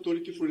 requesting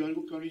authority for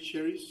Hidalgo County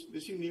Sheriff's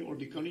designee or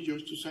the county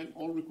judge to sign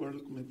all required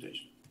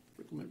documentation.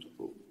 Recommend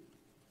approval.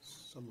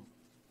 So moved.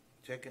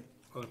 Second.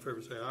 All in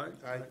favor say aye.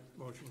 Aye.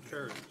 Motion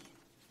carries.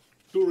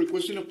 2,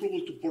 requesting approval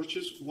to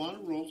purchase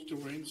one row of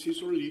terrain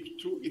scissor lift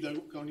through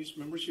Hidalgo County's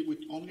membership with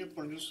Omnia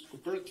Partners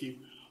Cooperative,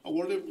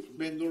 awarded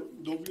vendor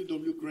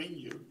W.W.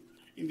 Granger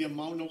in the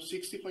amount of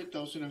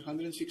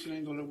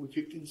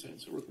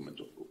 $65,169.15. Recommend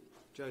approval.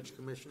 Judge,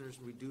 Commissioners,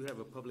 we do have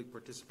a public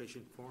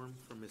participation form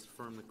from Ms.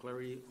 Fern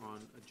McCleary on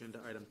agenda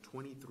item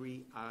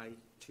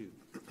 23I2.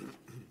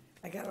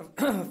 I got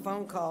a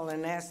phone call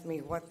and asked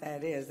me what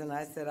that is, and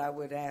I said I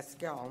would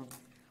ask y'all,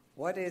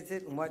 what is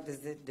it and what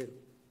does it do?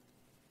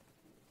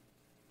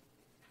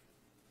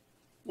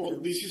 Well,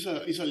 this is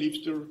a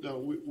lifter that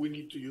we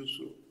need to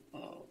use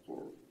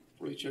for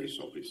the sheriff's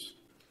office.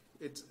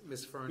 It's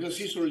Ms. Fern. It's a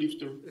scissor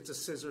lifter. It's a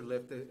scissor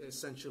lift.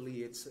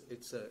 Essentially, it's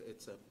a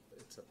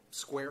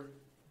square,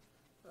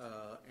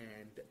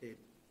 and it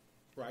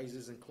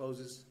rises and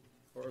closes,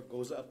 or it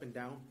goes up and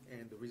down.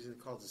 And the reason it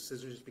calls it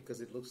scissors is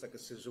because it looks like a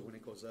scissor when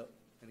it goes up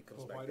and it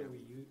comes back Why down. do we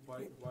use? Why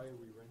are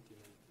we renting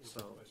it? Is the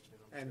So, question.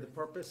 and the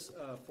purpose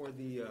for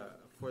the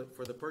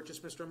purchase,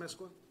 Mr.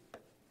 Amezcua?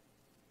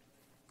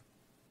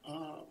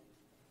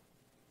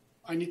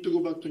 I need to go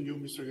back to you,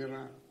 Mr.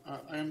 Guerra.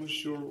 I am not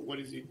sure what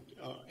is the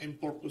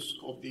end purpose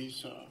of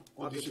this.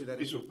 I'll get you that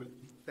this information.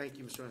 Thank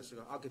you, Mr.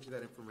 Amezcua. I'll get you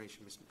that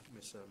information, Ms.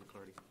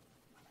 McClarty.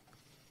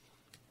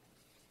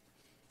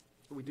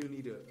 We do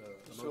need a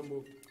So motion.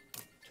 moved.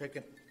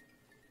 Second.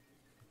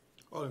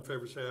 All in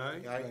favor say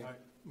aye. Aye.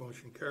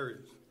 Motion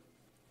carries.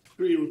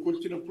 3,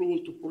 requesting approval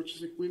to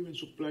purchase equipment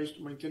supplies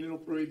to maintain and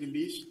operate the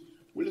leased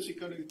Willacy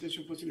County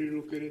Detention Facility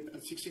located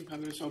at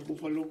 1600 South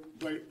Buffalo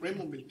by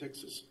Raymondville,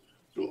 Texas,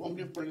 through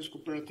Omnia Partners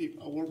Cooperative,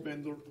 award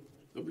vendor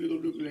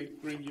W.W.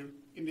 Granger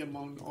in the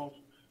amount of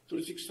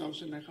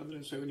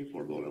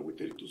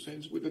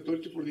 $36,974.32, with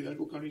authority for the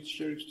Hidalgo County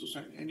Sheriffs to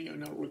sign any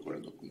and all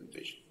required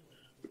documentation.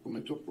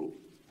 Recommend to approve.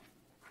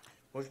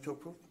 Motion to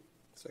approve.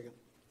 Second.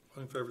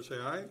 All in favor say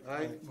aye.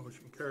 Aye.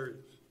 Motion carries.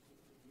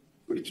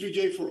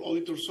 33J for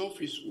Auditor's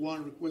Office,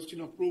 1, requesting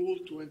approval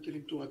to enter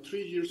into a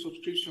 3-year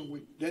subscription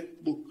with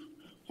DebtBook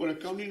for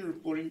accounting and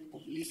reporting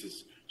of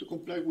leases to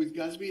comply with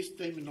GASB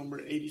Statement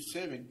Number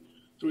 87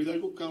 through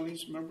Hidalgo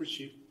County's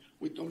membership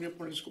with Omnia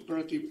Partners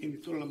Cooperative in the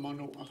total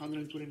amount of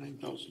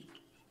 $129,000.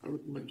 I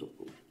recommend to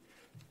approve.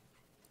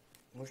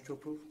 Motion to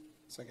approve.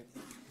 Second.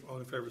 All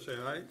in favor say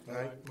aye.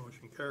 Aye.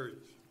 Motion carries.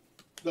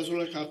 That's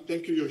all I have.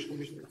 Thank you, Judge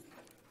Commissioner.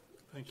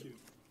 Thank you.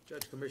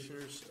 Judge,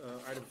 Commissioners,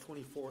 item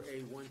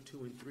 24A, 1,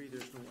 2, and 3,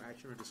 there's no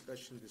action or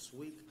discussion this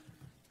week.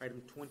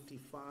 Item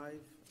 25A,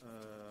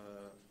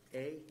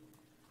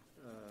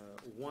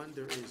 1,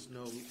 there is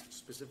no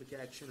specific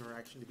action or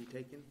action to be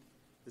taken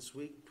this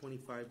week.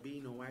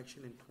 25B, no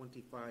action, and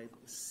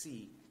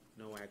 25C,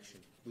 no action.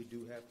 We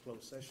do have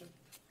closed session.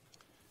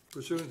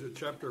 Pursuant to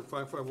Chapter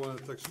 551 of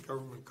the Texas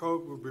Government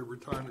Code, we'll be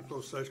retiring to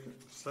closed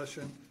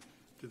session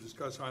to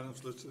discuss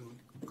items listed in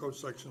Code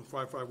Section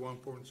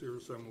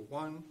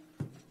 551.071,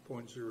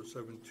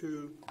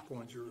 .072,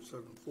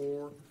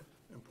 .074,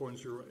 and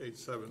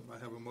 .087. I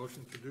have a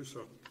motion to do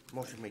so.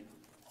 Motion made.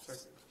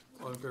 Second.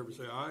 All in favor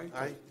say aye.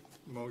 Aye.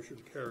 Motion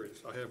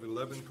carries. I have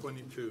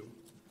 11:22.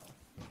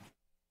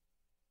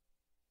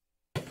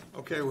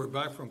 Okay, we're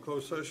back from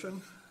closed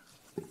session.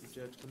 Thank you,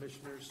 Judge,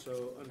 Commissioners.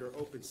 So under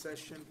open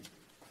session,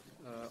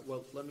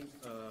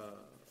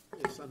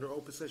 it's under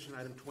open session,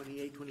 item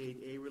 28,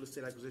 28A, real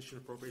estate acquisition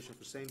appropriation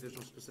for same. There's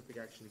no specific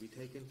action to be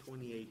taken.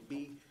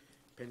 28B,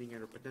 pending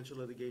under potential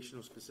litigation,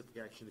 no specific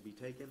action to be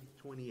taken.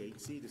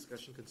 28C,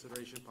 discussion,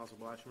 consideration,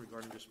 possible action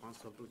regarding response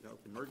to a public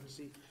health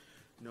emergency.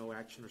 No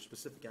action or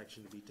specific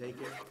action to be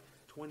taken.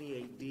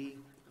 28D,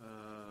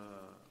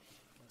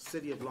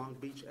 City of Long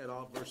Beach et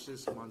al.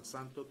 Versus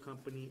Monsanto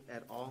Company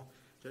et al.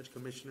 Judge,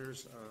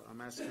 Commissioners,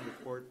 I'm asking the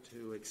court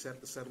to accept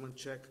the settlement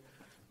check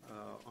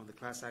on the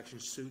class action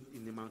suit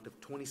in the amount of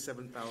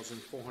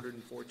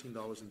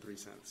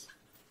 $27,414.03.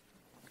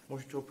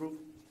 Motion to approve.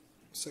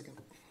 Second.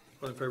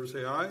 All in favor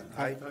say aye.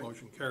 Aye.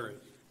 Motion carries.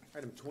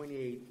 Item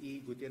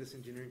 28E, Gutierrez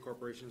Engineering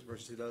Corporations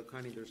versus Hidalgo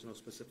County, there's no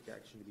specific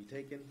action to be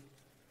taken.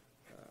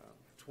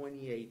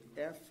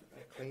 28F,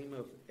 a claim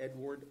of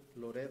Edward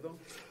Loredo.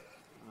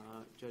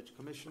 Judge,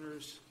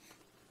 Commissioners,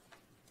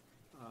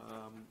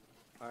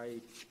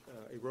 I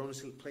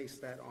erroneously placed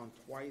that on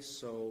twice,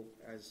 so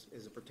as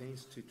it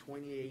pertains to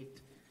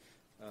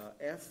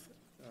 28F,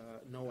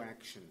 no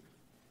action.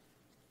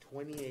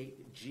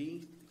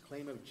 28G,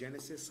 claim of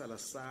Genesis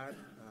Salazar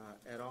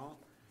et al.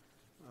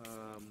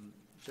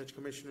 Judge,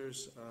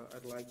 Commissioners,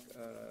 I'd like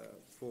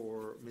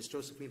for Ms.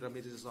 Josephine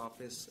Ramirez's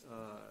office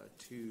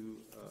to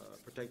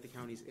protect the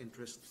county's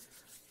interest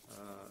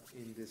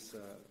in this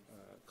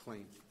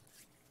claim.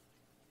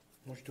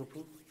 Motion to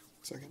approve.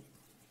 Second.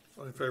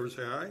 All in favor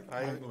say aye.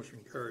 Aye. Motion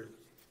carries.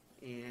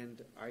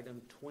 And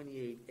item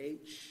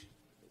 28H,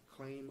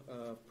 claim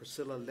of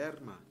Priscilla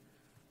Lerma.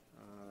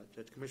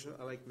 Judge, Commissioner,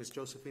 I'd like Ms.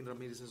 Josephine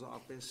Ramirez's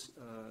office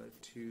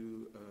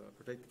to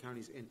protect the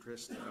county's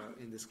interest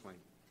in this claim.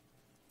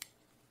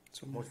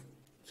 So Motion.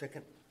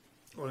 Second.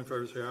 All in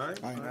favor, say aye.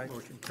 Aye.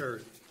 Motion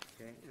carries.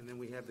 Okay, and then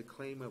we have the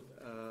claim of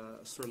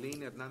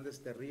Serlene Hernandez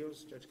de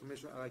Rios. Judge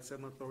Commissioner, I'd like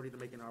some authority to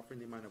make an offer in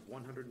the amount of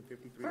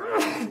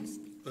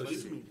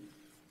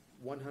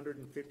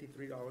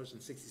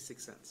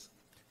 $153.66.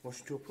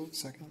 Motion to approve.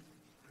 Second.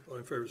 All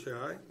in favor, say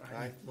aye.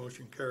 Aye.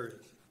 Motion carries.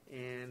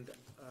 And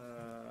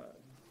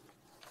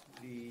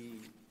the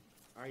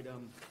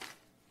item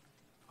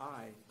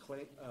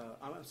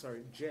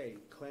J,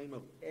 claim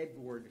of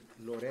Edward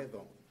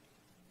Loredo.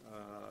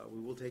 We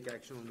will take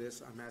action on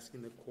this. I'm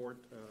asking the court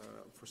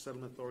for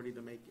settlement authority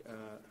to make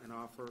an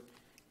offer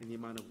in the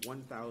amount of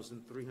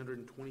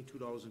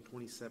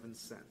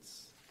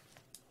 $1,322.27.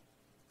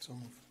 So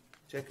move.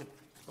 Second.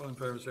 All in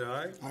favor, say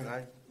aye.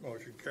 Aye.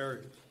 Motion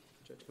carries.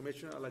 Judge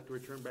Commissioner, I'd like to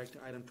return back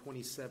to item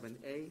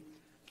 27A.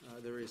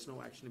 There is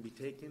no action to be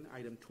taken.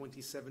 Item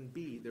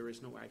 27B, there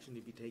is no action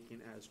to be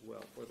taken as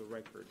well, for the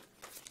record.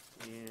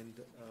 And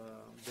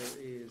there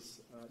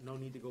is no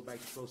need to go back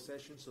to closed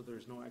session, so there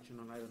is no action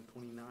on item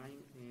 29.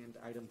 And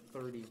item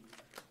 30,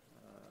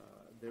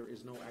 there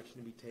is no action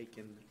to be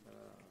taken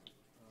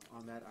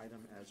on that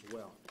item as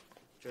well.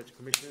 Judge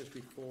Commissioners,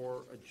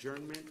 before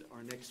adjournment,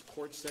 our next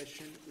court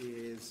session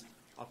is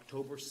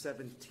October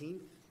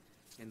 17th,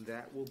 and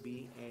that will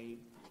be a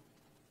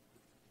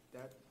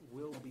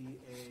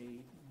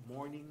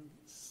morning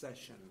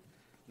session,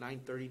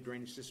 9:30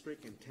 Drainage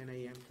District and 10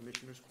 a.m.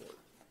 Commissioners Court.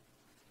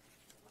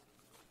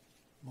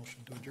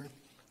 Motion to adjourn.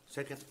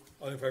 Second.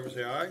 All in favor,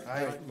 say aye.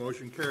 Aye.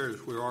 Motion carries.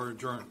 We are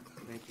adjourned.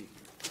 Thank you.